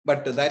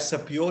but that's a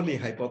purely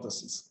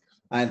hypothesis.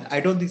 And I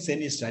don't think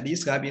any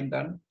studies have been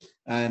done.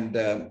 And,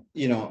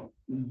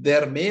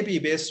 there may be,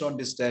 based on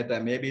this data,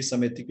 maybe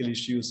some ethical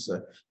issues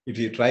if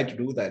you try to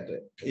do that.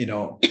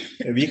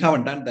 We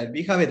haven't done that.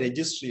 We have a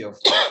registry of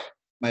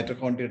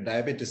mitochondrial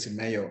diabetes in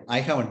Mayo. I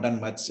haven't done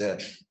much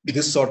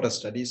this sort of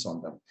studies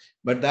on them.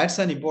 But that's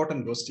an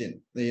important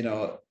question.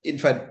 In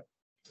fact,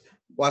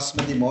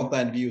 Vasmati Mohd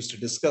and we used to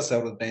discuss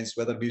several times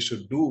whether we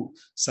should do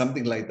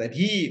something like that.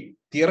 He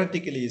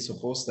theoretically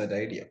supports that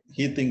idea.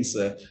 He thinks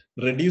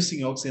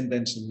reducing oxygen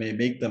tension may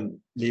make them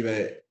live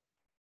a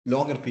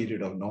longer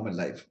period of normal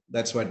life.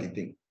 That's what he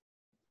thinks.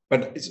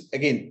 But it's,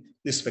 again,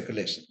 this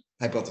speculation,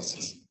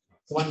 hypothesis.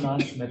 One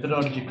last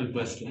methodological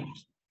question.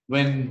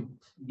 When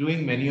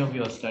doing many of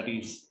your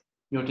studies,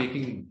 you're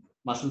taking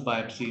muscle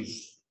biopsies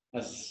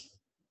as...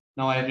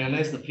 Now, I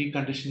realize the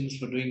preconditions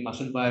for doing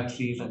muscle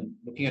biopsies and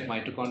looking at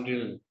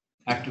mitochondrial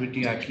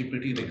activity are actually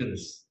pretty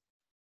rigorous.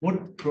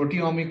 Would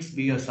proteomics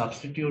be a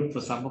substitute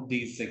for some of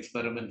these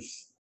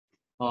experiments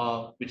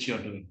which you're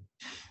doing?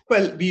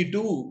 Well, we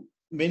do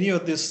many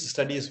of these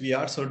studies. We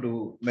also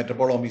do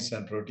metabolomics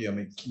and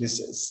proteomics. This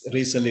is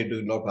recently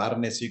doing a lot of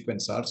RNA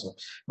sequence also.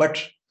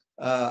 But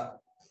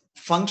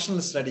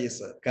functional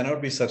studies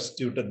cannot be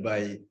substituted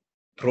by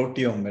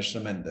proteome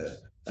measurement.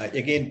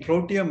 Again,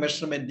 proteome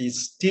measurement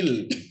is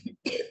still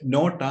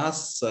not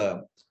as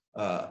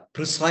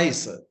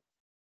precise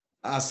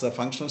as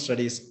functional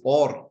studies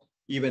or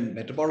even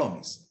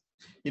metabolomics.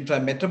 In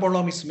fact,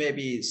 metabolomics may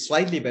be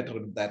slightly better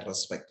in that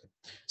respect.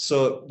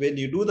 So when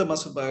you do the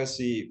muscle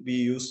biopsy, we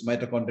use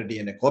mitochondrial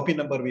DNA copy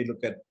number. We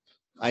look at,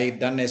 I've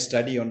done a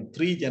study on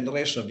 3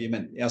 generations of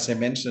women. As I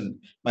mentioned,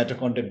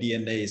 mitochondrial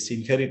DNA is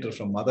inherited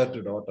from mother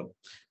to daughter.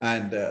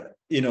 And,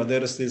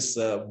 there is this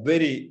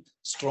very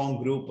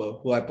strong group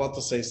who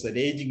hypothesize that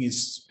aging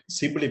is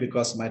simply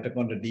because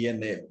mitochondrial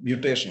DNA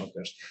mutation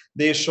occurs.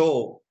 They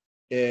show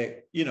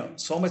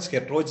so much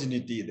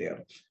heterogeneity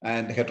there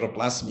and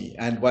heteroplasmy.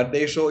 And what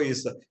they show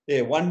is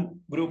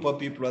one group of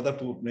people, other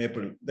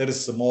people, there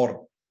is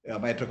more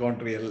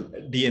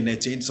mitochondrial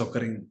DNA change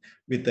occurring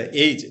with the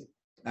age.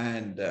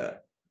 And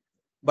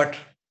but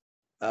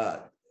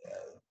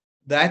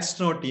that's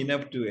not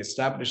enough to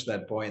establish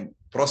that point.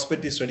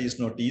 Prospective study is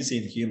not easy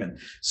in human.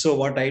 So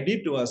what I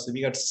did was,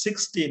 we got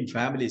 16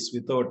 families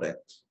without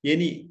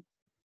any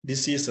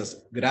diseases,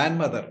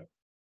 grandmother,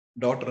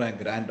 daughter and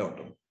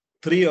granddaughter.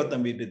 3 of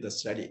them we did the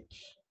study.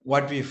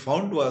 What we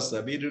found was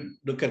we did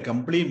look at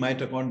complete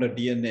mitochondrial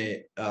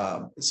DNA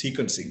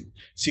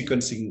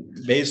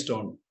sequencing based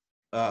on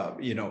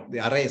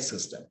the array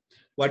system.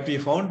 What we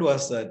found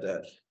was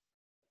that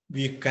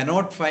we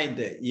cannot find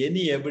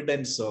any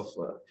evidence of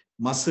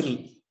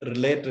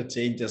muscle-related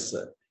changes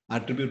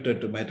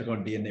attributed to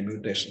mitochondrial DNA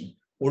mutation.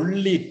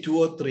 Only 2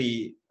 or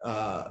 3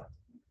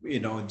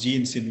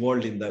 genes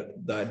involved in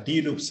the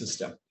D-loop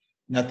system.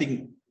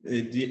 Nothing.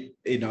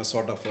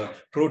 Sort of a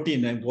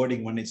protein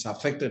encoding one is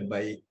affected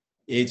by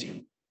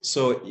aging.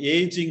 So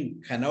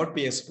aging cannot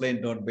be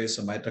explained on based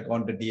on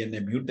mitochondrial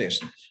DNA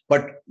mutation,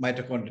 but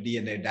mitochondrial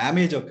DNA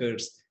damage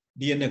occurs.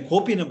 DNA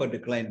copy number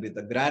decline with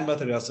the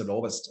grandmother was the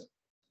lowest,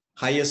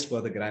 highest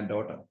for the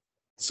granddaughter.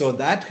 So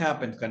that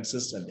happens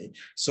consistently.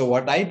 So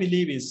what I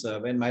believe is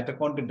when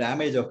mitochondrial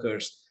damage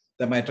occurs,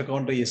 the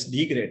mitochondria is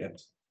degraded,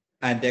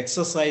 and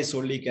exercise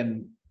only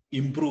can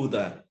improve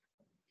the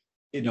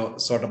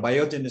sort of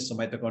biogenesis of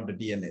mitochondrial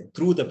DNA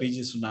through the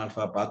PGC1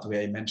 alpha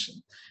pathway I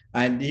mentioned.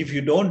 And if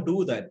you don't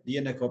do that,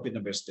 DNA copy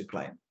numbers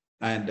decline.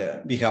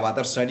 And we have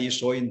other studies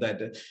showing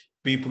that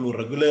people who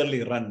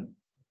regularly run,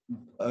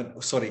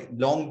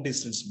 long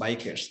distance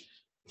bikers,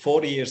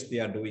 4 years they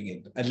are doing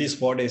it, at least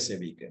 4 days a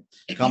week,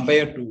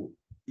 compared to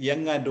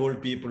young and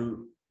old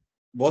people,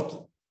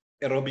 both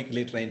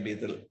aerobically trained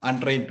people,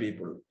 untrained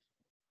people.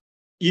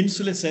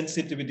 Insulin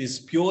sensitivity is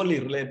purely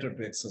related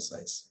to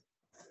exercise.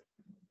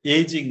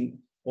 Aging,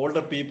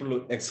 older people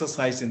who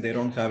exercise and they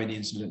don't have any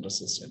insulin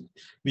resistance.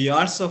 We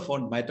also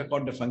found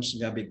mitochondrial function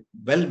can be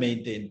well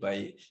maintained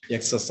by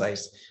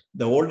exercise.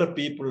 The older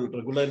people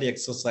regularly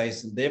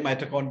exercise, their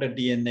mitochondrial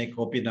DNA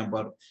copy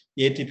number,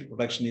 ATP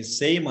production is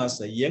same as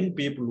the young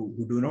people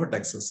who do not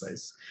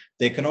exercise.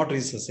 They cannot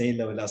reach the same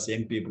level as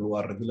young people who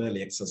are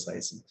regularly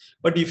exercising.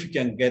 But if you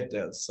can get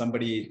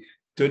somebody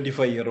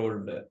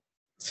 25-year-old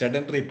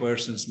sedentary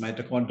person's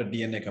mitochondrial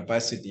DNA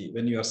capacity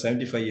when you are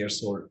 75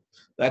 years old,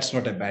 that's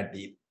not a bad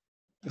deal.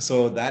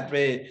 So that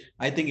way,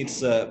 I think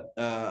it's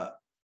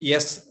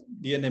yes,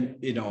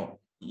 DNA,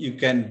 you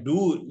can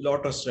do a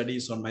lot of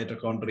studies on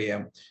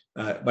mitochondria,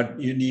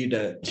 but you need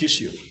a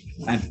tissue,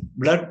 and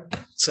blood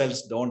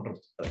cells don't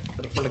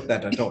reflect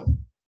that at all.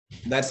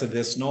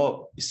 There's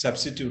no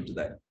substitute to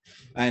that.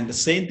 And the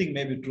same thing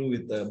may be true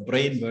with the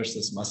brain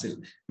versus muscle.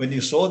 When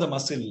you show the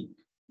muscle,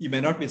 you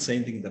may not be the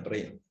same thing in the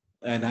brain.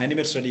 And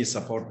animal studies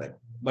support that.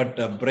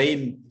 But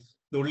brain,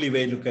 the only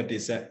way to look at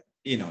is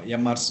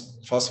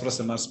MR, phosphorus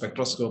MR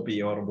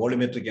spectroscopy or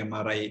volumetric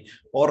MRI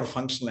or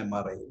functional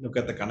MRI, look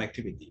at the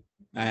connectivity.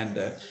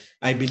 And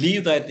I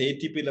believe that the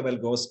ATP level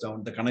goes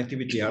down, the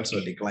connectivity also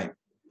declines.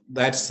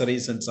 That's the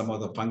reason some of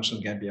the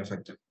function can be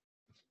affected.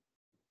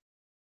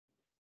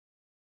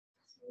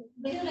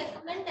 Do you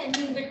recommend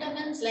any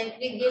vitamins like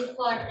we give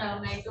for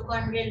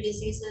mitochondrial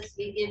diseases?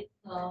 We give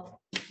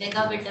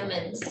mega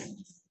vitamins.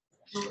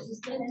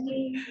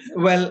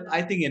 Well,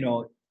 I think,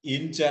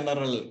 in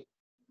general,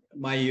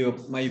 my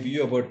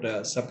view about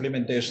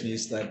supplementation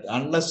is that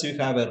unless you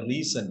have a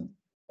reason,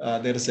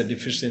 there is a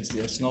deficiency,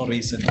 there's no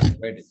reason to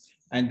provide it.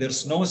 And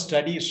there's no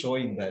study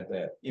showing that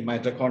in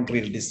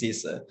mitochondrial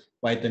disease,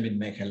 vitamin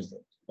may help,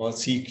 or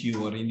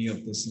CQ or any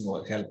of this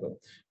will help.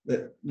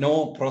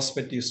 No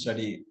prospective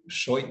study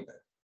showing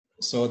that.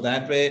 So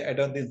that way, I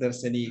don't think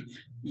there's any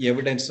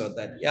evidence of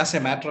that. As a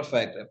matter of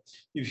fact,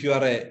 if you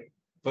are a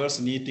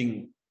person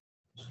eating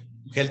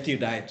healthy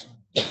diet,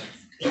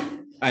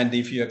 and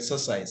if you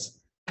exercise,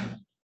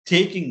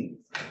 taking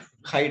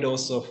high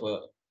dose of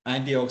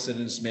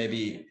antioxidants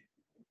maybe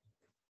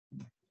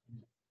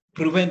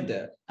prevent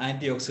the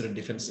antioxidant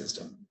defense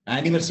system.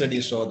 Animal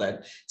studies show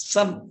that.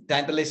 Some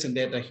tantalizing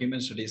data,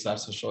 human studies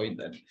also showing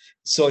that.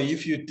 So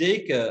if you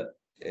take a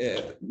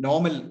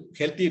normal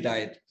healthy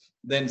diet,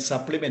 then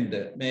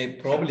supplement may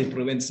probably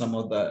prevent some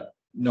of the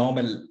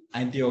normal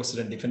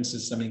antioxidant defense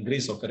system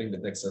increase occurring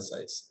with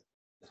exercise.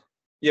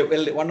 Yeah,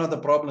 well, one of the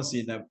problems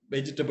in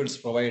vegetables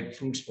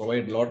fruits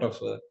provide a lot of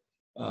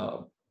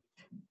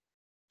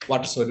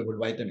water-soluble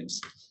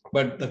vitamins.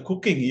 But the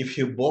cooking, if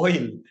you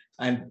boil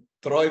and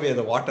throw away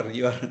the water,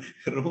 you are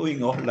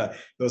ruining all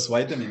those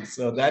vitamins.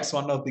 So that's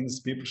one of the things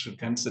people should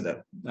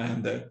consider.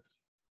 And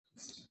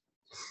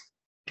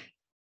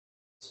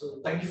so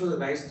thank you for the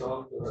nice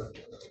talk.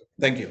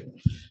 Thank you.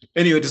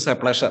 Anyway, it is a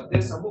pleasure.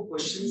 There's some more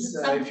questions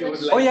if you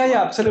would like. Oh,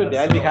 yeah, absolutely.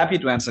 I'll be happy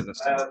to answer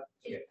questions.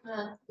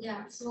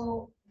 Yeah,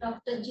 so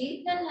Dr.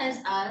 Jeetan has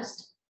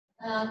asked,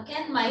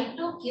 can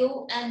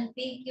MITO-Q and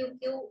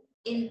PQQ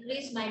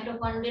increase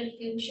mitochondrial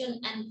fusion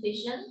and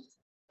fission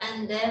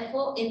and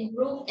therefore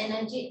improve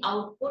energy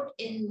output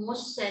in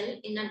most cell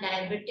in a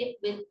diabetic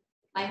with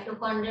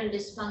mitochondrial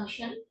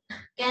dysfunction?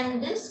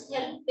 Can this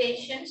help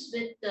patients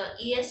with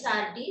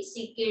ESRD,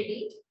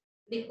 CKD,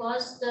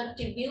 because the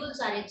tubules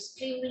are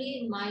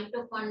extremely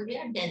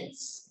mitochondria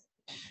dense?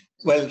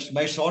 Well,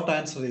 my short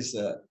answer is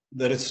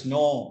there is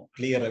no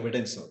clear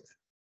evidence of it.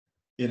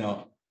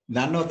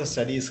 None of the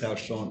studies have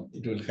shown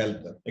it will help.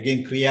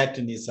 Again,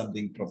 creatinine is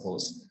something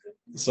proposed.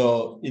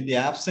 So in the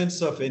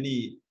absence of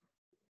any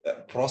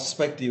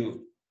prospective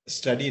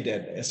study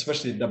data,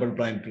 especially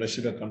double-blind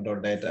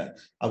placebo-controlled data,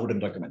 I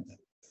wouldn't recommend that.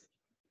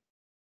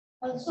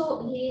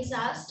 Also, he is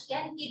asked,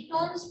 can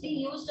ketones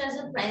be used as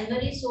a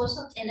primary source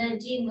of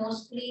energy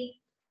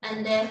mostly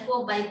and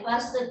therefore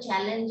bypass the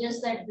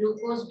challenges that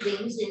glucose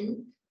brings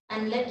in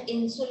and let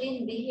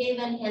insulin behave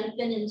and help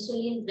in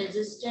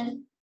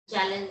insulin-resistant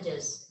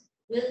challenges?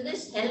 Will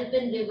this help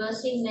in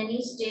reversing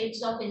many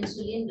states of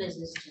insulin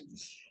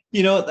resistance?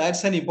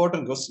 That's an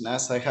important question.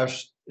 As I have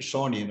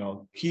shown,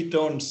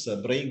 ketones,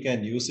 brain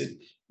can use it,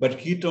 but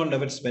ketone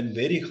levels when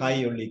very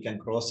high only can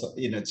cross,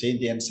 change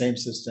the enzyme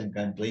system,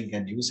 brain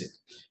can use it.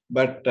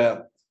 But,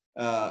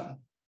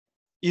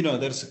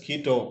 there's a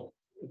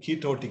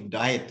ketotic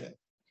diet,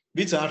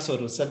 which also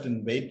result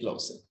in weight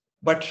loss.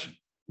 But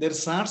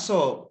there's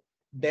also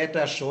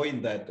data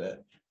showing that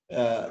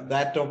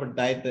that type of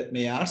diet that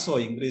may also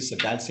increase the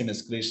calcium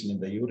excretion in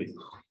the urine.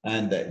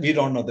 And we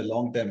don't know the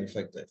long-term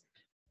effect.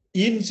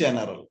 In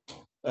general,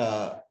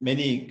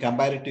 many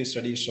comparative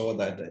studies show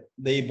that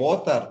they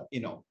both are,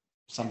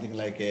 something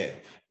like a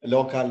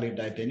low-calorie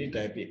diet, any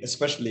type,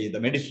 especially the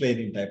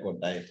Mediterranean type of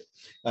diet,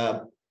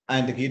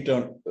 and the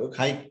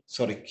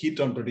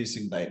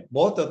ketone-producing diet.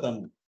 Both of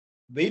them,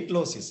 weight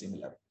loss is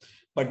similar.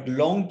 But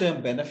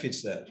long-term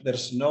benefits,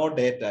 there's no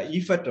data,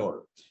 if at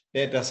all,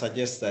 data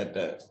suggests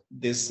that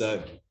this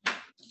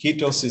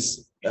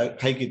ketosis,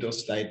 high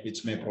ketose diet,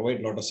 which may provide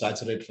a lot of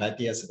saturated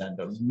fatty acid and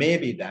may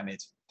be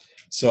damaging.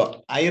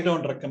 So I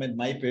don't recommend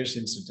my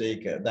patients to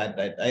take that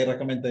diet. I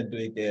recommend them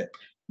to take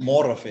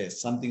more of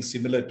something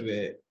similar to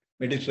a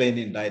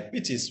Mediterranean diet,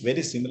 which is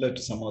very similar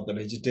to some of the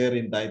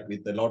vegetarian diet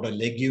with a lot of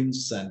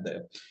legumes and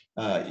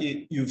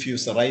you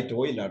use the right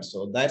oil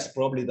also. That's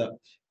probably the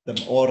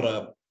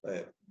or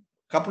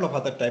couple of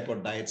other type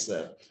of diets,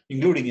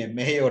 including a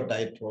Mayo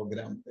diet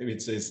program,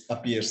 which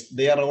appears.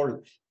 They are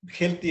all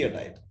healthier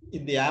diet.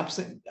 In the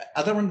absence,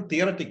 other one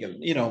theoretical.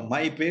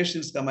 My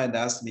patients come and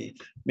ask me.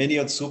 Many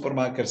of the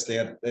supermarkets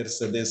there's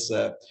this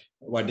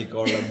what do you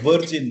call a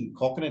virgin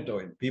coconut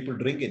oil. People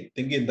drink it,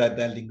 thinking that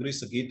they'll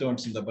increase the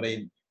ketones in the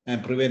brain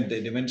and prevent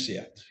the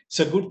dementia. It's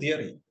a good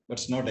theory, but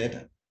it's not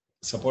data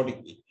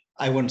supporting it.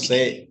 I won't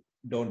say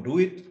don't do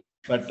it,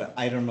 but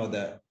I don't know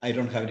I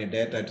don't have any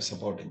data to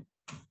support it.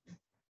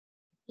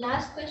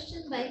 Last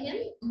question by him.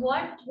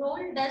 What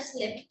role does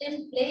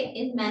leptin play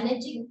in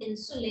managing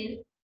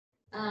insulin?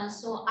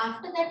 So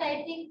after that,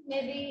 I think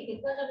maybe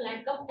because of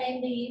lack of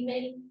time, the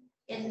email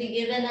can be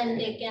given and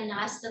they can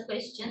ask the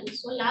question.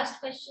 So last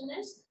question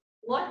is,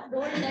 what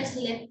role does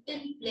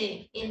leptin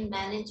play in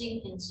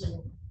managing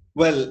insulin?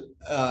 Well,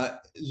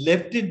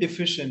 leptin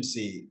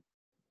deficiency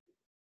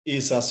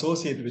is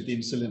associated with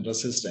insulin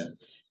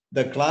resistance.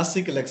 The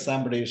classical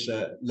example is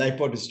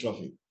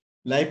lipodystrophy.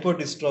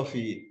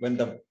 Lipodystrophy, when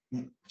the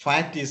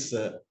fat is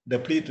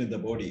depleted in the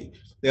body,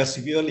 they are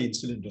severely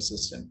insulin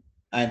resistant,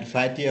 and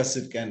fatty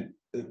acid can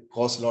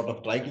cause a lot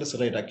of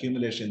triglyceride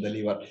accumulation in the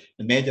liver.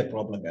 A major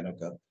problem can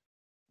occur.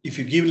 If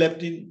you give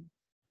leptin,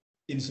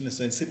 insulin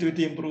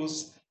sensitivity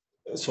improves.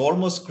 So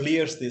almost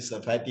clears this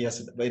fatty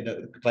acid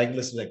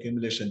triglyceride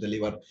accumulation in the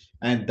liver,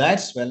 and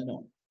that's well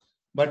known.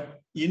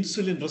 But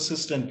insulin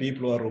resistant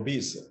people who are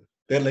obese,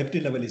 their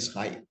leptin level is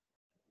high.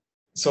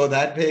 So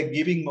that way,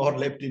 giving more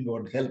leptin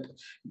won't help.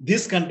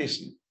 This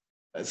condition,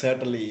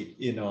 certainly,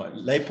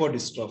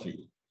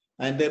 lipodystrophy.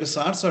 And there is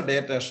also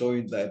data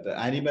showing that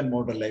animal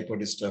model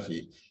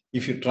lipodystrophy,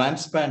 if you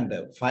transplant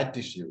fat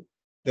tissue,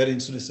 their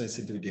insulin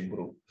sensitivity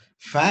improves.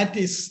 Fat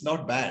is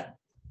not bad,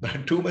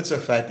 but too much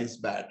of fat is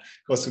bad,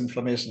 cause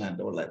inflammation and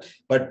all that.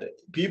 But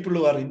people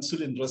who are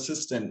insulin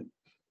resistant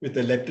with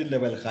the leptin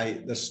level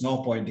high, there's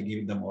no point in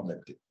giving them more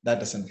leptin. That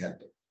doesn't help.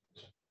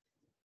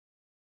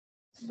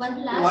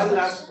 One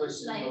last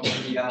question.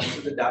 Yeah,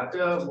 so the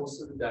data,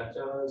 most of the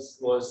data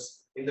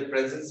was in the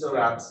presence or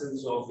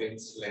absence of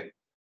insulin.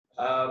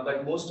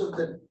 But most of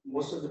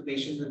the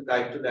patients with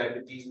type 2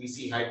 diabetes, we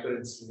see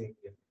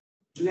hyperinsulinemia.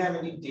 Do you have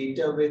any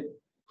data with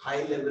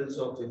high levels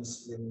of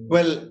insulin?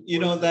 Well, you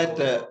know that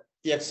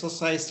the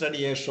exercise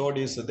study I showed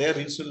is their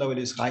insulin level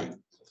is high.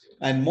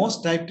 And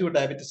most type 2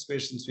 diabetes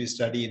patients we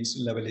study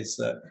insulin level is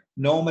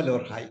normal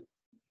or high.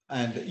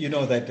 And you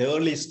know that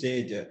early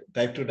stage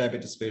type 2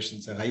 diabetes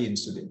patients are high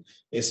insulin,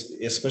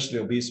 especially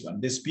obese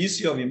one. This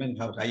PCO women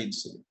have high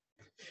insulin.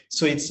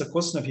 So it's a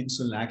question of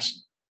insulin action.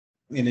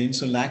 You know,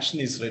 insulin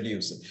action is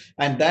reduced.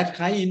 And that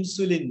high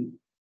insulin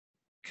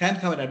can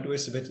have an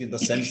adverse effect in the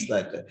sense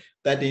that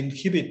that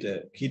inhibit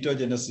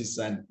ketogenesis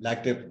and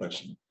lactate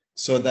production.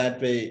 So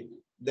that way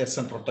there's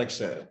some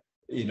protection,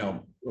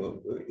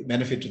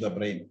 benefit to the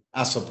brain,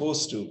 as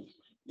opposed to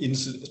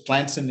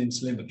transient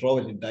insulin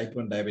withdrawal in type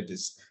 1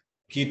 diabetes.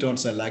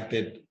 Ketones and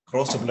lactate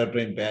cross the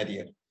blood-brain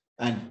barrier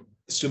and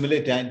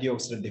stimulate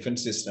antioxidant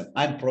defense system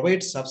and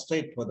provide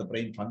substrate for the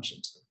brain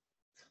functions.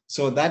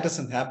 So that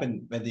doesn't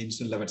happen when the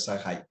insulin levels are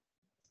high.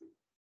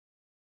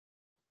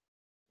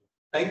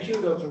 Thank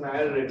you, Dr.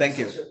 Nair. Thank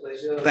you. Such a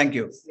pleasure. Thank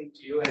you. Listening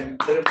to you. And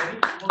there are many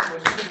more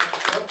questions.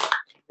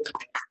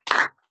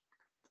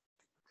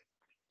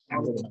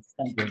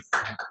 Thank you.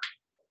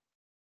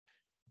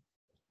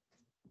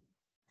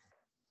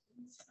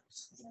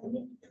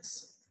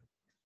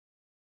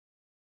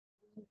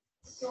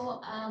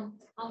 So our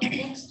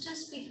next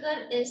speaker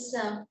is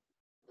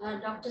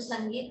Dr.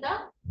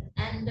 SANGEETHA,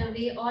 and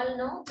we all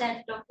know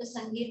that Dr.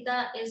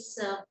 SANGEETHA is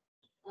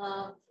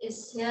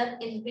here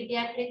in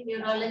pediatric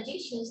neurology.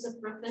 She is a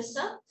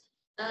professor.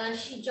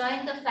 She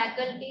joined the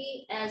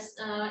faculty as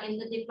in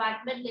the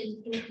department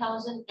in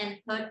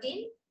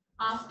 2013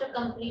 after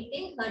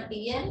completing her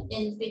DM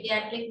in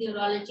pediatric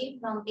neurology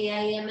from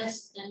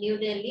AIMS New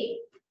Delhi,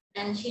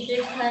 and she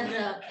did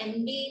her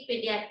MD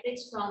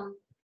pediatrics from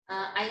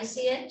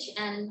ICH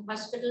and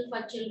Hospital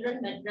for Children,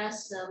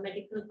 Madras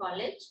Medical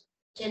College,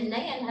 Chennai,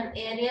 and her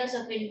areas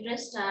of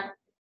interest are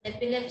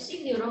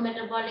epilepsy,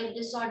 neurometabolic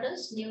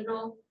disorders,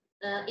 neuro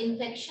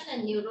infection,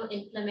 and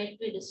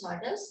neuroinflammatory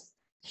disorders.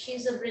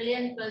 She's a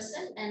brilliant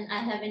person, and I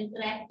have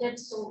interacted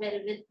so well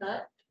with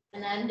her,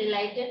 and I'm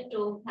delighted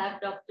to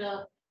have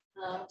Dr.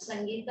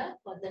 SANGEETHA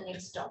for the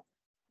next talk.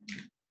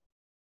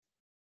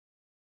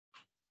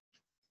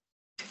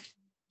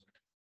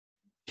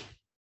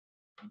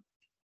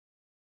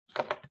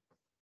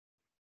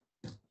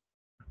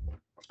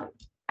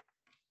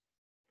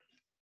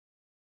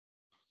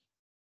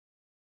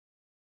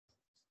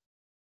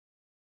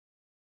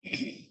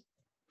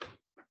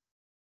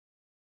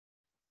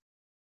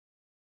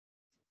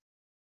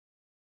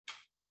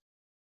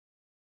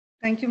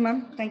 Thank you,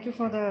 ma'am. Thank you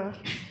for the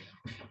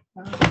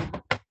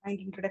kind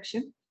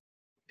introduction.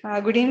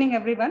 Good evening,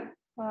 everyone.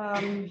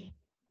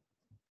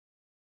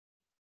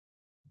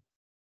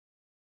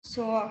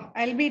 So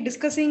I'll be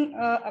discussing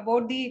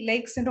about the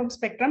Lake syndrome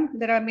spectrum.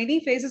 There are many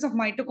phases of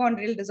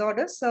mitochondrial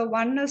disorders. So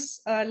one is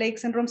Lake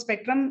syndrome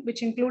spectrum,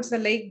 which includes the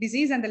Lake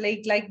disease and the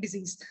Lake-like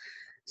disease.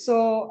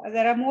 So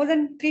there are more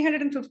than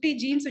 350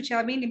 genes which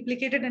have been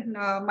implicated in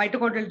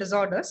mitochondrial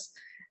disorders.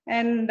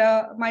 And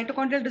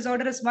mitochondrial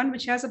disorder is one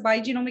which has a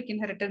bigenomic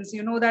inheritance.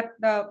 You know that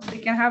we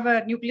can have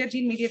a nuclear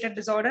gene mediated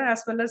disorder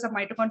as well as a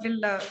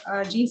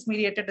mitochondrial genes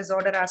mediated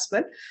disorder as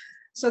well.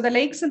 So the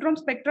Lake syndrome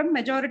spectrum,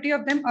 majority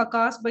of them are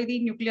caused by the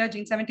nuclear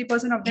genes.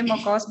 70% of them are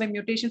caused by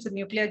mutations in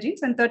nuclear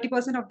genes, and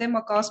 30% of them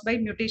are caused by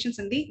mutations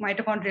in the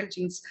mitochondrial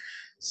genes.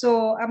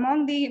 So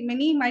among the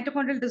many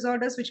mitochondrial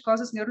disorders which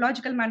causes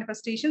neurological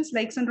manifestations,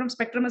 Lake syndrome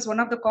spectrum is one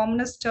of the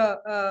commonest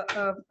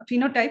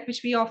phenotype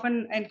which we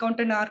often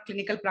encounter in our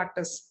clinical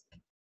practice.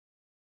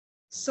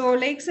 So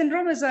Lake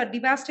syndrome is a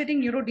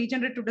devastating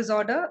neurodegenerative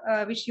disorder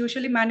which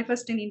usually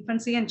manifests in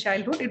infancy and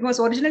childhood. It was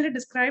originally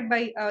described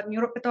by a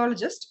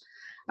neuropathologist,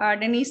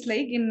 Denise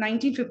Lake, in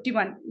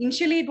 1951.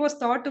 Initially, it was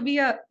thought to be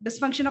a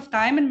dysfunction of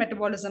thiamine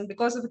metabolism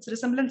because of its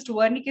resemblance to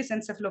Wernicke's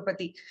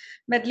encephalopathy.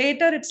 But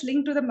later, its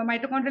link to the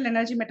mitochondrial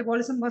energy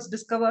metabolism was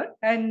discovered,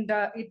 and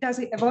it has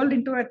evolved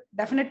into a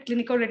definite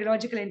clinical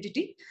radiological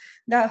entity.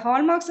 The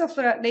hallmarks of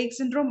Lake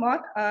syndrome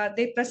are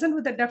they present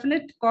with a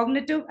definite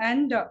cognitive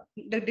and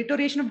the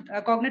deterioration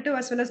of cognitive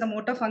as well as the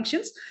motor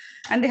functions,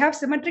 and they have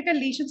symmetrical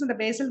lesions in the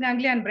basal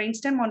ganglia and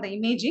brainstem on the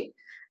imaging.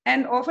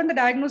 And often the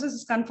diagnosis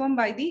is confirmed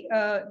by the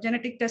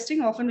genetic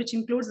testing, often which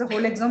includes the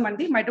whole exome and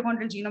the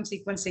mitochondrial genome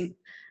sequencing.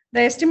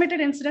 The estimated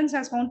incidence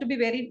has found to be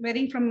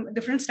varying from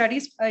different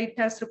studies. It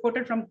has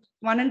reported from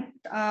 1 in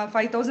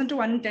 5,000 to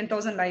 1 in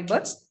 10,000 live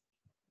births.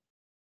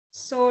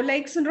 So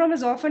Lake syndrome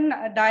is often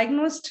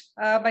diagnosed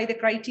by the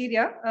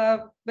criteria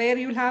where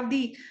you have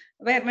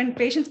when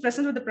patients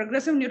present with the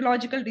progressive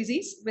neurological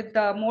disease with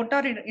motor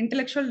and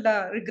intellectual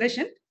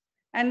regression,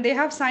 and they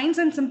have signs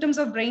and symptoms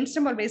of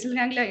brainstem or basal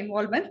ganglia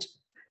involvement.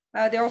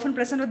 They're often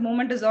present with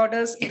movement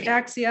disorders,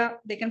 ataxia.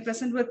 They can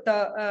present with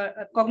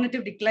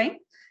cognitive decline.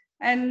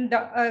 And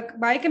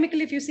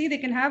biochemically, if you see, they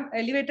can have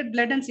elevated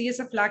blood and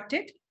CSF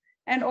lactate.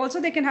 And also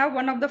they can have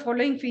one of the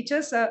following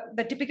features,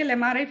 the typical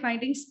MRI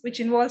findings, which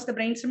involves the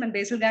brainstem and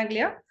basal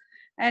ganglia,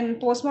 and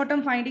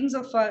postmortem findings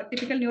of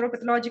typical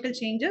neuropathological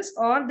changes,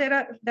 or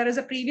there is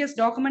a previous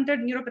documented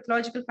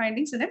neuropathological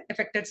findings in an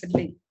affected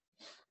sibling.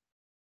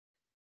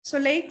 So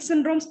Lake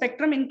syndrome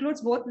spectrum includes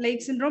both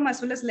Lake syndrome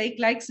as well as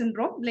Lake-like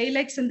syndrome.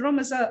 Lake-like syndrome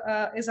is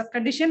a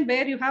condition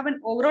where you have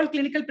an overall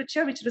clinical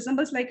picture which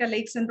resembles like a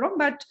Lake syndrome,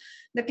 but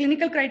the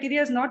clinical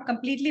criteria is not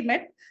completely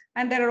met,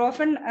 and there are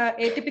often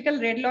atypical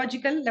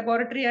radiological,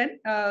 laboratory, and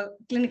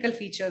clinical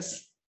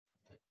features.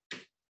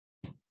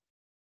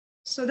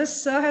 So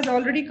this Sir has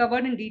already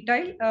covered in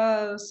detail.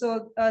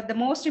 The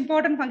most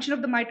important function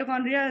of the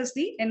mitochondria is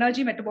the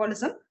energy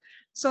metabolism.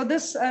 So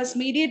this is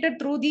mediated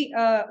through the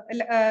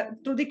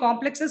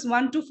complexes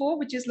 1 to 4,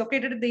 which is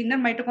located at the inner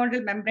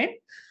mitochondrial membrane.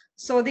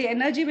 So the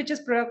energy which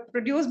is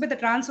produced by the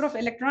transfer of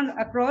electron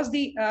across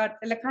the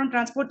electron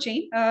transport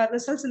chain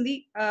results in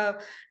the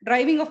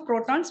driving of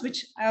protons,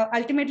 which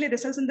ultimately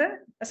results in the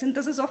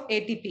synthesis of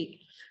ATP.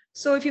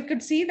 So if you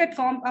could see that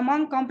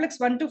among complex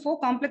 1 to 4,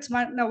 complex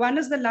 1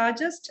 is the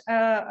largest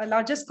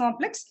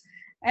complex.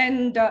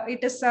 And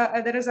it is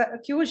there is a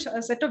huge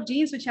set of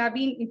genes which have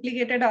been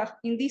implicated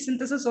in the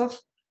synthesis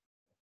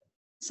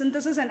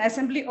and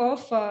assembly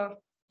of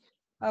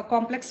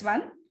complex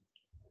 1.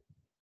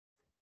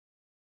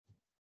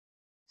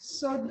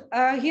 So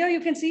here you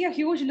can see a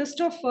huge list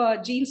of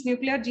genes,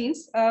 nuclear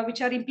genes,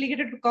 which are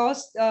implicated to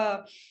cause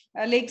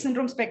Lake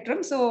syndrome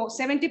spectrum. So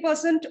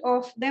 70%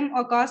 of them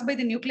are caused by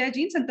the nuclear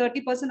genes and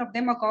 30% of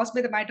them are caused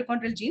by the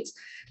mitochondrial genes.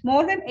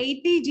 More than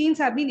 80 genes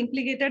have been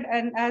implicated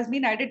and has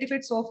been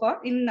identified so far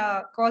in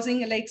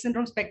causing a Lake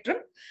syndrome spectrum.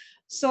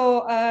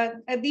 So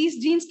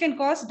these genes can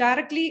cause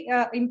directly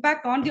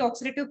impact on the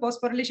oxidative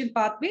phosphorylation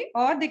pathway,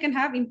 or they can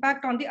have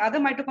impact on the other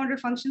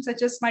mitochondrial functions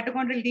such as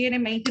mitochondrial DNA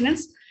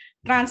maintenance,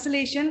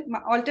 translation,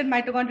 altered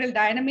mitochondrial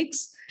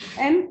dynamics,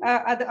 and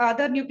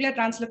other nuclear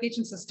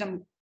translocation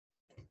system.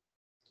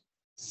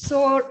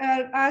 So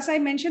as I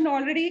mentioned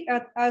already,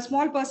 a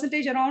small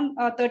percentage, around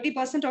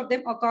 30% of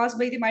them are caused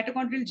by the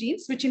mitochondrial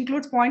genes, which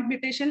includes point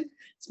mutation,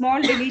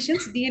 small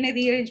deletions, DNA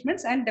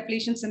rearrangements, and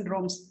depletion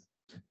syndromes.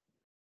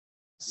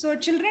 So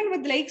children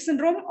with Lake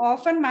syndrome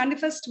often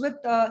manifest with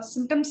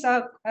symptoms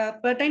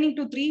pertaining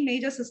to 3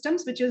 major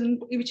systems, which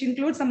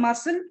includes the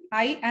muscle,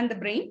 eye, and the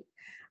brain.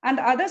 And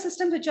the other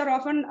systems which are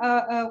often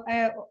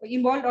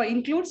involved or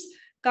includes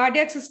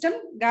cardiac system,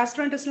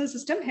 gastrointestinal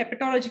system,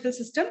 hepatological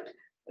system,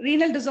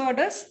 renal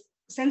disorders,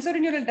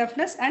 sensorineural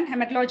deafness, and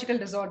hematological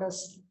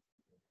disorders.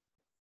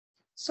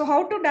 So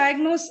how to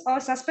diagnose or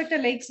suspect a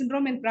Lake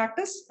syndrome in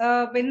practice?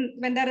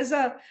 When there is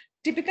a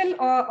typical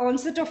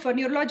onset of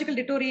neurological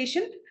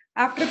deterioration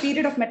after a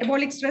period of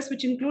metabolic stress,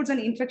 which includes an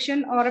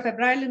infection or a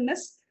febrile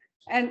illness,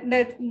 and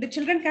the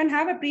children can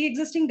have a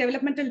pre-existing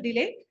developmental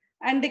delay,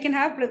 and they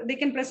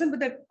can present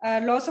with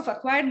a loss of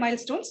acquired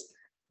milestones,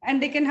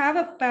 and they can have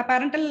a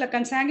parental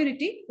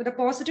consanguinity with a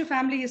positive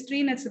family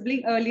history in a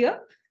sibling earlier,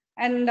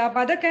 and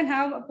mother can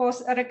have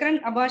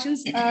recurrent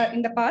abortions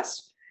in the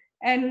past.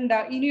 And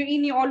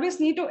you always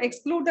need to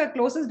exclude the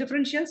closest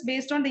differentials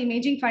based on the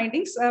imaging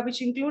findings,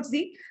 which includes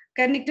the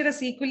Kernicterus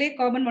sequelae,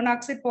 carbon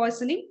monoxide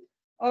poisoning,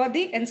 or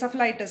the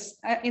encephalitis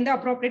in the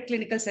appropriate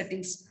clinical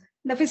settings.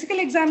 The physical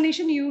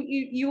examination,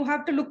 you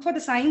have to look for the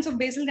signs of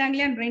basal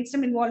ganglia and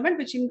brainstem involvement,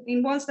 which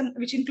includes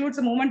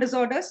the movement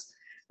disorders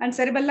and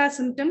cerebellar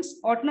symptoms,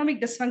 autonomic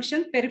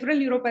dysfunction, peripheral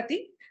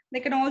neuropathy. They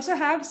can also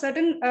have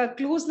certain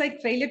clues like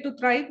failure to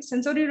thrive,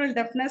 sensorineural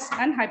deafness,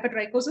 and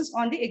hypertrichosis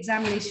on the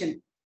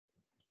examination.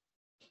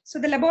 So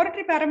the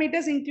laboratory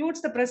parameters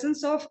includes the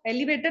presence of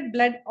elevated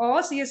blood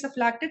or CSF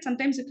lactate.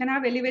 Sometimes you can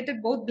have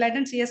elevated both blood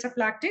and CSF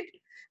lactate.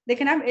 They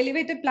can have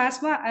elevated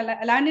plasma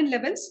alanine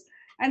levels,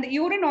 and the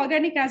urine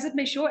organic acid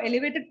may show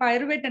elevated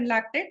pyruvate and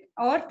lactate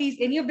or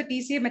any of the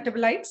TCA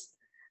metabolites.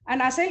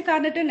 And acyl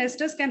carnitine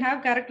esters can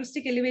have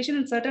characteristic elevation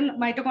in certain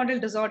mitochondrial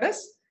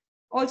disorders.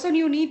 Also,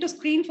 you need to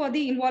screen for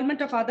the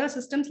involvement of other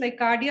systems like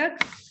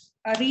cardiac,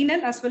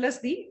 renal, as well as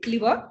the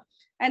liver.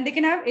 And they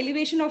can have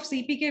elevation of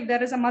CPK if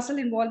there is a muscle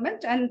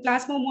involvement, and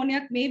plasma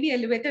ammoniac may be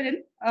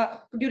elevated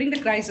during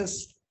the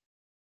crisis.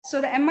 So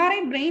the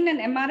MRI brain and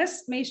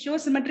MRS may show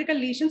symmetrical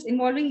lesions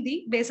involving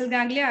the basal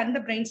ganglia and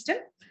the brainstem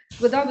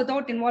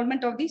without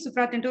involvement of the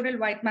supratentorial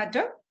white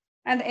matter.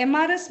 And the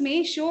MRS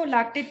may show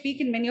lactate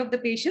peak in many of the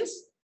patients.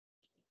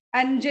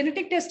 And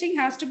genetic testing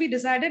has to be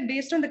decided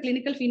based on the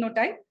clinical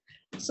phenotype.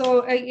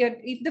 So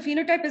if the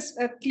phenotype is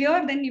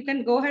clear, then you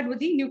can go ahead with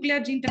the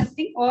nuclear gene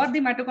testing or the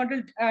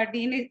mitochondrial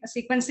DNA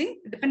sequencing,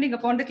 depending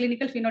upon the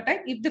clinical phenotype.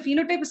 If the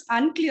phenotype is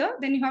unclear,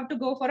 then you have to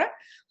go for a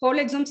whole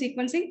exome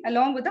sequencing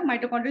along with the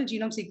mitochondrial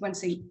genome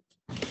sequencing.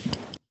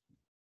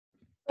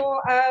 So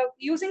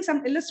using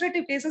some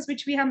illustrative cases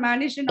which we have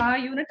managed in our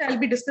unit, I'll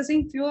be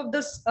discussing few of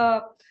these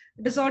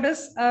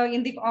disorders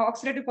in the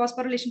oxidative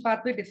phosphorylation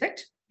pathway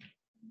defect.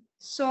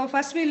 So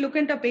first we look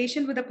into a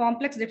patient with a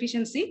complex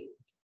deficiency.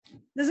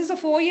 This is a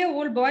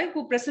 4-year-old boy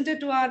who presented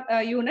to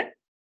our unit.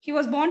 He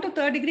was born to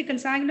 3rd-degree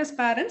consanguineous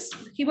parents.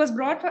 He was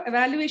brought for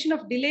evaluation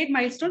of delayed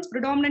milestones,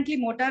 predominantly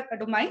motor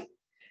domain.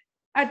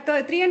 At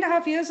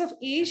 3.5 years of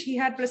age, he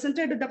had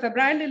presented with the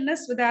febrile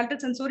illness with the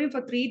altered sensorium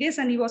for 3 days,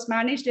 and he was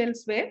managed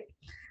elsewhere.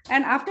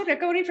 And after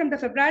recovery from the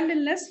febrile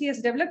illness, he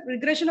has developed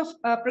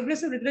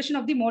progressive regression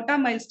of the motor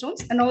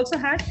milestones and also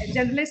had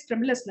generalized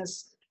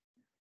tremulousness.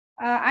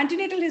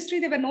 Antenatal history,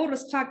 there were no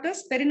risk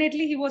factors.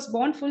 Perinatally, he was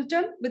born full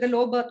term with a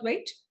low birth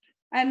weight,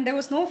 and there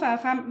was no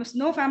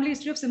family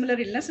history of similar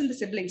illness in the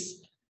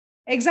siblings.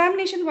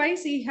 Examination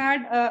wise, he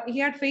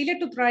had failure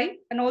to thrive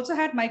and also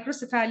had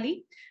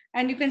microcephaly.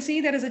 And you can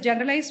see there is a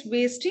generalized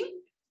wasting,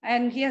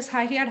 and he had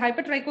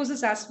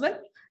hypertrichosis as well.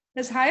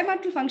 His higher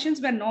mental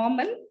functions were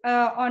normal.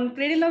 On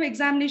cranial nerve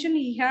examination,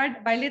 he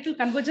had bilateral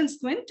convergent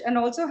squint and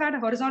also had a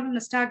horizontal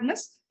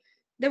nystagmus.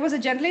 There was a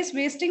generalized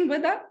wasting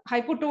with a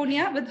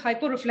hypotonia with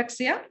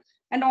hyporeflexia.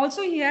 And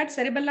also he had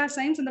cerebellar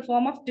signs in the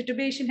form of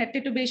titubation, head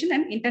titubation,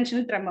 and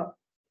intentional tremor.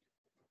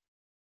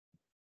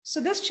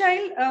 So this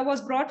child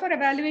was brought for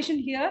evaluation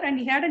here, and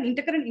he had an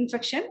intercurrent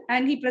infection,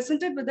 and he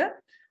presented with a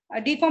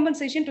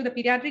decompensation to the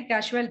pediatric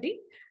casualty.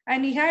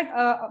 And he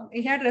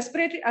had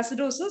respiratory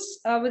acidosis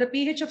with a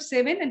pH of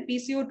 7 and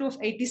PCO2 of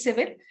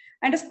 87.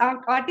 And his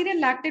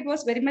arterial lactate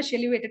was very much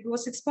elevated. It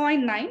was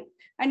 6.9.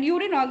 And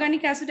urine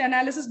organic acid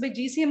analysis by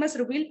GCMS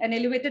revealed an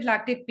elevated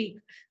lactate peak.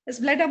 His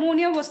blood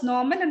ammonia was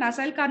normal, and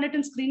acyl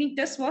carnitine screening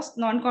test was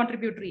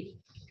non-contributory.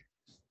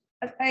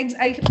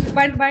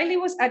 While he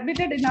was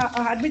admitted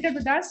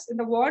with us in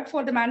the ward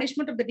for the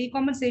management of the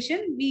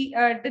decompensation, we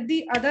did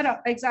the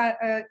other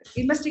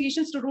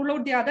investigations to rule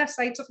out the other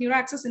sites of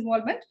neuroaxis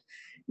involvement.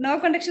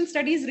 Nerve conduction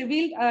studies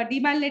revealed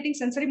demyelinating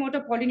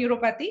sensory-motor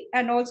polyneuropathy,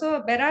 and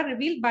also BERA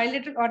revealed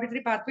bilateral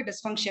auditory pathway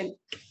dysfunction.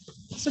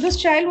 So this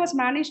child was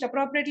managed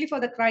appropriately for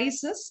the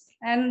crisis,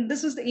 and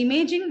this is the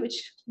imaging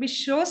which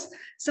shows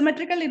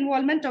symmetrical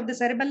involvement of the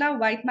cerebellar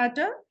white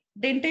matter,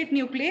 dentate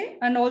nuclei,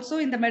 and also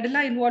in the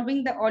medulla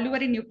involving the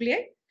olivary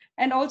nuclei.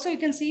 And also you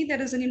can see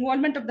there is an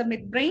involvement of the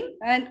midbrain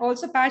and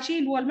also patchy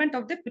involvement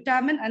of the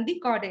putamen and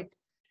the caudate.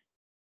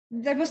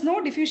 There was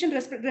no diffusion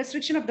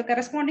restriction of the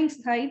corresponding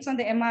sites on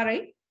the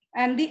MRI,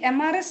 and the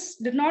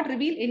MRS did not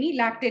reveal any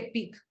lactate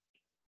peak.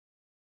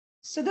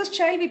 So this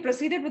child, we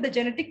proceeded with the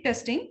genetic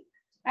testing,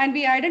 and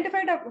we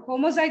identified a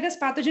homozygous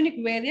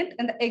pathogenic variant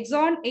in the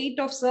exon 8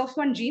 of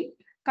SERF1 gene,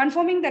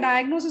 confirming the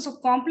diagnosis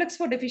of complex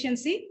 4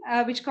 deficiency,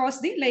 which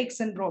caused the Lake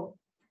syndrome.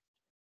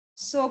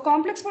 So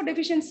complex 4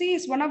 deficiency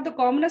is one of the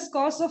commonest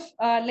cause of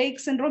Lake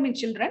syndrome in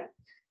children.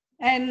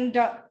 And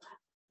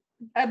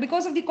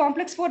because of the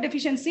complex 4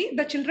 deficiency,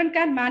 the children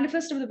can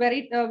manifest with a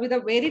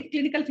varied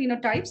clinical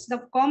phenotypes.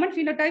 The common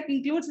phenotype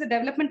includes the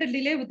developmental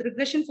delay with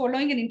regression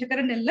following an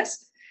intercurrent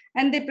illness,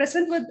 and they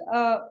present with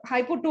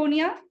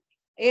hypotonia,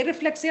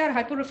 areflexia or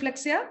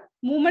hyporeflexia,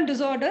 movement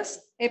disorders,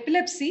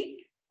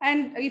 epilepsy.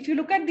 And if you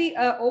look at the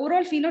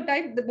overall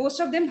phenotype, most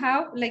of them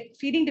have like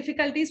feeding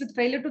difficulties with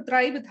failure to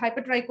thrive with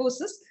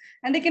hypertrichosis,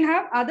 and they can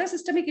have other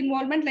systemic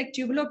involvement like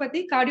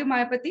tubulopathy,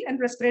 cardiomyopathy, and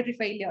respiratory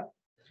failure.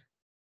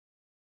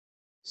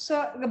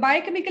 So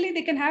biochemically,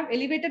 they can have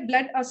elevated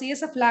blood or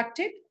CSF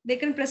lactate. They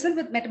can present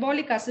with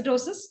metabolic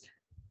acidosis,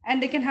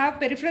 and they can have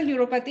peripheral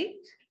neuropathy.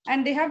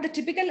 And they have the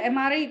typical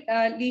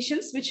MRI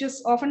lesions, which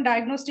is often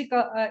diagnostic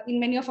in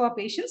many of our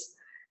patients.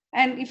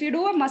 And if you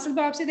do a muscle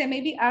biopsy, there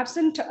may be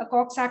absent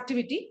COX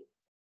activity.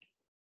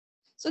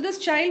 So this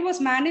child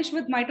was managed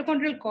with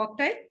mitochondrial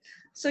cocktail.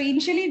 So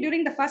initially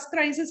during the first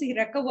crisis, he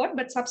recovered,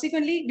 but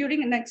subsequently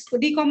during the next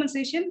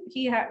decompensation,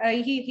 he had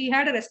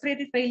a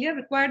respiratory failure,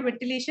 required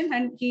ventilation,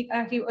 and he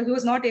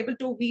was not able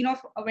to wean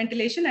off a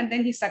ventilation, and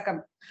then he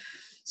succumbed.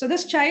 So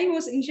this child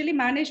was initially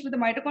managed with the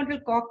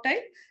mitochondrial cocktail,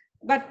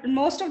 but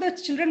most of the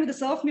children with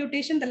the SERF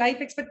mutation, the life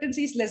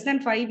expectancy is less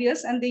than 5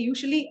 years, and they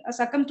usually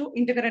succumb to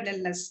intercurrent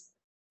illness.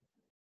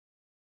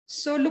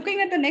 So looking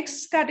at the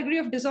next category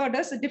of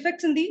disorders, the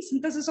defects in the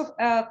synthesis of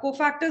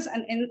cofactors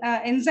and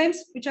enzymes,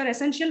 which are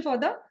essential for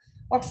the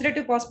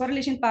oxidative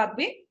phosphorylation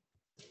pathway.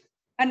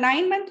 A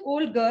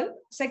 9-month-old girl,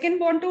 second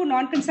born to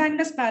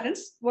non-consanguineous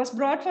parents, was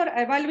brought for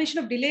evaluation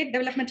of delayed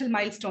developmental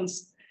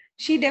milestones.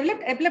 She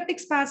developed epileptic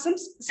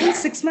spasms since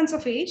 6 months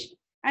of age,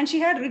 and she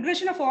had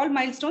regression of all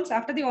milestones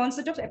after the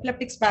onset of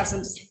epileptic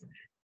spasms.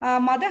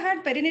 Mother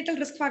had perinatal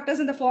risk factors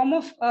in the form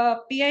of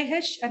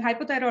PIH and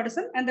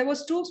hypothyroidism, and there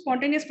was 2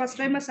 spontaneous first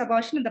trimester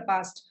abortion in the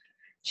past.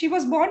 She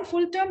was born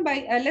full term by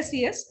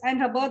LSES, and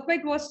her birth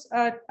weight was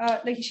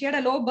she had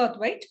a low birth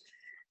weight.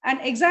 And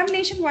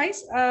examination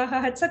wise,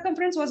 her head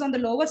circumference was on the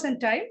lower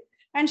centile,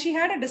 and she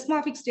had a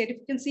dysmorphic state. If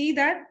you can see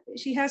that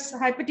she has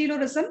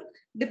hypertelorism,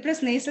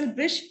 depressed nasal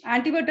bridge,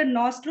 anteverted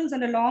nostrils,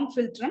 and a long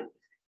philtrum.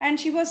 And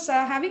she was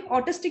having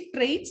autistic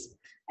traits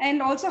and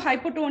also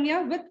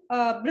hypotonia with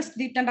brisk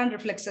deep tendon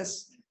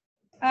reflexes.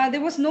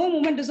 There was no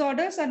movement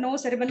disorders or no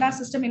cerebellar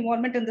system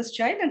involvement in this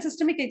child, and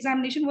systemic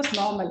examination was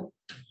normal.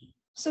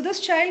 So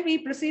this child, we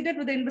proceeded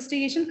with the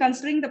investigation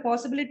considering the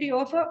possibility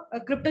of a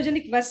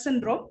cryptogenic West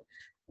syndrome.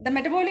 The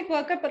metabolic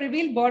workup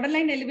revealed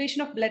borderline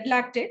elevation of blood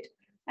lactate,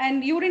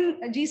 and urine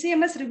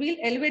GCMS revealed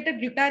elevated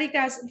glutaric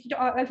acid,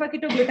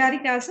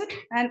 alpha-ketogluteric acid,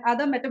 and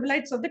other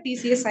metabolites of the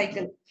TCA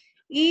cycle.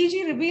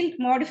 EEG revealed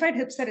modified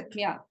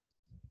hypsarrhythmia.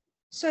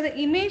 So the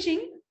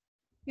imaging,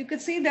 you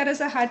could see there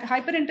is a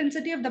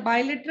hyperintensity of the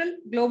bilateral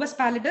globus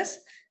pallidus,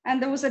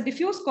 and there was a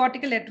diffuse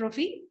cortical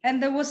atrophy,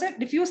 and there was a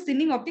diffuse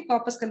thinning of the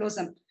corpus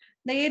callosum.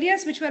 The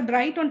areas which were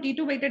bright on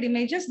T2 weighted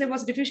images, there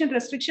was diffusion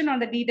restriction on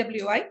the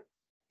DWI.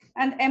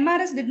 and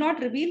MRS did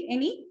not reveal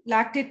any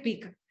lactate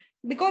peak.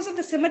 Because of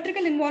the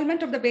symmetrical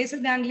involvement of the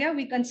basal ganglia,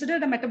 we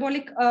considered a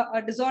metabolic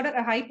disorder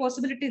a high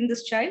possibility in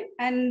this child,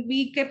 and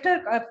we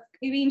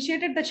we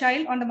initiated the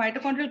child on the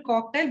mitochondrial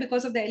cocktail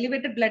because of the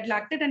elevated blood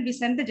lactate, and we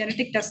sent the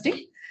genetic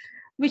testing,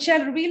 which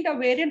had revealed a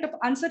variant of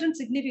uncertain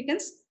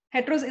significance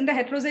in the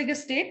heterozygous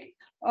state,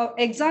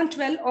 exon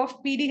 12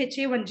 of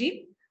PDHA1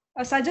 gene,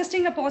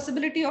 suggesting a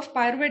possibility of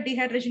pyruvate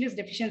dehydrogenase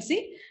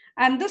deficiency.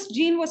 And this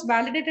gene was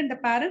validated in the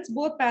parents,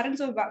 both parents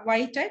were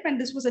wild type,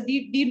 and this was a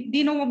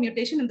de novo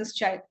mutation in this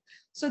child.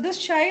 So this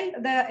child,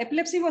 the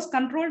epilepsy was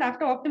controlled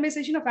after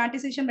optimization of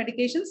anti-seizure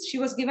medications. She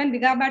was given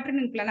vigabatrin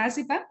and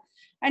clonazepam,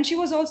 and she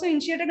was also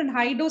initiated in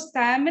high-dose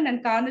thiamine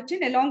and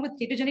carnitine along with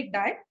ketogenic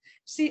diet.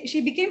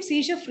 She became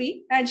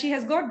seizure-free, and she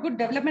has got good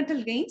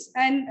developmental gains,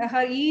 and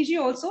her EEG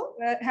also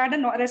had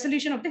a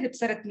resolution of the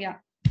hypsarrhythmia.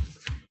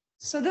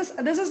 So this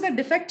is the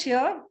defect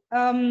here.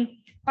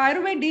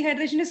 Pyruvate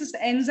dehydrogenase is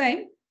the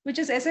enzyme which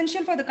is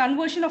essential for the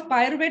conversion of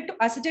pyruvate to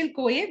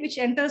acetyl-CoA, which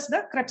enters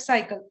the Krebs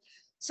cycle.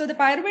 So the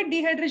pyruvate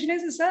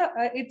dehydrogenase is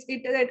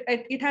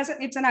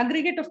it's an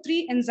aggregate of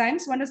 3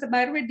 enzymes. One is the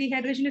pyruvate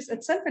dehydrogenase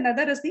itself,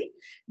 another is the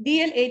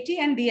DLAT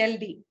and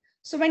DLD.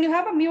 So when you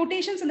have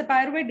mutations in the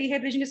pyruvate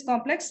dehydrogenase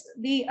complex,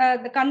 the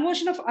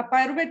conversion of a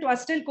pyruvate to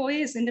acetyl-CoA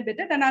is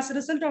inhibited, and as a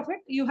result of it,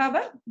 you have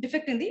a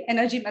defect in the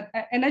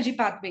energy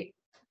pathway.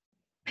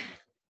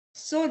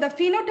 So the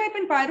phenotype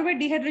in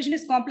pyruvate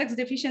dehydrogenase complex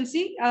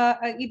deficiency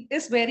it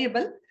is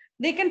variable.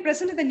 They can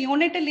present in the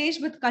neonatal age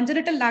with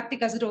congenital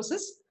lactic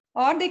acidosis,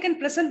 or they can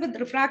present with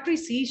refractory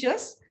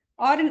seizures,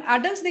 or in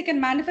adults they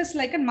can manifest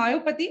like a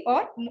myopathy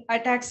or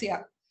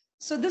ataxia.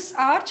 So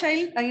our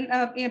child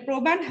in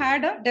proband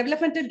had a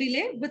developmental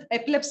delay with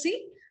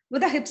epilepsy,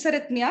 with a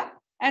hypsarrhythmia,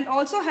 and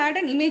also had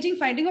an imaging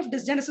finding of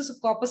dysgenesis of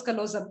corpus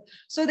callosum.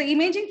 So the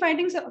imaging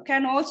findings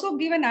can also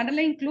give an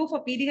underlying clue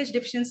for PDH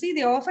deficiency.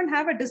 They often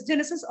have a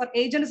dysgenesis or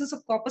agenesis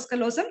of corpus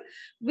callosum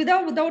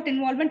without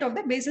involvement of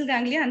the basal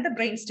ganglia and the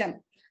brainstem.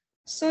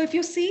 So if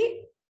you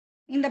see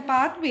in the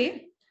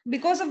pathway,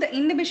 because of the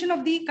inhibition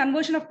of the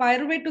conversion of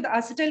pyruvate to the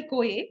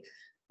acetyl-CoA,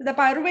 the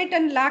pyruvate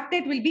and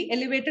lactate will be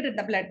elevated in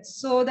the blood.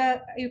 So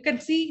you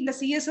can see in the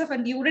CSF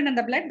and urine and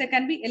the blood, there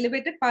can be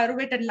elevated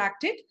pyruvate and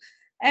lactate.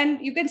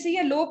 And you can see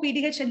a low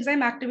PDH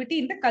enzyme activity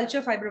in the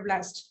culture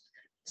fibroblast.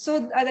 So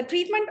the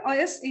treatment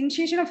is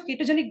initiation of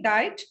ketogenic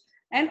diet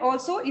and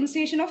also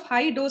initiation of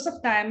high dose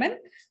of thiamine.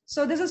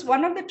 So this is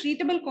one of the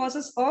treatable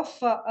causes of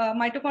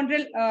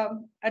mitochondrial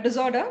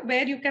disorder,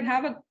 where you can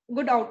have a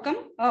good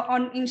outcome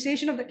on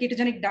initiation of the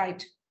ketogenic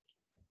diet.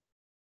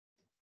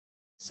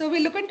 So we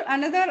look into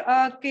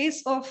another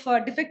case of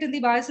defect in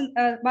the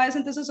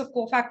biosynthesis of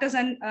cofactors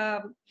and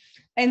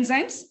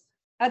enzymes.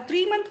 A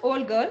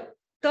 3-month-old girl,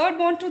 third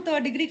born to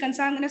third degree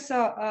consanguineous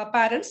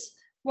parents,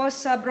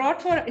 was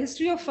brought for a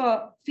history of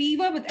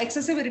fever with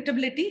excessive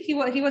irritability. He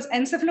was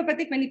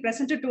encephalopathic when he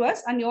presented to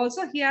us, and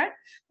he had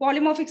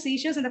polymorphic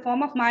seizures in the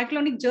form of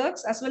myoclonic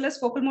jerks as well as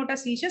focal motor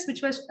seizures,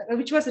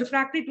 which was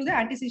refractory to the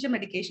anti-seizure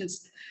medications.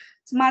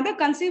 So mother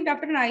conceived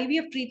after an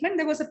IVF treatment.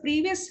 There was a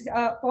previous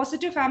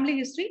positive family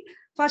history.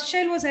 First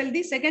child was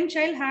healthy. Second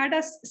child had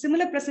a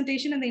similar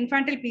presentation in the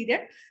infantile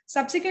period.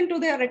 Subsequent to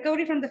the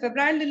recovery from the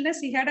febrile illness,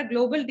 he had a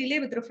global delay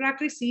with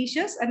refractory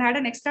seizures and had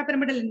an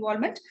extrapyramidal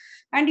involvement.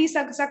 And he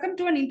succumbed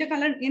to an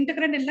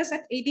intercurrent illness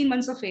at 18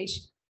 months of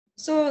age.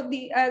 So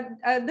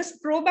this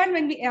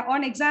proband,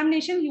 on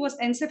examination, he was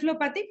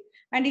encephalopathic,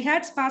 and he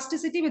had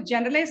spasticity with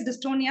generalized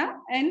dystonia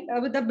and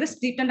with the brisk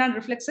deep tendon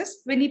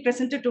reflexes when he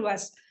presented to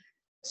us.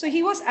 So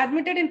he was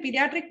admitted in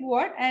pediatric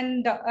ward,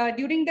 and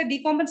during the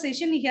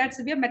decompensation, he had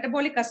severe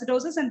metabolic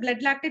acidosis and blood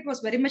lactate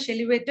was very much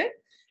elevated.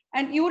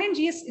 And urine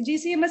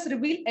GCMS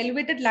revealed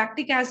elevated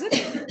lactic acid,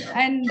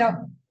 and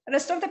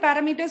rest of the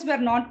parameters were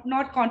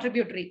not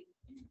contributory.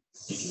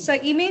 So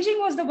imaging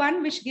was the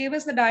one which gave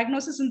us the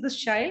diagnosis in this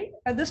child.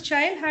 This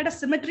child had a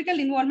symmetrical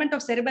involvement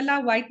of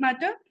cerebellar white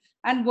matter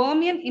and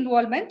Wormian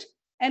involvement.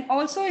 And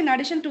also, in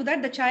addition to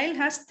that, the child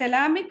has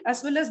thalamic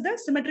as well as the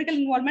symmetrical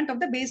involvement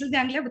of the basal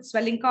ganglia with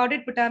swelling,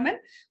 caudate putamen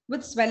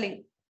with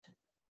swelling.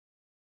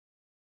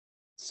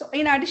 So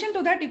in addition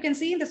to that, you can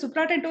see in the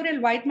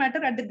supratentorial white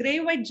matter at the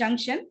gray-white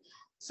junction.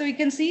 So you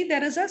can see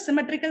there is a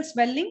symmetrical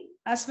swelling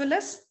as well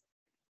as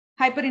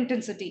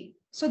hyperintensity.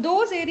 So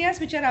those areas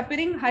which are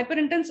appearing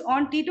hyperintense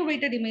on T2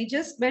 weighted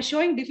images were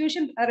showing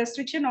diffusion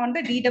restriction on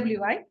the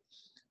DWI.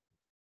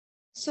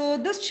 So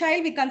this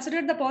child, we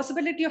considered the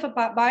possibility of a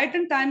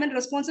biotin thiamine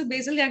responsive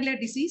basal ganglia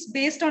disease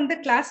based on the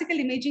classical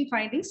imaging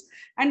findings.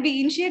 And we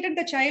initiated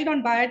the child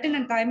on biotin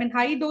and thiamine,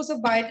 high dose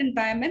of biotin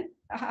thiamine.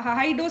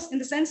 High dose in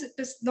the sense, it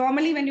is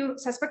normally when you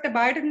suspect a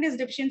biotin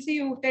deficiency,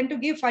 you tend to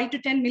give 5 to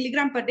 10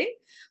 milligram per day.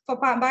 For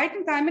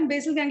biotin thiamine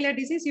basal ganglia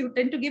disease, you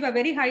tend to give a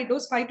very high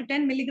dose, 5 to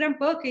 10 milligram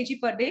per kg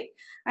per day.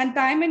 And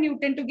thiamine, you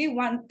tend to give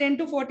 10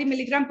 to 40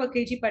 milligram per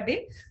kg per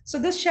day. So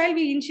this child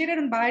we initiated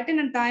on biotin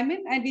and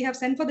thiamine, and we have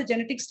sent for the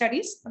genetic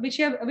studies, which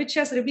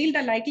has revealed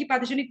a likely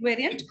pathogenic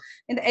variant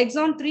in the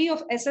exon 3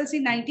 of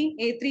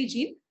SLC19A3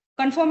 gene,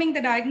 confirming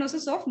the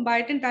diagnosis of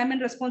biotin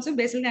thiamine responsive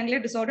basal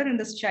ganglia disorder in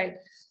this child.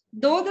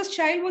 Though this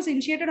child was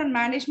initiated on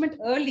management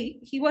early,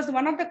 he was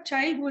one of the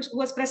child who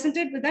was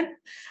presented with an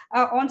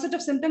onset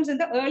of symptoms in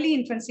the early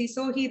infancy.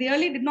 So he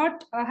really did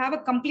not have a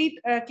complete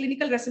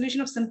clinical resolution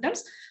of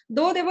symptoms.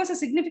 Though there was a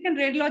significant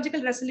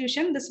radiological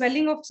resolution, the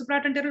swelling of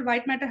supratentorial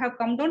white matter have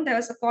come down. There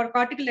was a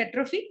cortical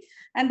atrophy,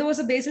 and there was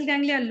a basal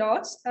ganglia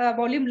loss,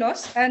 volume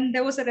loss, and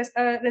there was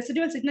a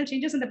residual signal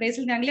changes in the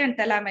basal ganglia and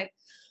thalami.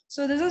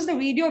 So this is the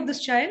video of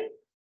this child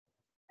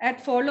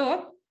at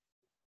follow-up.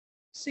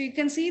 So you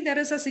can see there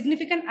is a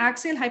significant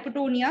axial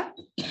hypotonia,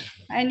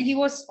 and he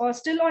was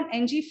still on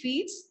NG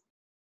feeds,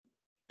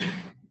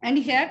 and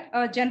he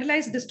had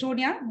generalized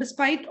dystonia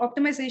despite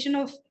optimization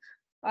of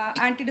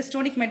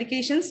antidystonic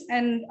medications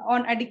and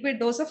on adequate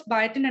dose of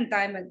biotin and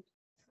thiamine.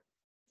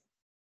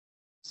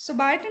 So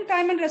biotin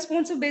thiamine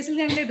responsive basal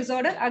ganglia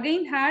disorder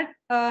again had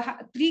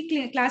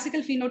three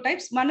classical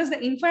phenotypes. One is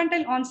the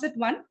infantile onset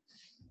one,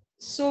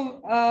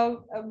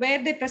 so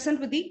where they present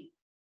with the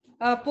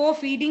poor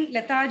feeding,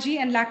 lethargy,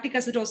 and lactic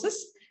acidosis.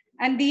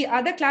 And the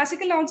other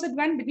classical onset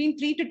one between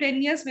 3 to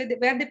 10 years where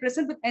they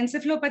present with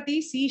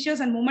encephalopathy, seizures,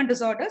 and movement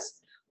disorders,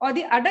 or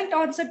the adult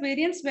onset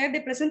variants where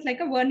they present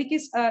like a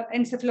Wernicke's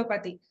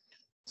encephalopathy.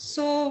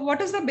 So what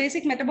is the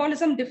basic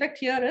metabolism defect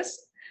here is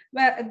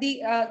where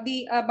the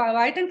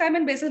biotin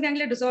thiamine basal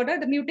ganglia disorder,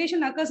 the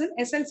mutation occurs in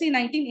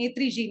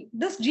SLC19A3 gene.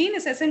 This gene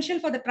is essential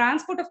for the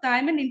transport of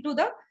thiamine into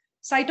the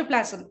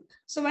cytoplasm.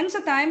 So once the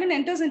thiamine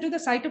enters into the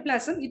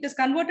cytoplasm, it is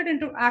converted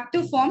into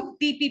active form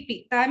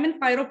TPP, thiamine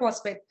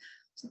pyrophosphate.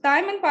 So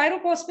thiamine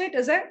pyrophosphate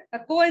is a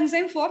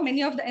coenzyme for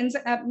many of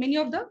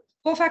the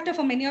cofactor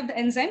for many of the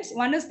enzymes.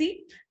 One is the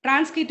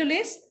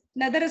transketolase,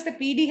 another is the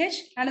PDH,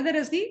 another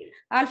is the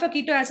alpha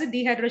keto acid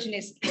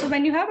dehydrogenase. So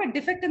when you have a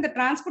defect in the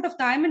transport of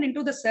thiamine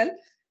into the cell,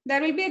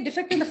 there will be a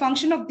defect in the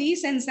function of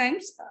these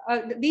enzymes,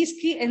 these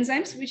key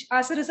enzymes, which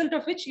as a result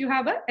of which you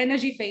have an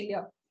energy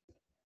failure.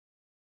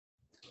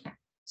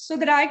 So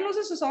the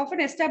diagnosis is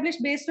often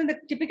established based on the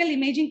typical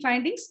imaging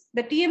findings.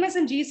 The TMS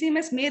and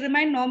GCMS may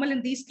remain normal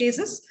in these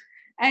cases,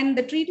 and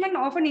the treatment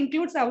often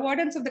includes the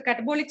avoidance of the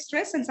catabolic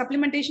stress and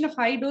supplementation of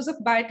high dose of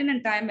biotin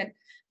and thiamine.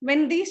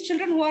 When these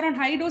children who are on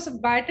high dose of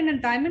biotin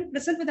and thiamine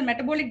present with a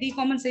metabolic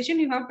decompensation,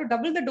 you have to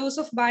double the dose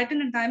of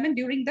biotin and thiamine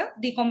during the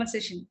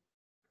decompensation.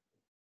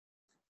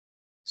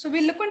 So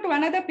we'll look into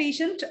another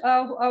patient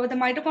with the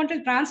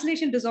mitochondrial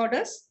translation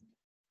disorders.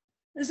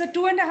 This is a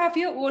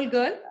 2.5-year-old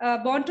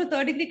girl born to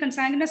third-degree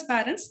consanguineous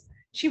parents.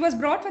 She was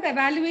brought for the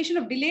evaluation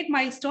of delayed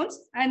milestones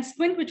and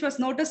squint, which was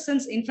noticed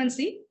since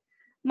infancy.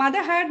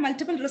 Mother had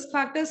multiple risk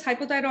factors,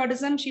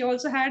 hypothyroidism. She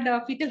also had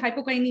fetal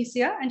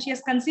hypokinesia, and she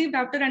has conceived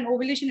after an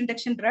ovulation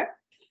induction drug.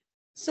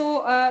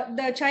 So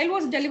the child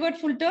was delivered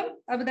full term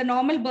with a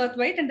normal birth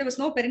weight, and there was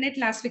no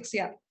perinatal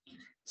asphyxia.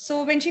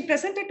 So when she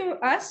presented to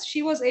us,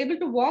 she was able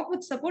to walk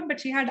with support, but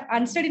she had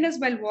unsteadiness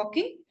while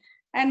walking.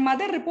 And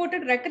mother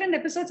reported recurrent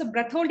episodes of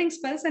breath holding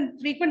spells and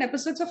frequent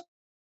episodes of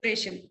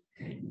respiration.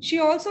 She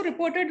also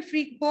reported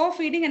poor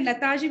feeding and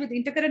lethargy with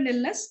intercurrent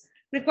illness,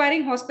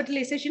 requiring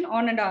hospitalization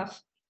on and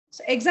off.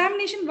 So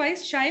examination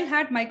wise, child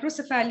had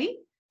microcephaly,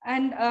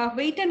 and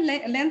weight and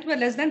length were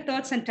less than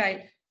third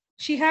centile.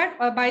 She had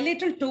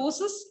bilateral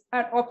ptosis,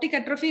 optic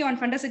atrophy on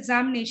fundus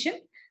examination.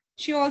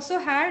 She also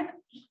had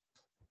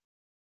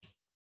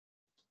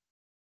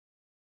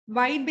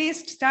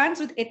wide-based stance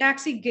with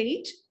ataxic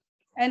gait.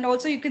 And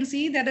also you can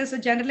see there is a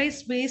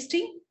generalized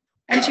wasting,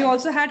 and she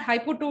also had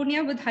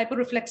hypotonia with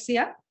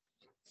hyporeflexia.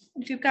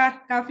 If you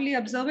carefully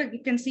observe it,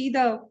 you can see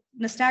the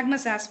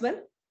nystagmus as well.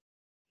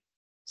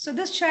 So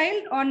this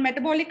child on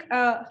metabolic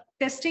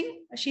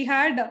testing, she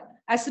had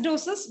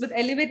acidosis with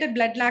elevated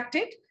blood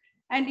lactate,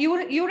 and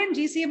urine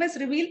GCMS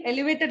revealed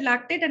elevated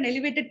lactate and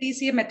elevated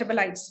TCA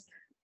metabolites.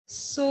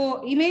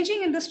 So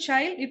imaging in this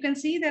child, you can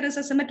see there is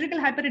a symmetrical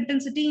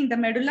hyperintensity in the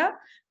medulla,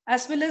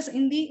 as well as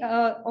in the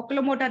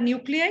oculomotor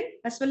nuclei,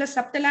 as well as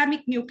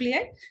subthalamic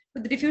nuclei,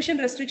 with diffusion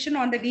restriction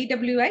on the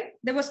DWI.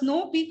 There was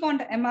no peak on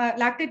the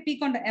lactate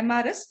peak on the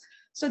MRS.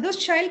 So this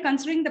child,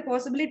 considering the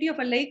possibility of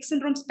a Lake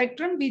syndrome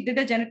spectrum, we did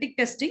a genetic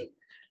testing,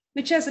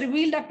 which has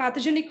revealed a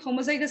pathogenic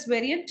homozygous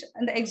variant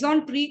in the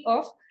exon 3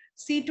 of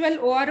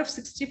C12OR of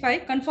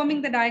 65,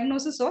 confirming the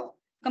diagnosis of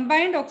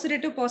combined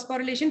oxidative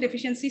phosphorylation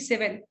deficiency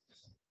 7.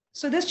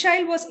 So this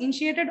child was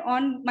initiated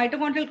on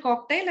mitochondrial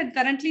cocktail, and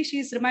currently she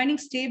is remaining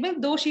stable,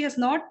 though she has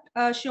not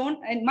shown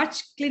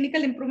much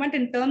clinical improvement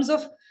in terms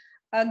of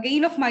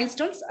gain of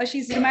milestones.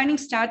 She's remaining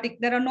static.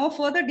 There are no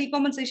further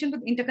decompensation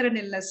with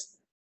intercurrent illness.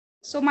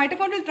 So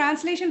mitochondrial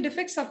translation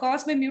defects are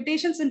caused by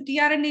mutations in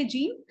tRNA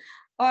gene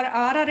or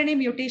rRNA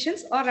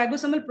mutations or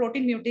ribosomal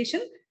protein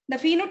mutation. The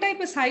phenotype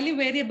is highly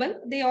variable.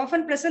 They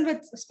often present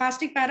with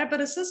spastic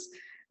paraparesis.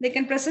 They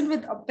can present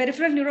with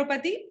peripheral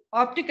neuropathy,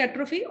 optic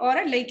atrophy, or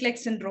a Lake-like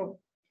syndrome.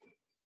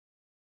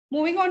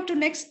 Moving on to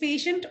next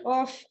patient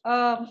of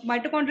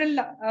mitochondrial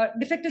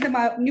defect in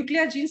the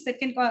nuclear genes that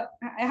can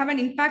have an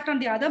impact on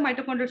the other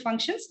mitochondrial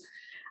functions.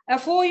 A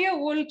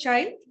 4-year-old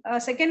child,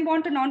 second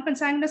born to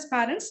non-consanguineous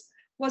parents,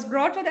 was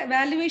brought for the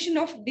evaluation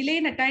of delay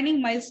in attaining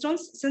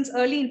milestones since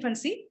early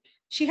infancy.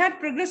 She had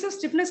progressive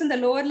stiffness in the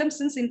lower limb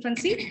since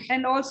infancy,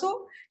 and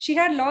also she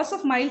had loss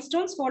of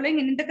milestones following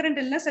an intercurrent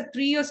illness at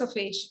 3 years of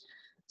age.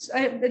 So,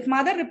 the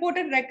mother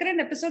reported recurrent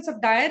episodes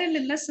of diarrheal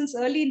illness since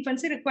early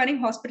infancy requiring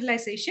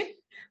hospitalization.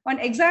 On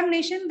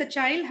examination, the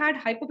child had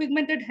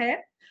hypopigmented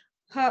hair.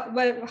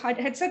 Her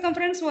head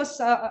circumference was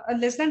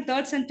less than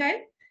third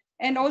centile.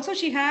 And also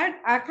she had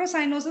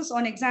acrocyanosis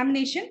on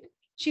examination.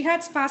 She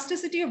had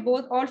spasticity of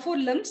all 4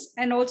 limbs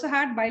and also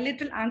had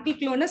bilateral ankle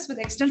clonus with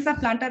extensor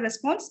plantar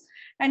response.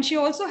 And she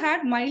also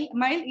had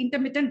mild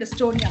intermittent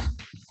dystonia.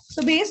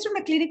 So based on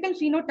the clinical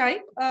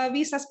phenotype,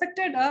 we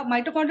suspected a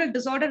mitochondrial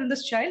disorder in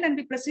this child, and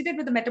we proceeded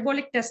with the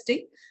metabolic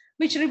testing,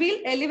 which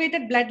revealed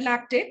elevated blood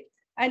lactate,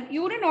 and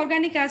urine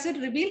organic acid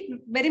revealed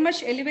very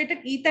much elevated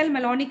ethyl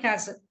malonic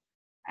acid.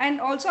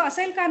 And also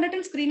acyl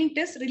carnitine screening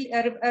test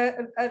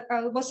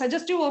was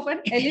suggestive of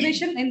an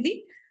elevation in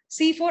the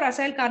C4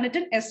 acyl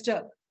carnitine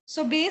ester.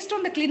 So based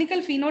on the clinical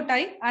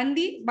phenotype and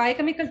the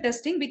biochemical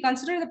testing, we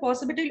consider the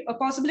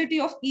possibility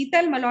of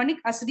ethyl malonic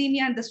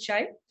acidemia in this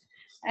child.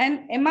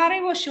 And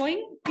MRI was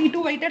showing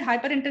T2 weighted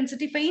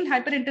hyperintensity, faint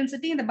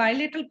hyperintensity in the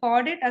bilateral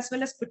caudate as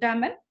well as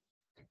putamen.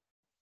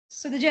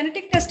 So the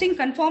genetic testing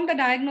confirmed the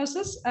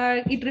diagnosis.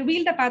 It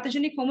revealed a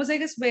pathogenic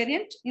homozygous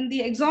variant in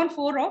the exon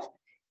 4 of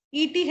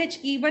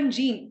ETHE1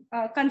 gene,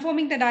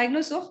 confirming the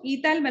diagnosis of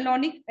ethyl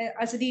malonic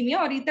acidemia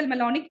or ethyl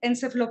malonic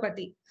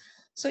encephalopathy.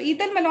 So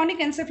ethyl malonic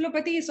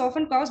encephalopathy is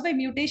often caused by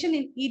mutation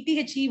in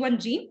ETHE1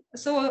 gene.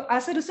 So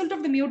as a result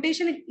of the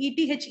mutation in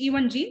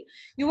ETHE1 gene,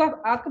 you have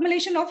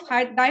accumulation of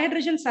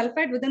dihydrogen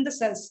sulfide within the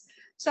cells.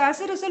 So as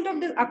a result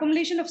of the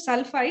accumulation of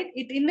sulfide,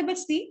 it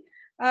inhibits the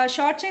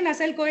short chain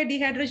acyl-CoA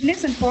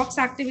dehydrogenase and FOX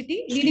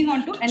activity, leading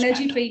on to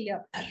energy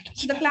failure.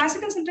 So the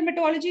classical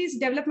symptomatology is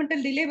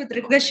developmental delay with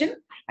regression,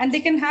 and they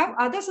can have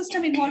other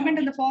system involvement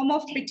in the form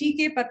of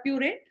petechiae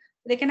purpurae.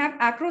 They can have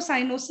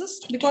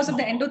acrocyanosis because of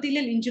the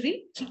endothelial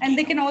injury, and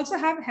they can also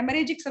have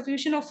hemorrhagic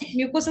suffusion of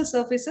mucosal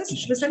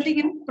surfaces, resulting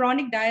in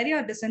chronic diarrhea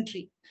or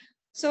dysentery.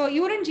 So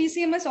urine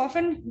GCMS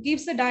often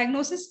gives the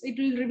diagnosis. It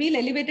will reveal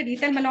elevated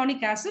ethyl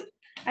malonic acid,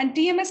 and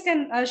TMS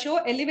can show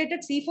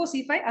elevated C4,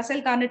 C5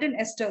 acyl carnitine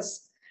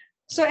esters.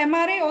 So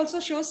MRI also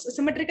shows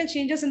symmetrical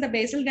changes in the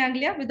basal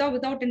ganglia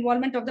without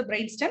involvement of the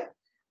brainstem.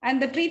 And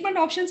the treatment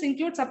options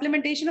include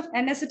supplementation of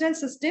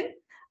N-acetylcysteine,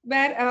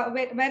 where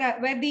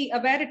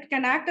it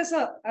can act as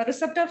a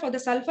receptor for the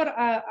sulfur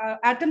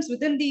atoms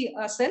within the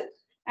cell.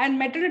 And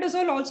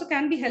metronidazole also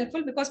can be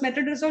helpful because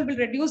metronidazole will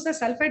reduce the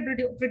sulfide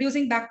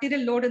producing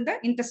bacterial load in the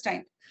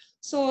intestine.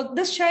 So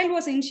this child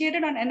was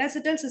initiated on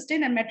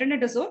N-acetylcysteine and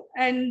metronidazole,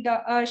 and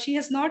she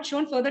has not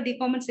shown further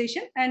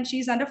decompensation, and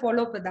she's under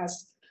follow-up with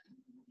us.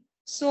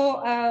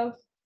 So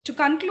to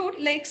conclude,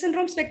 Lake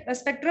syndrome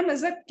spectrum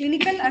is a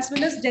clinical as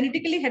well as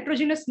genetically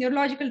heterogeneous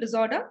neurological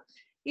disorder.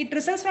 It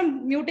results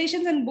from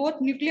mutations in both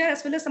nuclear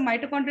as well as the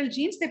mitochondrial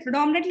genes. They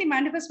predominantly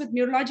manifest with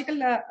neurological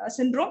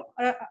syndrome.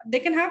 They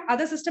can have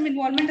other system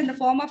involvement in the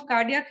form of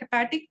cardiac,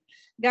 hepatic,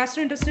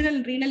 gastrointestinal,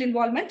 and renal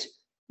involvement.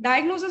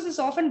 Diagnosis is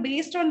often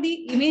based on the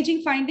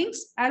imaging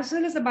findings as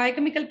well as the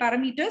biochemical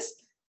parameters.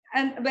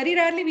 And very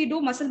rarely we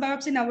do muscle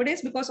biopsy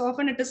nowadays because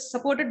often it is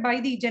supported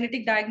by the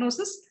genetic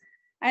diagnosis.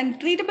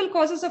 And treatable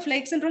causes of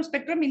Lake syndrome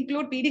spectrum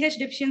include PDH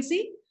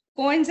deficiency,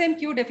 coenzyme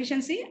Q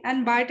deficiency,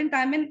 and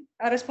biotin-thiamine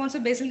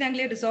responsive basal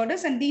ganglia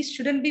disorders, and these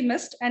shouldn't be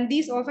missed. And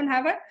these often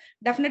have a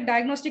definite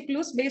diagnostic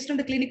clues based on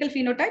the clinical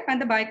phenotype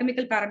and the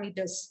biochemical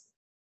parameters.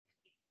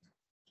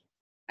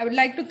 I would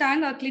like to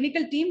thank our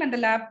clinical team and the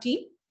lab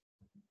team.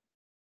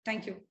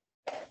 Thank you.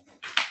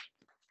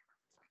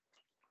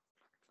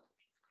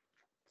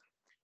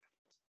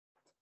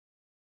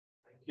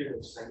 Thank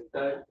you,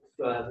 Sangeetha.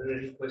 Are there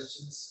any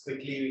questions?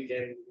 Quickly, we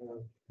can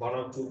one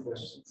or two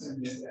questions.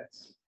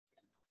 Yes.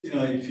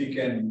 If you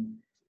can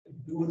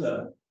do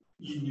the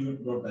in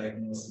utero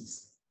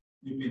diagnosis,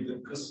 maybe the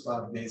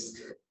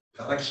CRISPR-based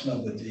correction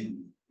of the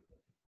gene,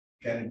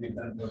 can it be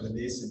done for the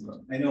Lake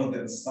syndrome? I know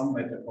there is some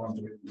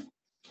mitochondrial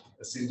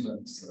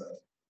syndromes.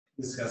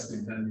 This has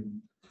been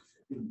done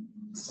in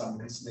some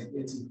ways, like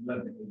aging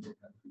blood.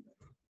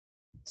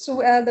 So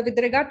with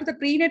regard to the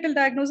prenatal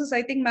diagnosis,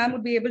 I think ma'am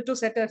would be able to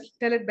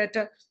tell it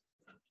better.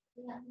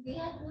 Yeah, we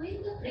are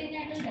doing the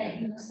prenatal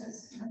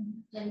diagnosis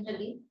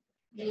generally.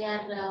 They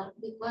are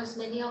because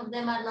many of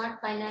them are not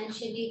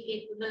financially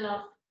capable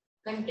of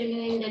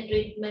continuing the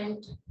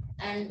treatment,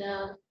 and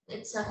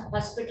it's a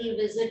hospital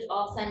visit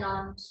off and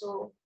on.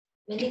 So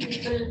many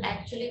people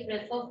actually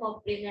prefer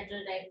for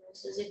prenatal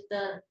diagnosis.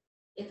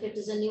 If it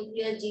is a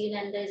nuclear gene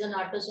and there is an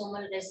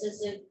autosomal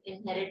recessive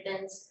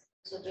inheritance,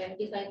 so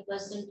 25%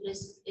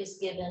 risk is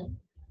given,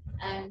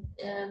 and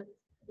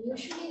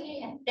usually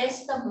we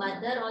test the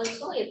mother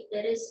also.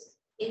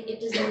 If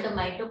it is in the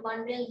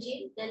mitochondrial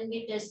gene, then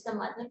we test the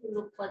mother to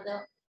look for the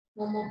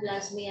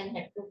homoplasmy and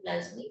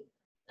heteroplasmy.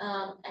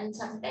 And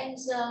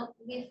sometimes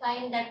we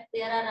find that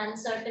there are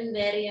uncertain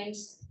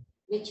variants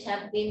which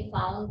have been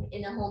found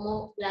in a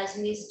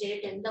homoplasmy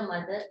state in the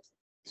mother.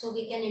 So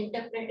we can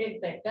interpret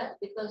it better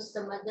because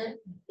the mother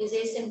is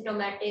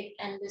asymptomatic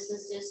and this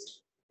is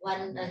just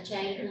one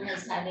child who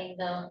is having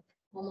the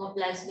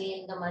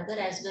homoplasmy in the mother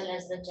as well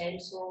as the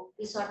child. So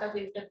we sort of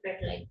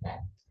interpret like that.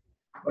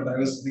 But I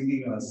was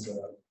thinking as,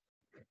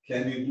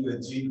 can you do a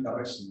gene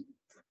correction?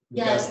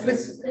 Yes,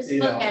 Because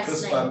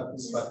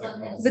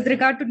CRISPR-Cas9. With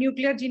regard to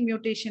nuclear gene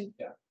mutation.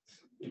 Yeah,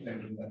 you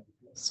can do that.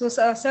 So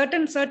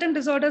certain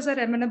disorders are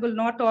amenable,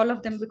 not all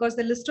of them, because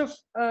the list of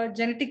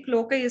genetic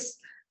loci is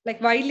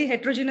like widely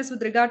heterogeneous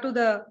with regard to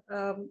the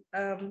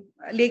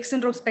Lake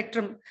syndrome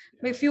spectrum.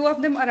 A few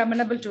of them are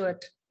amenable to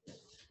it.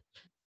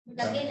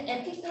 But again,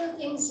 ethical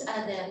things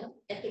are there, no?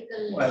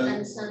 Ethical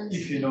concerns.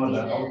 If you know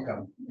the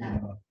outcome,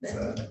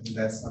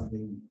 that's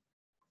something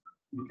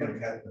you can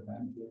help the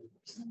family.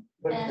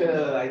 But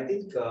I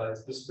think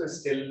CRISPR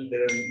still,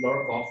 there are a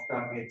lot of off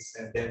targets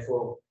and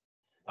therefore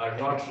are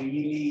not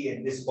really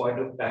at this point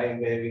of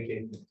time where we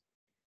can,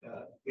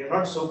 we're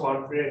not so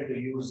confident to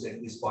use at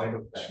this point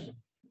of time.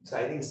 So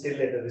I think still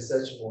at a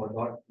research mode,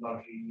 not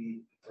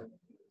really.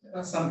 There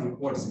are some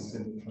reports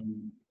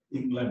from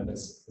England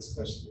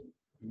especially.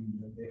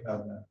 They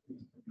have that.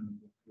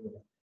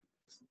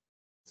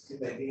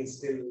 Still, I think it's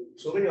still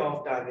so many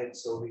off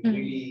targets, so we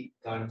really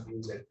can't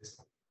use at this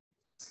point.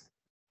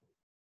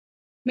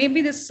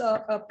 Maybe this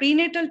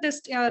prenatal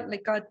test,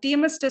 like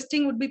TMS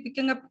testing would be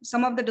picking up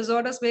some of the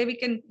disorders where we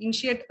can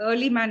initiate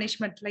early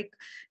management. Like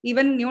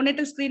even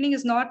neonatal screening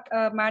is not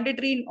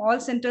mandatory in all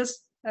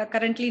centers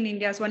currently in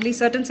India. So only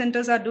certain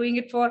centers are doing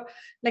it for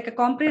like a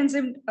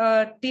comprehensive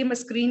TMS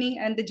screening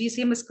and the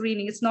GCMS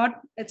screening. It's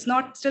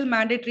not still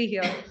mandatory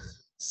here.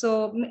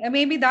 So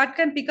maybe that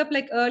can pick up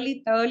like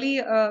early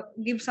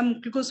give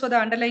some clues for the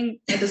underlying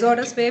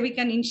disorders where we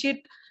can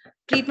initiate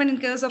treatment in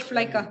case of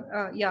like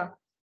yeah.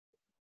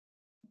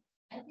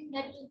 I think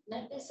that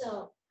is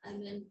a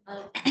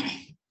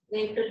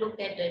way to look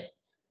at it,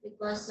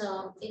 because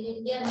in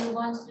India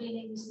newborn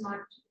screening is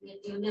not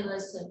yet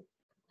universal,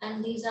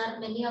 and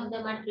many of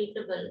them are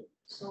treatable.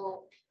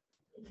 So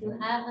if you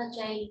have a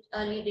child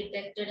early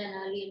detected and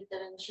early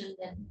intervention,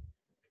 then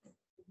it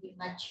will be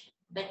much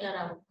better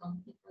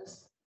outcome,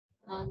 because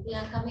they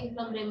are coming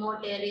from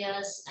remote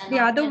areas. And the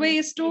other way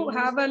is to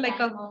have a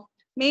like a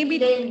maybe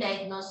delay in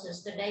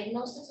diagnosis. The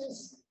diagnosis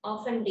is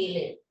often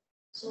delayed,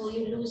 so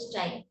you lose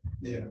time.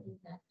 Yeah.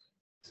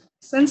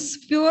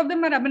 Since few of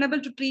them are amenable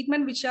to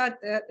treatment, which are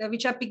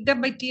picked up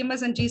by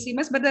TMS and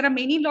GCMS, but there are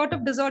lot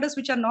of disorders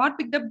which are not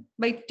picked up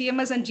by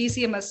TMS and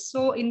GCMS.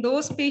 So in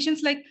those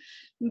patients, like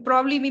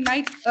probably we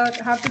might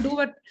have to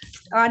do a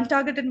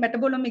untargeted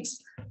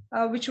metabolomics,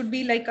 which would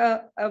be like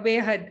a way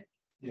ahead.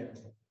 Yeah.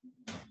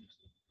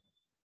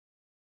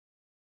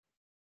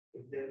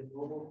 If there are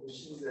no more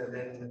questions,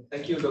 then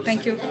thank you, Dr.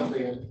 Thank you. For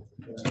your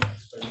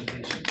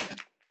presentation.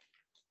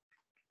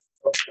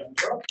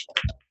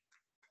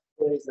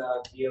 Who is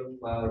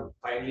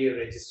finally a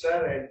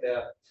registrar, and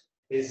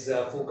his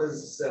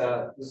focus,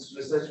 this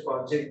research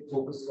project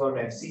focused on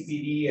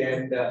FCPD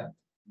and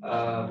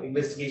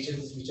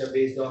investigations which are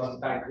based on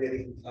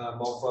pancreatic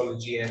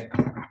morphology, and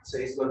so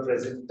he's going to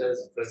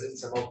present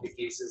some of the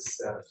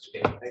cases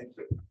today. Thank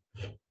you.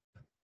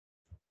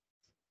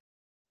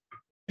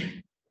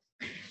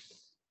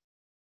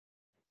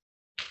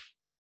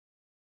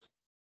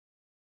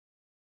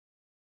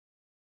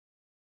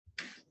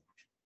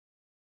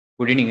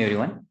 Good evening,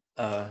 everyone.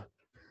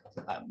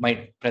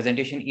 My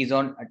presentation is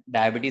on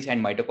diabetes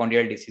and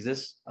mitochondrial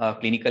diseases,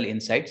 clinical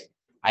insights.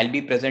 I'll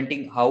be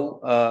presenting how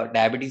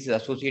diabetes is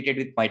associated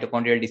with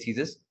mitochondrial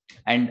diseases,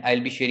 and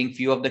I'll be sharing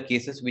few of the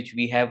cases which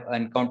we have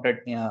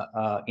encountered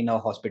in our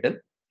hospital.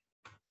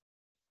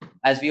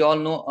 As we all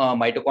know,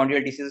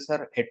 mitochondrial diseases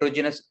are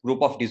heterogeneous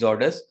group of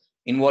disorders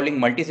involving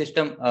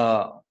multi-system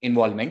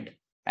involvement,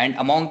 and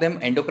among them,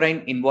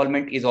 endocrine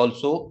involvement is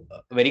also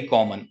very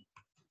common.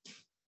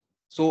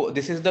 So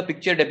this is the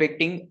picture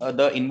depicting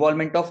the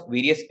involvement of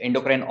various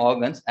endocrine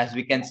organs. As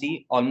we can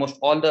see, almost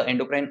all the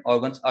endocrine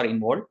organs are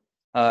involved,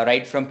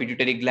 right from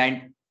pituitary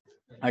gland,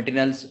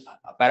 adrenals,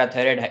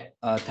 parathyroid,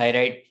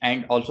 thyroid,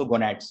 and also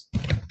gonads.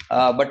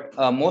 But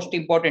most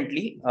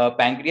importantly,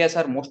 pancreas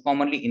are most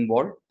commonly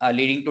involved,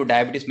 leading to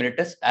diabetes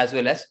mellitus as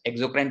well as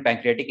exocrine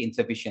pancreatic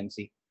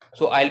insufficiency.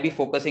 So I'll be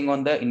focusing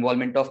on the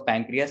involvement of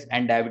pancreas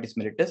and diabetes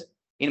mellitus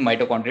in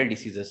mitochondrial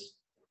diseases.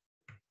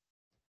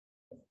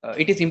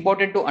 It is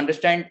important to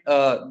understand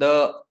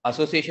the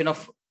association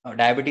of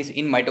diabetes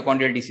in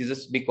mitochondrial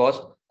diseases because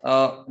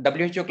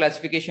WHO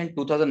classification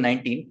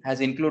 2019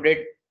 has included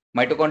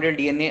mitochondrial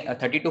DNA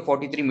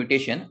 3243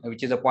 mutation,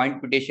 which is a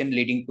point mutation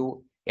leading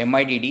to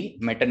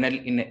MIDD,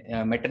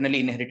 maternally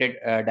inherited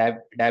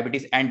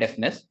diabetes and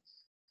deafness,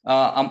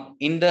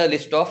 in the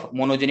list of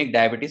monogenic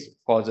diabetes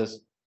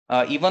causes.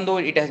 Even though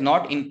it has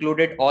not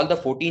included all the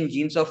 14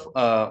 genes of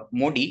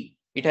MODY,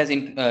 it has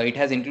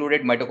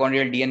included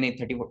mitochondrial DNA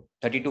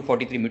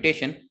 3243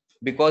 mutation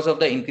because of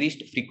the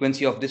increased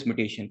frequency of this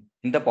mutation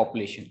in the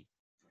population.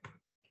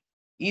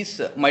 Is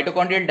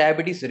mitochondrial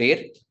diabetes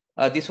rare?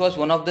 This was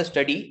one of the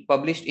study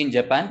published in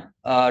Japan.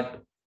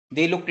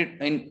 They looked at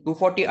in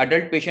 240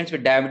 adult patients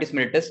with diabetes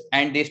mellitus,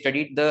 and they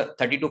studied the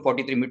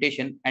 3243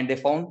 mutation, and they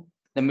found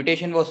the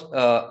mutation was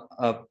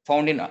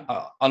found in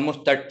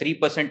almost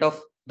 3% of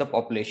the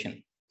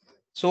population.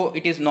 So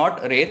it is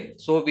not rare.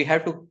 So we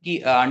have to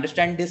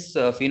understand this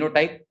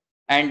phenotype,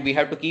 and we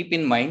have to keep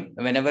in mind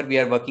whenever we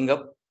are working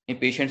up in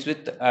patients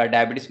with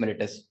diabetes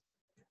mellitus.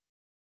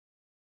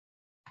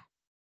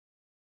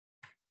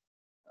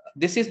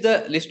 This is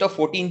the list of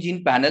 14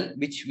 gene panel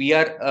which we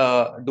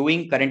are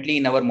doing currently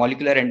in our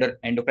molecular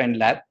endocrine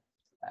lab.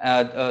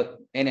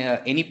 In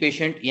any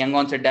patient young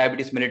onset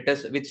diabetes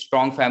mellitus with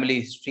strong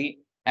family history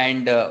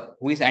and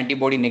who is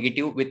antibody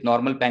negative with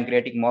normal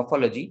pancreatic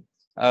morphology,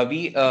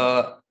 we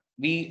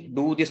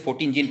do this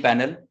 14 gene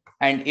panel,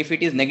 and if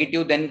it is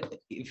negative, then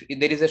if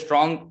there is a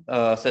strong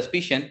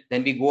suspicion,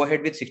 then we go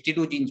ahead with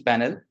 62 genes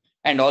panel,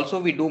 and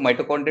also we do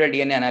mitochondrial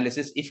DNA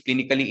analysis if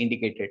clinically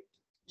indicated.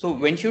 So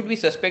when should we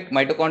suspect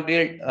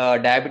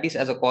mitochondrial diabetes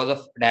as a cause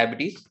of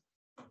diabetes?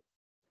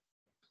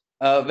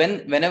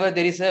 Whenever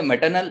there is a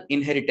maternal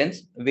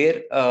inheritance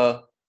where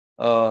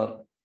there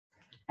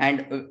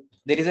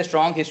is a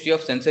strong history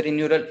of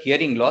sensorineural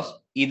hearing loss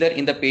either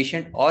in the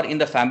patient or in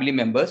the family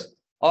members,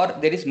 or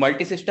there is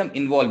multi-system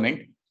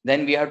involvement,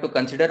 then we have to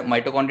consider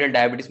mitochondrial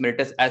diabetes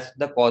mellitus as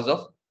the cause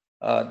of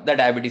the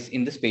diabetes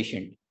in this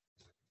patient.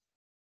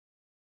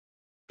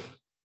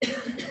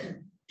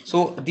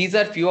 So these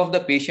are few of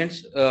the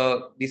patients.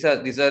 These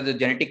are the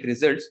genetic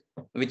results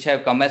which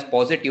have come as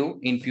positive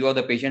in few of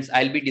the patients.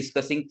 I'll be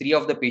discussing 3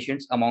 of the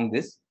patients among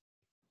this.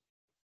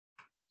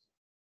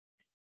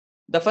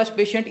 The first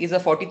patient is a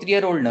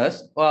 43-year-old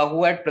nurse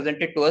who had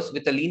presented to us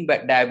with a lean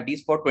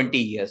diabetes for 20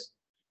 years.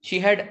 She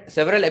had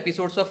several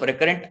episodes of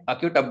recurrent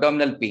acute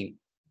abdominal pain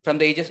from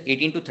the ages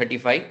 18 to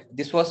 35.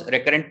 This was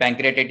recurrent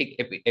pancreatic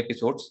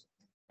episodes,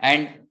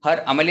 and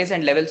her amylase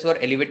and levels were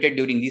elevated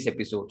during these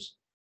episodes.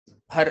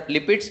 Her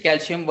lipids,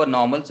 calcium were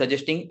normal,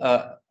 suggesting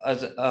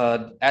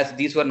as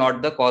these were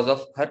not the cause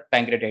of her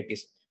pancreatitis.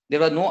 There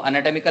were no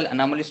anatomical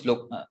anomalies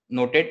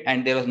noted,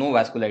 and there was no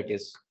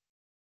vasculitis.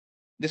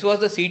 This was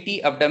the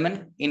CT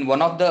abdomen in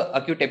one of the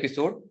acute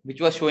episode,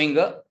 which was showing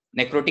a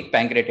necrotic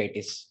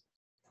pancreatitis.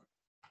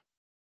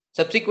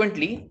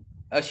 Subsequently,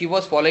 she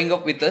was following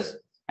up with us,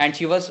 and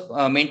she was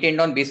maintained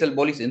on basal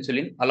bolus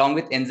insulin along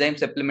with enzyme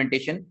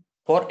supplementation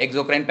for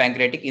exocrine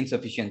pancreatic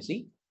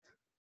insufficiency.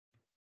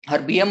 Her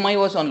BMI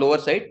was on lower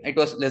side. It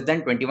was less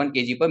than 21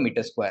 kg per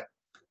meter square.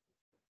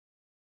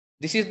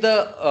 This is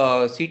the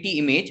CT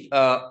image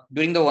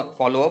during the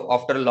follow-up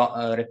after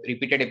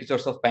repeated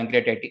episodes of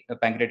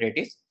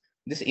pancreatitis.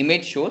 This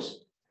image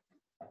shows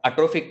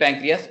atrophic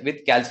pancreas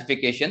with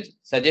calcifications,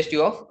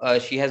 suggestive of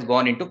she has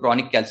gone into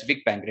chronic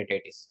calcific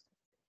pancreatitis.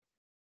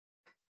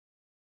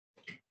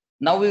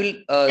 Now we will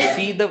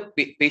see the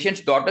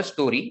patient's daughter's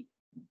story.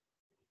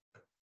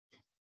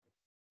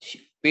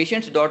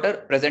 Patient's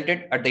daughter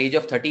presented at the age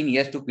of 13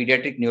 years to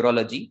pediatric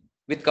neurology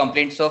with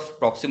complaints of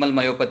proximal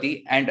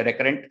myopathy and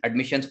recurrent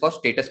admissions for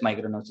status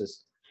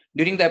migrainosus.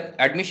 During the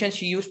admission,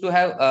 she used to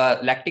have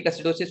lactic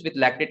acidosis with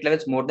lactate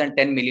levels more than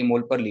 10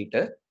 millimole per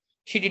liter.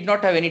 She did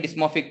not have any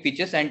dysmorphic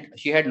features and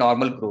she had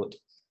normal growth.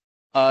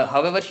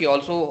 However, she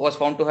also was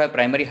found to have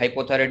primary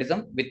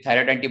hypothyroidism with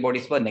thyroid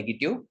antibodies were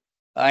negative,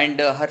 and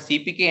her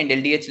CPK and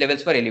LDH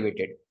levels were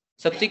elevated.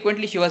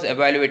 Subsequently, she was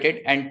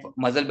evaluated and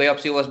muscle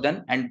biopsy was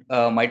done, and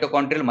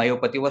mitochondrial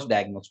myopathy was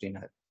diagnosed in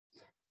her.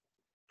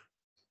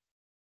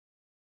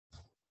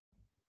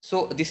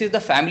 So this is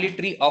the family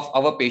tree of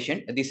our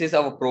patient. This is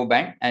our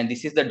proband, and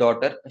this is the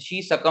daughter.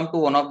 She succumbed to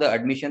one of the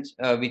admissions,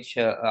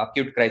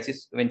 acute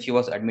crisis when she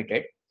was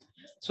admitted.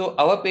 So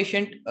our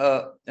patient,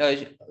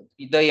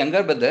 the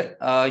younger brother,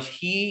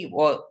 he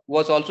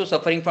was also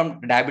suffering from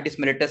diabetes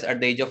mellitus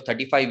at the age of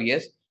 35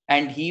 years,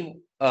 and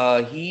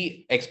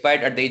he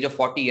expired at the age of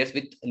 40 years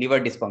with liver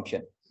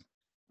dysfunction.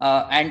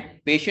 And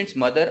patient's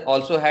mother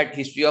also had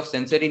history of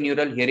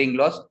sensorineural hearing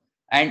loss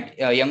and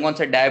young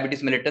onset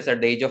diabetes mellitus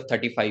at the age of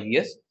 35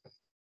 years.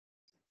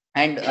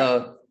 And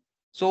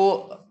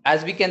so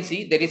as we can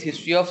see, there is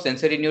history of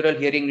sensorineural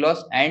hearing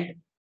loss and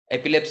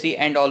epilepsy,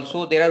 and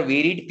also there are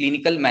varied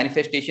clinical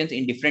manifestations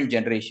in different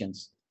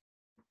generations.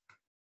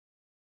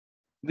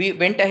 We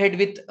went ahead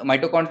with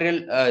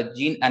mitochondrial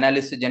gene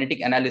analysis,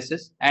 genetic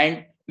analysis,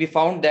 and we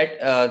found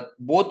that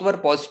both were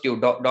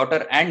positive,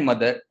 daughter and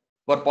mother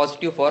were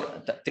positive for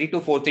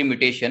 3243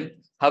 mutation.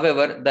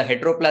 However, the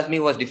heteroplasmy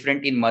was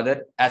different in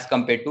mother as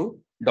compared to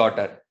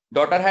daughter.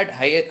 Daughter had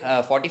higher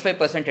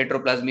 45%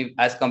 heteroplasmy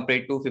as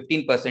compared to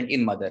 15%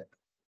 in mother.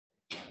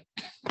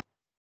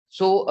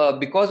 So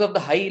because of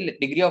the high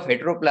degree of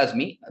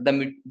heteroplasmy,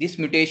 this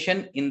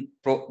mutation in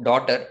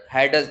daughter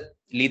had a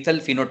lethal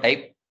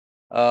phenotype,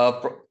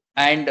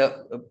 and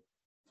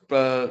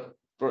our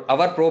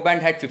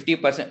proband had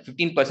 15%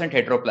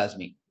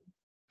 heteroplasmy.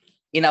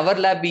 In our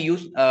lab, we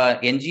use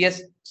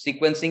NGS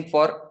sequencing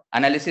for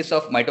analysis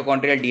of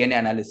mitochondrial DNA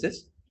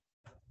analysis.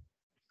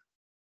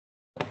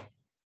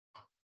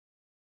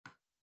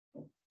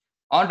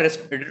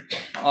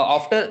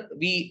 After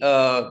we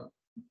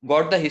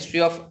got the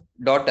history of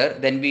daughter,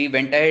 then we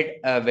went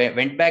ahead,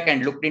 went back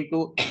and looked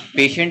into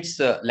patient's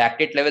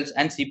lactate levels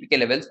and CPK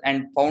levels,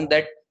 and found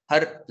that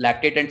her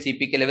lactate and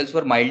CPK levels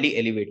were mildly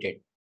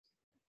elevated.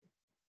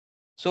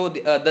 So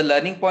the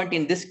learning point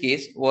in this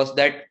case was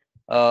that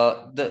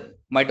the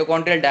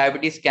mitochondrial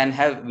diabetes can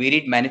have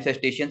varied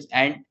manifestations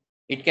and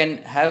it can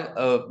have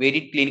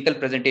varied clinical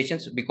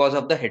presentations because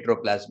of the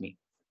heteroplasmy.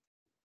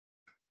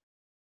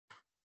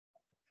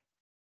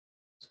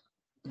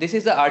 This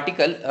is the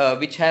article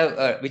which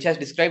has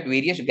described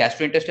various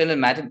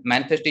gastrointestinal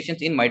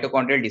manifestations in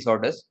mitochondrial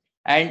disorders,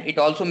 and it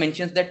also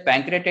mentions that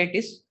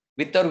pancreatitis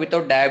with or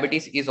without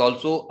diabetes is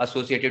also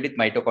associated with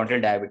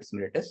mitochondrial diabetes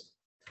mellitus.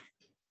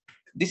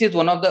 This is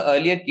one of the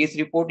earlier case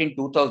report in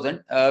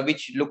 2000,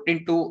 which looked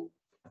into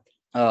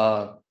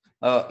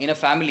in a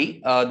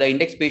family, the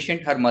index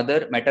patient, her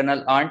mother,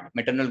 maternal aunt,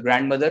 maternal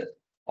grandmother,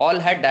 all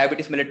had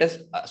diabetes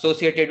mellitus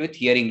associated with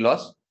hearing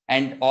loss,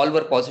 and all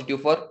were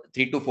positive for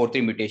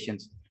 3243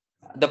 mutations.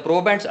 The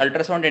probands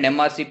ultrasound and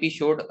MRCP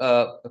showed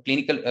a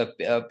clinical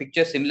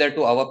picture similar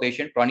to our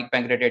patient, chronic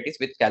pancreatitis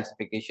with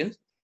calcifications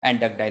and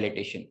duct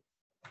dilatation.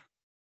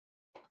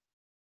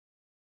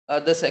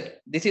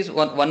 This is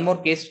one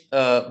more case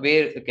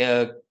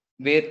where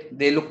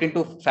they looked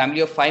into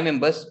family of 5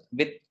 members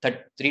with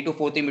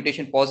 3243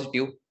 mutation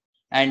positive,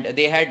 and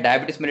they had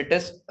diabetes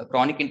mellitus,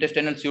 chronic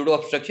intestinal pseudo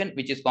obstruction,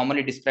 which is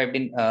commonly described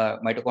in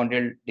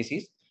mitochondrial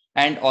disease,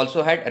 and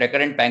also had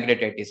recurrent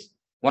pancreatitis.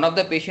 One of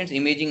the patients'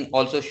 imaging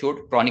also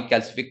showed chronic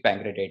calcific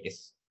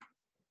pancreatitis.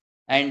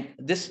 And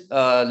this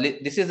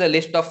is a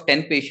list of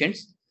 10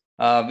 patients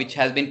which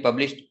has been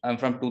published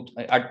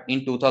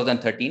in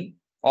 2013.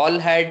 All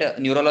had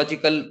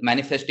neurological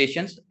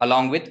manifestations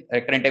along with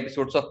recurrent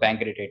episodes of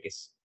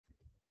pancreatitis.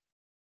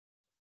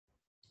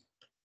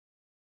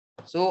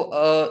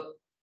 So,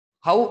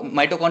 how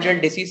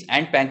mitochondrial disease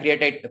and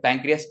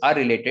pancreas are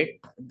related?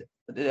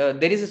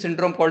 There is a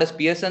syndrome called as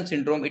Pearson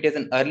syndrome. It is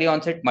an early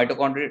onset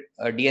mitochondrial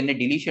DNA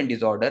deletion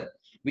disorder,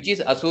 which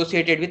is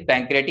associated with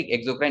pancreatic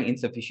exocrine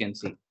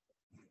insufficiency.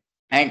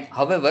 And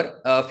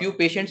however, a few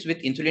patients with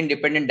insulin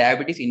dependent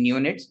diabetes in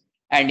neonates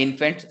and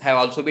infants have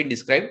also been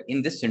described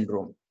in this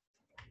syndrome.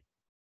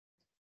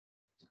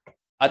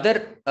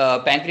 Other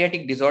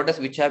pancreatic disorders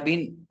which have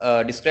been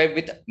described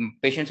with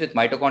patients with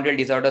mitochondrial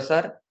disorders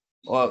are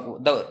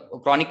the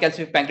chronic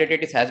calcific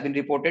pancreatitis has been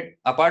reported.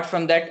 Apart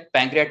from that,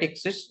 pancreatic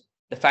cysts,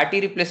 the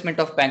fatty replacement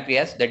of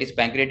pancreas, that is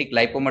pancreatic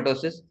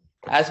lipomatosis,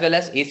 as well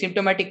as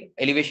asymptomatic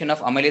elevation of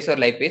amylase or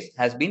lipase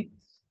has been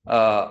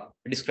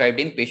described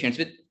in patients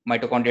with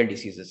mitochondrial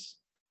diseases.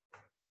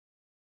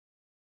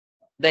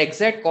 The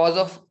exact cause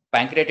of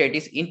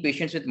pancreatitis in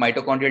patients with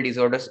mitochondrial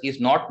disorders is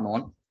not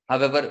known.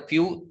 However,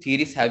 few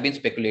theories have been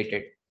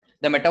speculated.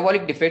 The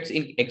metabolic defects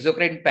in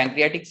exocrine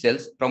pancreatic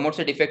cells promotes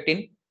a defect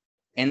in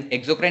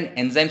exocrine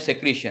enzyme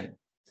secretion.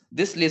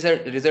 This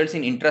results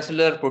in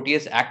intracellular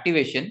protease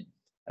activation,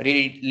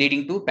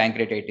 leading to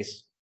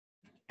pancreatitis.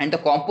 And the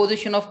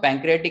composition of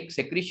pancreatic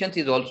secretions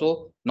is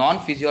also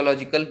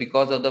non-physiological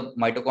because of the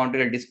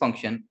mitochondrial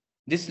dysfunction.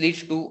 This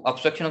leads to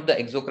obstruction of the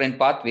exocrine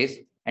pathways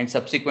and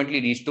subsequently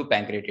leads to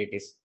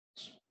pancreatitis.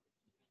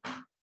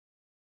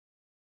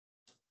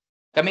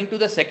 Coming to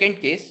the second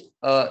case,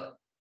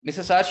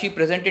 Mrs. R, she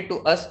presented to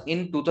us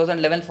in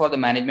 2011 for the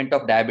management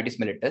of diabetes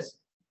mellitus.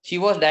 She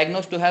was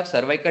diagnosed to have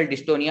cervical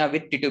dystonia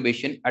with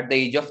titubation at the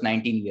age of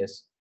 19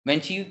 years. When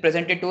she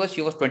presented to us,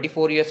 she was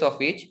 24 years of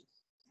age.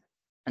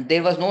 And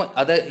there was no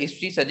other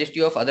history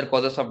suggestive of other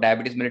causes of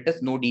diabetes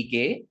mellitus, no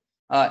DKA,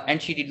 and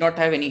she did not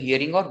have any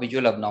hearing or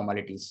visual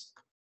abnormalities.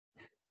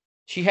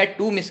 She had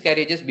 2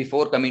 miscarriages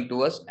before coming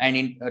to us, and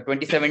in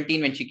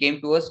 2017, when she came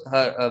to us,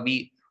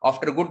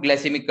 after good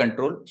glycemic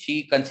control,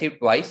 she conceived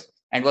twice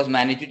and was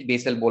managed with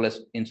basal bolus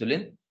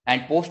insulin.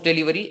 And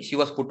post-delivery, she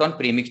was put on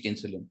premixed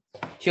insulin.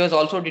 She was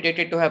also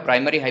detected to have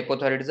primary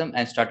hypothyroidism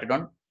and started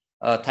on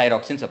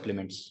thyroxine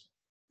supplements.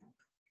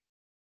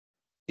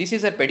 This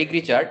is a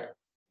pedigree chart.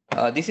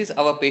 This is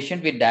our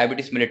patient with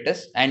diabetes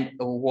mellitus and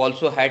who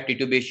also had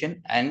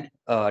titubation and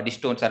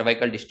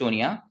cervical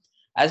dystonia.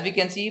 As we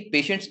can see,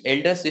 patient's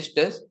elder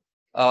sisters,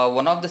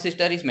 one of the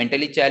sister is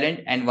mentally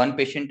challenged, and one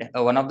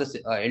of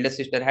the elder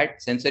sister had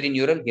sensory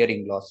neural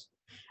hearing loss.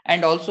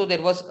 And also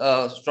there was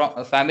a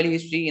strong family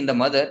history in the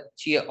mother.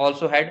 She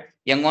also had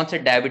young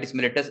onset diabetes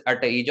mellitus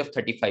at the age of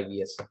 35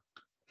 years.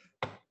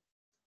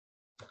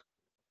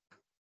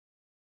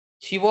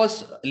 She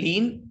was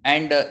lean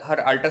and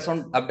her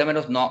ultrasound abdomen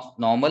was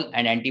normal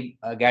and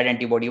GAD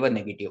antibody were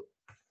negative.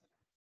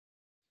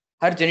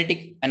 Her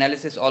genetic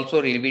analysis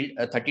also revealed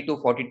a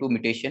 3242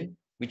 mutation,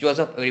 which was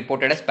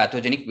reported as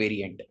pathogenic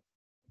variant.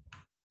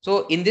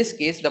 So in this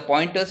case, the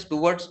pointers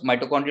towards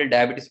mitochondrial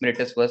diabetes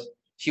mellitus was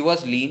she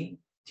was lean,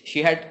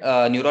 she had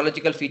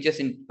neurological features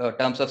in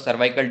terms of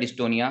cervical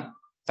dystonia,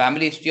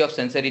 family history of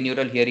sensory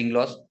neural hearing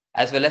loss,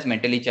 as well as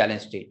mentally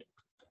challenged state.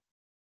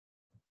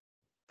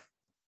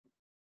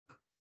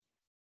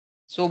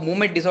 So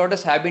movement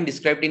disorders have been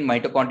described in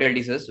mitochondrial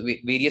diseases.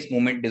 Various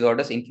movement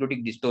disorders,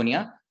 including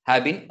dystonia,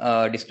 have been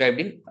described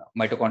in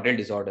mitochondrial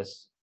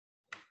disorders.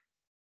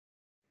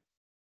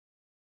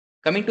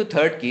 Coming to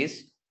third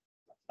case,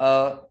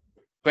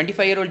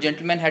 25-year-old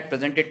gentleman had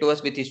presented to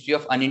us with history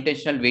of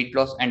unintentional weight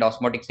loss and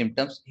osmotic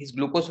symptoms. His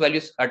glucose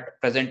values at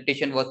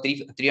presentation was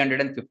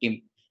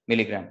 350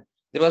 milligram.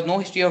 There was no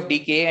history of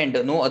DKA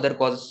and no other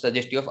causes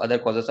suggestive of other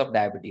causes of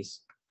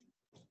diabetes.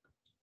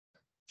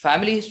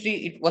 Family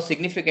history, it was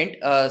significant.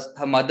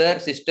 Her mother,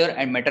 sister,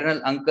 and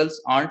maternal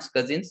uncles, aunts,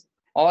 cousins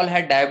all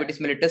had diabetes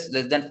mellitus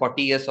less than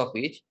 40 years of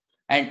age.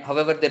 And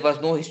however, there was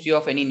no history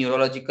of any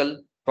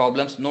neurological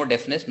problems, no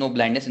deafness, no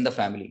blindness in the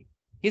family.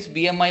 His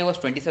BMI was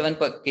 27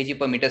 kg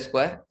per meter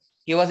square.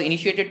 He was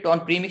initiated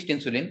on premixed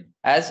insulin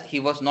as he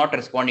was not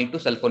responding to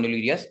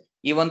sulfonylureas,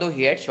 even though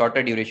he had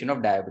shorter duration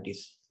of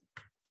diabetes.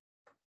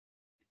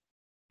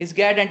 His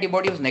GAD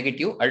antibody was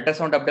negative.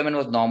 Ultrasound abdomen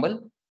was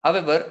normal.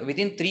 However,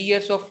 within 3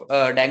 years of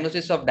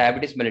diagnosis of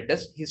diabetes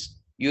mellitus, his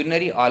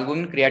urinary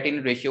albumin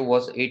creatinine ratio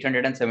was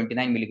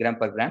 879 milligram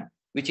per gram,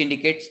 which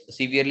indicates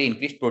severely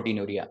increased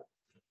proteinuria.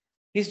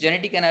 His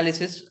genetic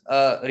analysis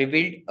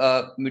revealed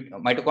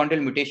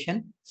mitochondrial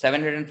mutation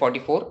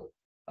 7444.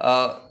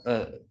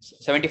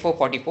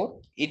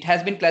 It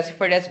has been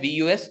classified as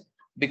VUS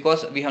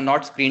because we have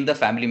not screened the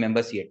family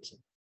members yet.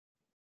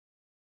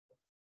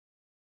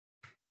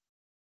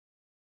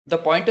 The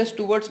pointers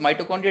towards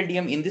mitochondrial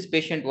DM in this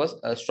patient was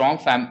a strong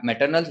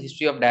maternal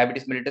history of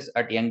diabetes mellitus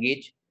at young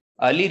age,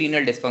 early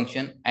renal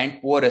dysfunction,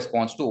 and poor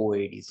response to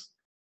OADs.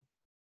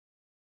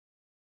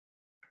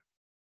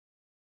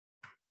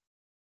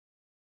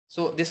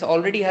 So this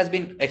already has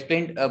been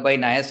explained by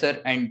Nair sir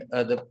and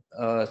the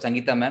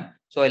SANGEETHA ma'am.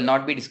 So I'll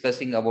not be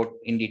discussing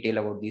in detail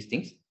about these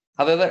things.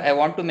 However, I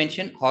want to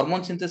mention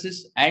hormone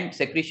synthesis and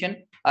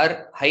secretion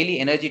are highly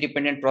energy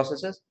dependent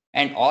processes,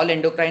 and all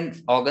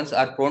endocrine organs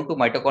are prone to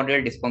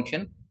mitochondrial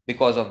dysfunction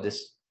because of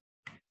this.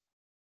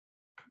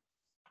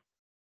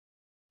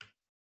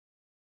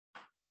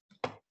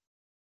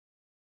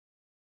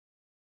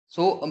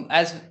 So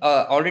as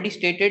already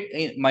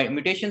stated,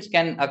 mutations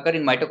can occur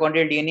in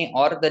mitochondrial DNA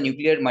or the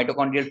nuclear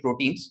mitochondrial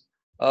proteins.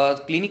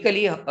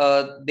 Clinically,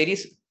 there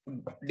is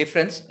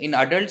difference in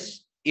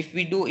adults. If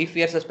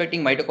we are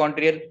suspecting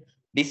mitochondrial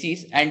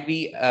disease and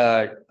we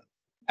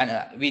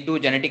do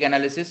genetic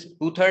analysis,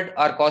 2/3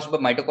 are caused by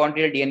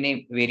mitochondrial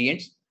DNA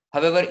variants.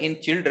 However, in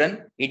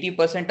children,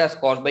 80% are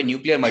caused by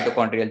nuclear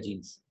mitochondrial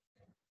genes.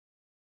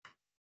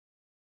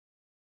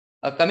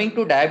 Coming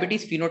to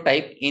diabetes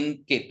phenotype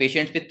in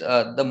patients with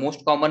the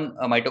most common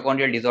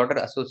mitochondrial disorder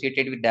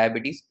associated with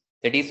diabetes,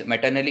 that is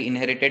maternally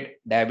inherited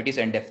diabetes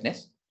and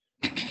deafness.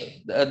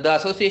 The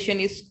association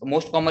is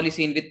most commonly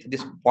seen with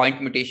this point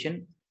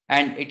mutation,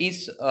 and it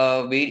is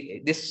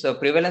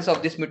prevalence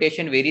of this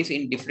mutation varies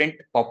in different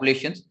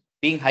populations,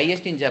 being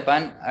highest in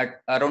Japan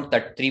at around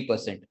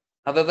 3%.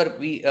 However,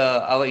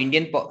 our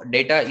Indian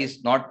data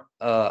is not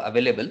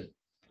available.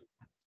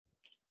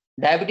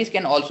 Diabetes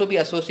can also be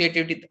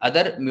associated with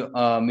other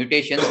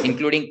mutations,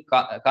 including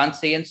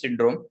Kahn-Sayre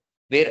syndrome,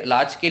 where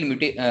large-scale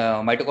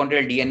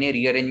mitochondrial DNA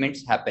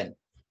rearrangements happen.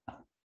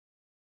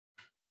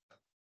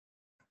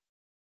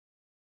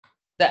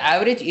 The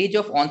average age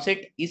of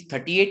onset is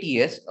 38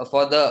 years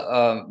for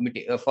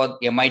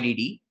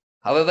MIDD.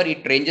 However,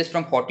 it ranges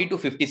from 40 to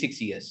 56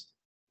 years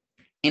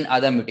in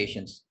other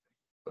mutations.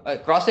 A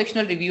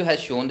cross-sectional review has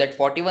shown that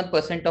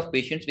 41% of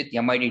patients with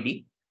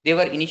MIDD, they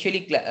were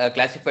initially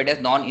classified as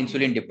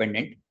non-insulin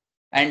dependent,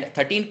 and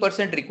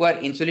 13%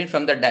 require insulin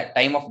from the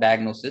time of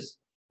diagnosis,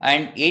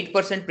 and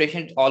 8%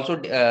 patients also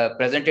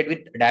presented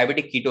with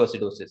diabetic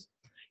ketoacidosis,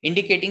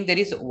 indicating there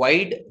is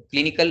wide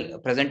clinical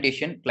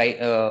presentation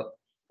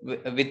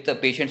with the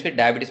patients with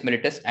diabetes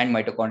mellitus and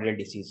mitochondrial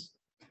disease.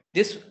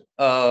 This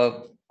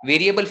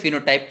variable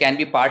phenotype can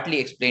be partly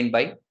explained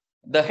by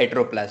the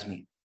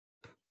heteroplasmy.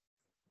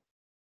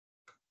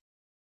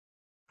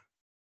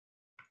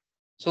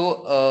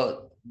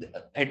 So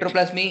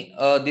heteroplasmy,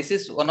 this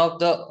is one of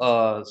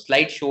the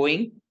slides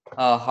showing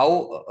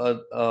how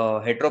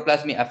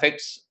heteroplasmy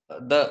affects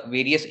the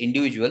various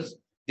individuals.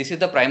 This is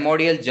the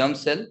primordial germ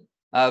cell.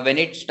 When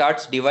it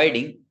starts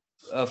dividing,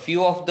 a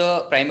few of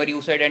the primary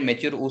oocyte and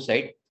mature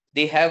oocyte,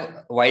 they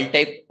have wild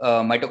type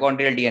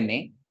mitochondrial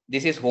DNA.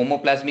 This is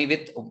homoplasmy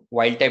with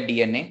wild type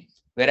DNA,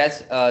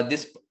 whereas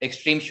this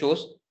extreme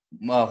shows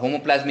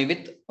homoplasmy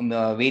with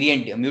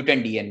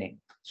mutant DNA.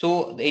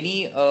 So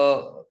any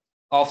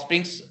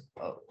offsprings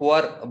who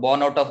are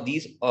born out of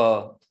these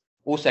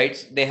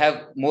oocytes, they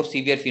have more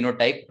severe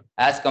phenotype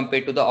as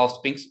compared to the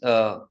offsprings who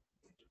are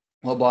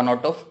born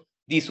out of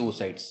these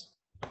oocytes.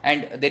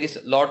 And there is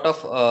a lot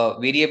of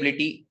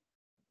variability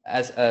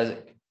as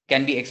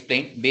can be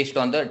explained based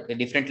on the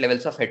different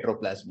levels of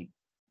heteroplasmy.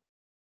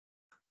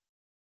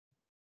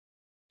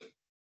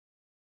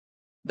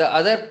 The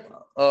other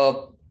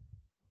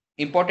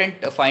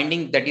important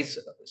finding that is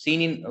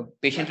seen in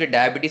patients with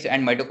diabetes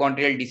and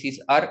mitochondrial disease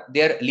are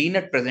their lean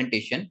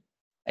presentation,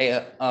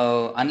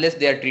 unless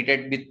they are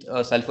treated with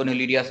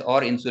sulfonylureas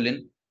or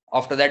insulin.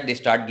 After that, they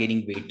start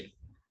gaining weight.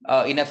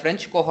 In a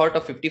French cohort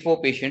of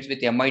 54 patients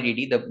with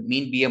MIDD, the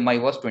mean BMI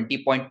was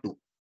 20.2.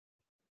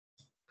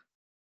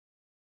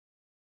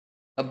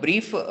 A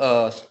brief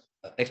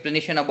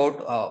explanation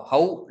about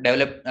how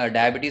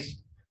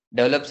diabetes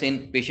develops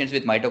in patients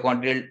with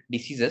mitochondrial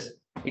diseases.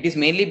 It is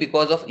mainly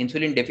because of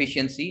insulin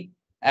deficiency.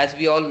 As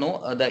we all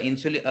know,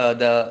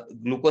 the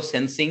glucose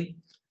sensing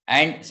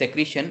and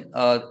secretion.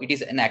 It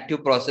is an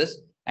active process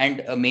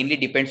and mainly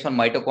depends on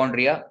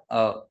mitochondria.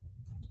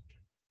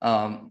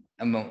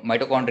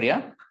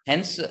 Mitochondria.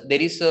 Hence,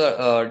 there is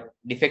a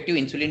defective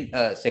insulin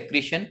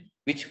secretion,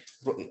 which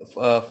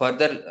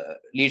further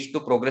leads to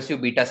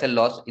progressive beta cell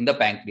loss in the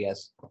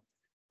pancreas.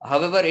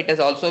 However, it has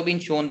also been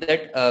shown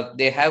that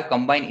they have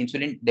combined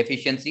insulin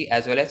deficiency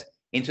as well as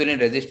insulin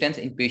resistance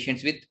in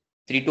patients with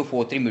 3 to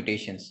 4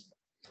 mutations.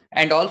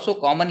 And also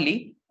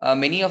commonly,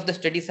 many of the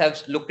studies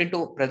have looked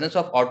into presence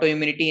of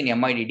autoimmunity in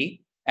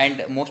MIDD,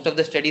 and most of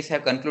the studies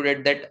have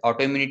concluded that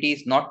autoimmunity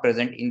is not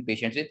present in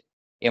patients with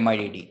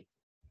MIDD.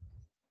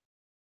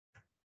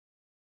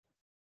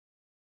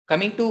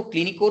 Coming to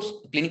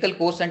clinical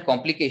course and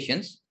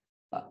complications,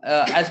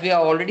 as we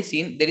have already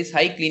seen, there is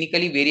high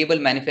clinically variable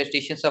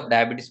manifestations of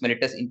diabetes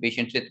mellitus in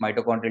patients with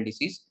mitochondrial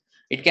disease.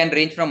 It can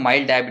range from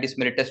mild diabetes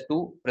mellitus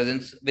to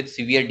presence with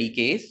severe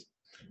DKAs.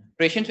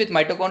 Patients with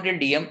mitochondrial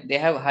DM, they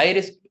have high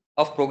risk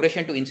of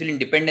progression to insulin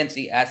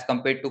dependency as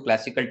compared to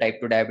classical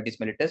type 2 diabetes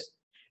mellitus.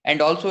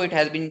 And also it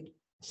has been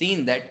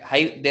seen that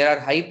there are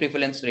high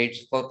prevalence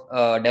rates for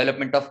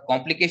development of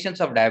complications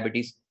of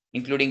diabetes,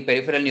 including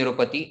peripheral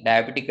neuropathy,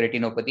 diabetic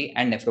retinopathy,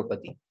 and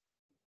nephropathy.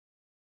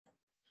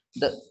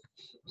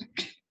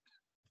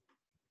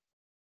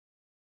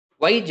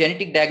 Why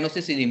genetic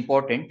diagnosis is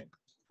important?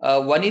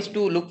 One is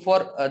to look for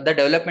the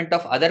development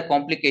of other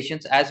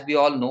complications. As we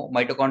all know,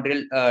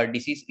 mitochondrial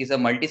disease is a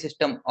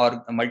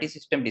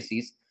multi-system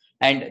disease,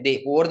 and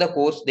over the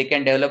course they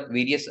can develop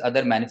various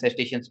other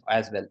manifestations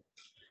as well.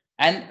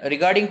 And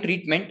regarding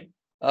treatment,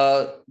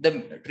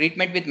 the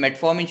treatment with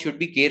metformin should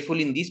be careful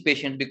in these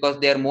patients because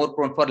they are more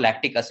prone for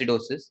lactic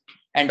acidosis,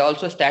 and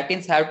also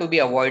statins have to be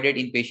avoided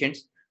in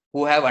patients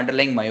who have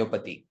underlying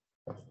myopathy.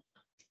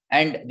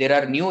 And there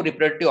are new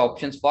reproductive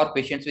options for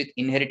patients with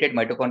inherited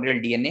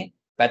mitochondrial DNA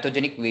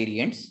pathogenic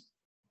variants.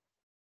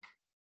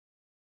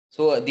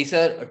 So these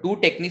are two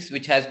techniques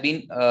which has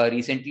been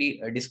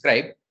recently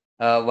described.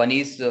 One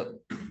is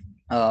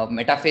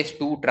metaphase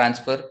 2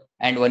 transfer,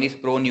 and one is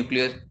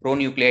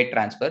pronucleate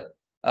transfer.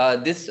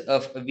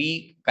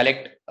 We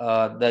collect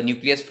the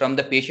nucleus from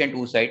the patient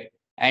oocyte,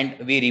 and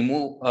we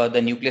remove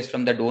the nucleus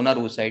from the donor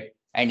oocyte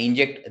and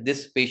inject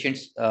this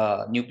patient's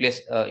nucleus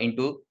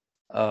into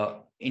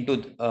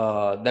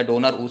the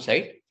donor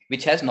oocyte,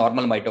 which has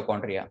normal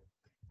mitochondria.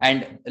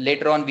 And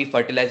later on, we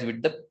fertilize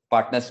with the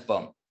partner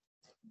sperm.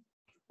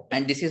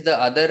 And this is the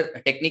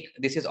other technique.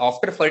 This is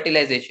after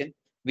fertilization,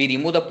 we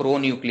remove the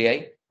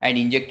pronuclei and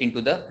inject into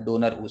the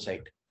donor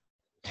oocyte.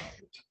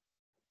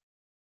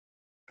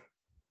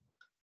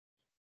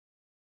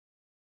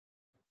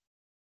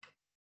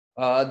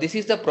 This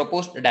is the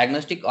proposed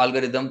diagnostic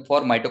algorithm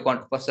for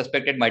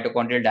suspected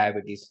mitochondrial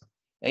diabetes.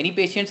 Any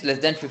patients less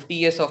than 50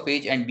 years of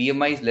age and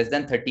BMI is less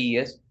than 30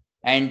 years,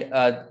 and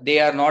they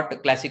are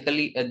not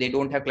classically, they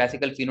don't have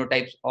classical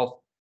phenotypes of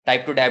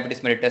type 2 diabetes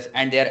mellitus,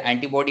 and they are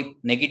antibody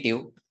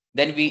negative,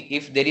 then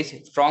if there is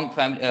strong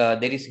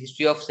there is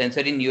history of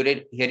sensory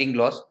neural hearing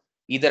loss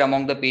either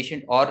among the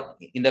patient or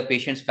in the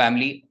patient's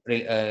family,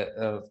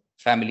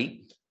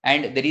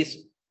 and there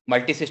is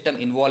multi-system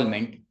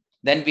involvement,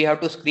 then we have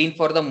to screen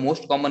for the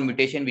most common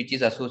mutation which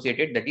is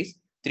associated, that is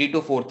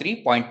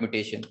 3243 point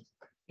mutation.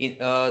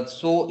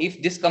 So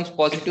if this comes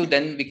positive,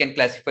 then we can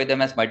classify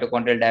them as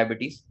mitochondrial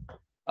diabetes.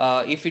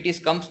 If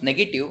it comes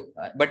negative,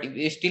 but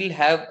we still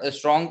have a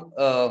strong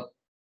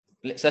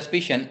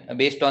suspicion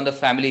based on the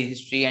family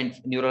history and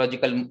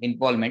neurological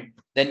involvement,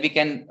 then we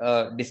can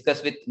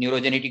discuss with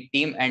neurogenetic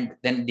team and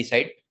then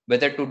decide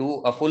whether to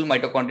do a full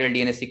mitochondrial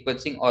DNA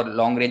sequencing or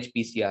long range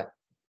PCR.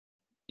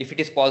 If it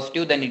is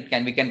positive, then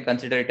we can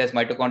consider it as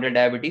mitochondrial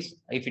diabetes.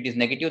 If it is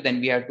negative, then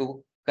we have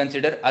to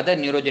consider other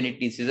neurogenic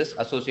diseases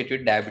associated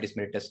with diabetes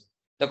mellitus.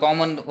 The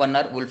common one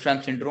are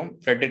Wolfram syndrome,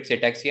 Friedreich's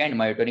ataxia, and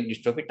myotonic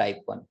dystrophy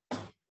type 1.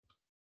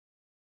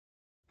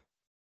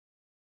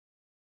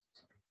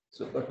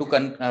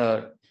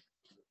 So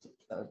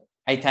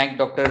I thank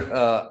Dr.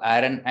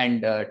 Aaron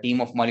and team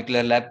of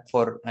Molecular Lab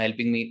for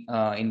helping me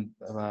in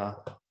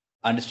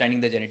understanding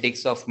the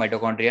genetics of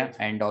mitochondria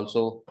and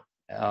also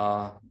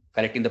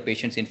collecting the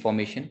patient's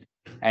information.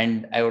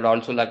 And I would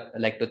also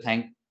like to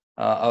thank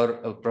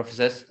our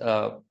professors,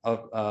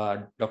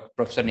 Dr.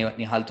 Professor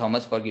Nihal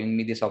Thomas for giving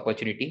me this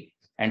opportunity,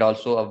 and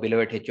also our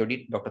beloved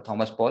HOD, Dr.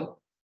 Thomas Paul,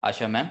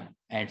 Asha ma'am,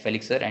 and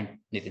Felix sir, and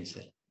Nitin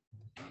sir.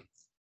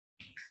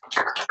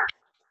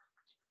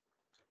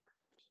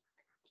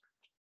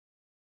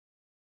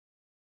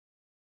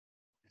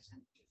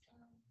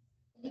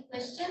 Any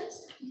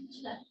questions?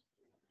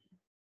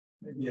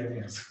 Maybe I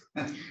can answer.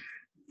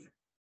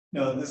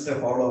 No, this is a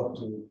follow-up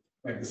to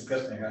my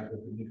discussion I had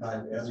with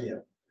Nihal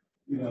earlier.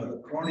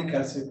 The chronic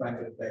calcium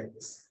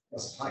pancreatitis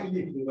was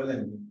highly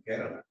prevalent in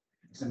Kerala.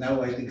 So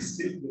now I think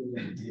still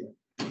prevalent here.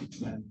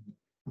 And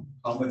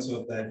how much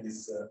of that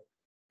is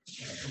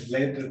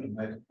related to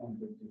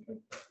mitochondria?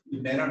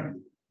 It may not be,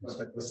 but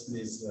the question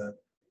is,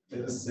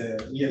 there is a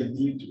real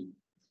need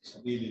to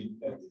really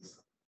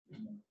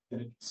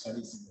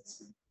studies in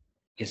this.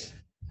 Yes.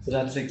 So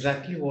that's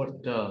exactly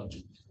what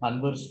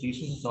Anwar's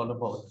thesis is all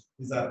about.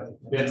 Is that right?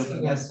 We are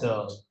looking at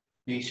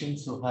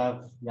patients who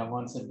have young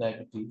onset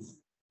diabetes,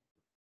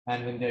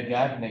 and when they're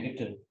GAD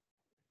negative,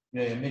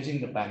 we are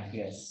imaging the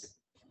pancreas.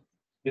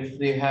 If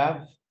they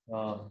have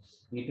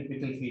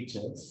atypical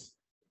features,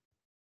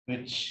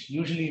 which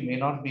usually may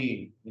not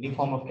be any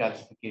form of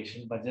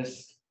calcification, but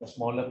just a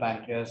smaller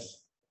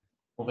pancreas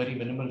or very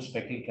minimal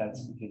speckled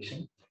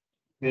calcification,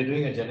 we are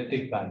doing a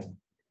genetic panel.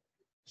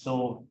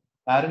 So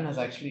Aaron has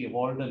actually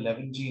evolved a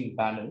 11 gene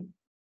panel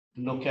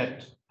to look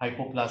at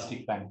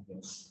hypoplastic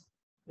pancreas.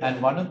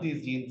 And one of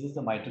these genes is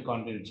the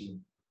mitochondrial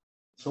gene.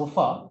 So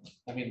far,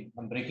 I mean,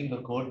 I'm breaking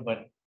the code,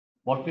 but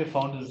what we have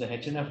found is the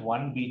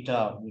HNF1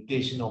 beta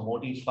mutation or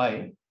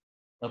MODI5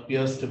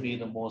 appears to be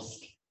the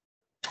most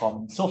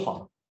common so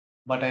far.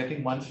 But I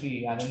think once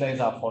we analyze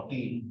our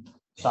 40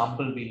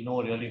 sample, we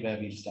know really where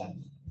we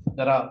stand.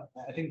 I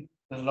think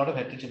there's a lot of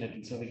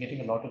heterogeneity, so we're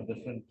getting a lot of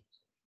different.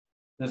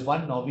 There's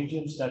one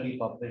Norwegian study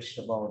published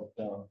about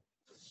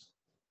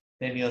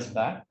 10 years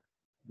back,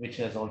 which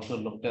has also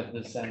looked at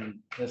this, and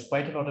there's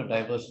quite a lot of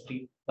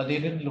diversity, but they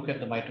didn't look at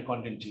the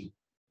mitochondrial gene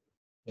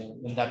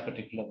in that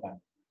particular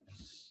panel.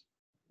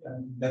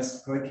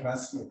 That's quite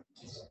fascinating.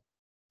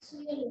 So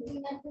you're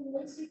looking at the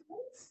whole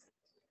sequence?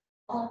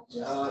 Or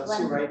just So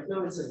one? right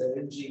now it's a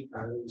 11 gene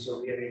panel,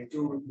 so we are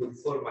into look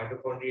for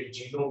mitochondrial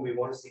genome. We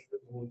want to see the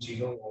whole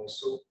genome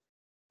also.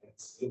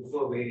 Let's look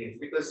for variants,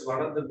 because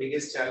one of the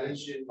biggest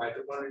challenges in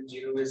mitochondrial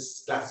genome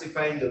is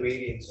classifying the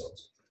variants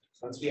also.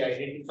 Once we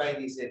identify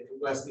these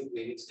heteroclasmic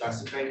variants,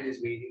 classifying these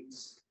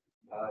variants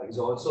is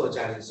also a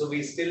challenge. So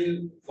we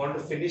still want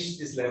to finish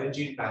this 11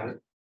 gene panel.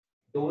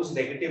 Those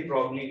negative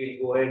probably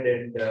will go ahead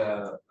and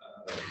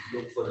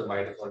look for the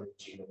mitochondrial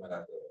genome and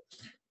other.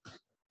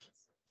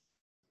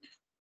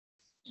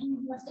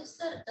 What is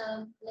the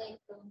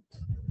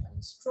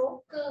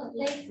stroke?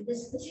 Like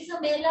this is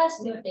a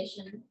MELAS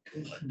mutation.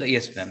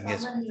 Yes, ma'am.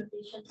 Yes. Common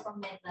mutation from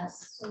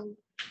MELAS. So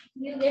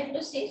you get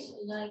to see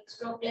like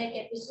stroke-like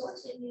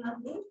episodes in your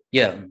group?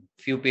 Yeah,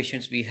 few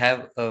patients we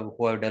have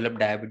who have developed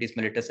diabetes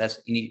mellitus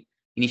as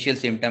initial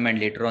symptom, and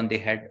later on they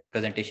had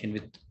presentation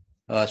with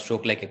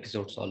stroke-like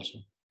episodes also.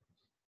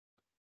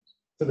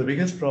 So the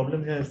biggest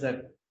problem here is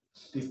that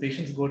these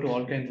patients go to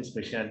all kinds of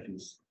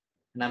specialties.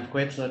 And I'm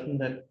quite certain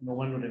that no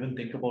one would even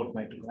think about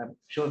mitochondria. I'm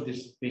sure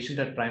this patient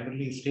had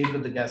primarily stayed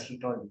with the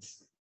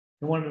gastroenterologist.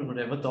 No one would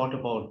ever thought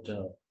about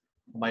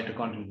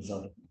mitochondrial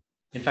disorder.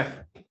 In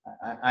fact,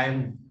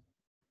 I'm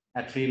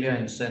at failure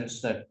in the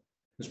sense that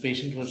this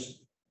patient was,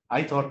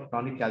 I thought,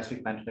 chronic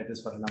calcific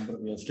pancreatitis for a number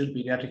of years. Still,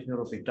 pediatric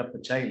neuro picked up a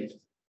child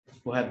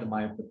who had the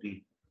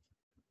myopathy.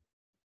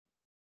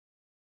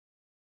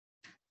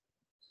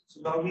 So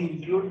now we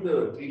include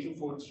the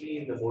 3243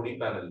 in the MODI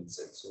panel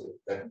itself. So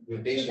that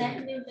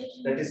mutation,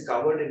 that is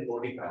covered in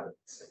MODI panel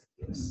itself.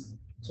 Yes.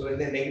 So when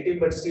they're negative,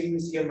 but still we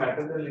see a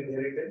maternal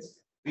inheritance,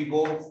 we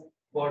go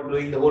for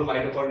doing the whole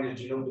mitochondrial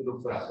genome to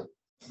look for other.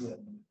 Yeah.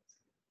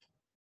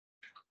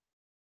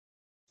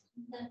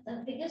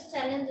 The biggest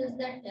challenge is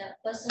that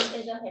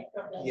percentage of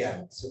heteroplasmy.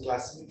 Yeah, so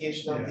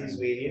classification of these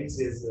variants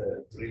is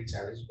a great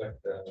challenge, but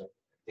I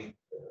think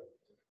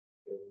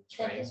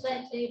that is why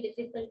it's very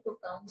difficult to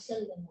counsel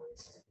them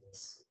also.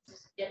 This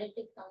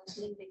genetic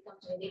counseling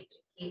becomes very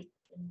tricky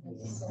in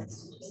this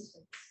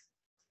situations.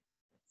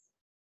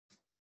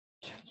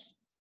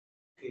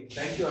 okay,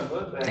 thank you,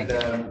 Anwar,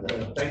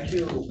 and thank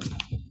you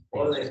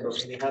all, and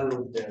Dr. Nihal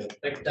would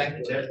Thank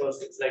you,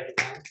 chairpersons like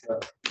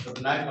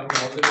Dr. Nair coming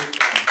all the way.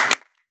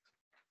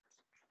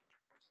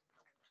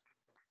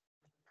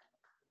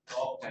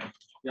 And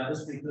the other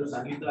speaker,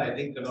 SANGEETHA, I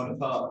think a lot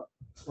of our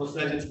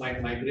postgraduates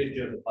might migrate to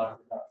your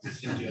department.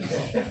 Thank you.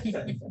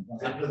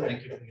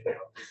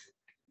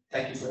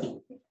 Thank you, sir.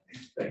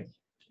 thank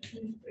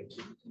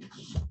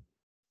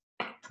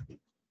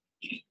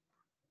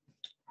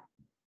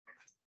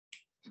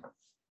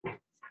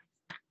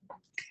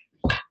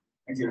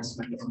you.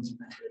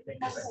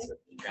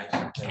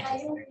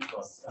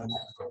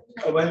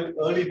 Well,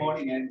 early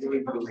morning I'm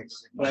going to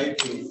try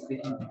to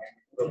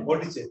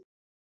what is it?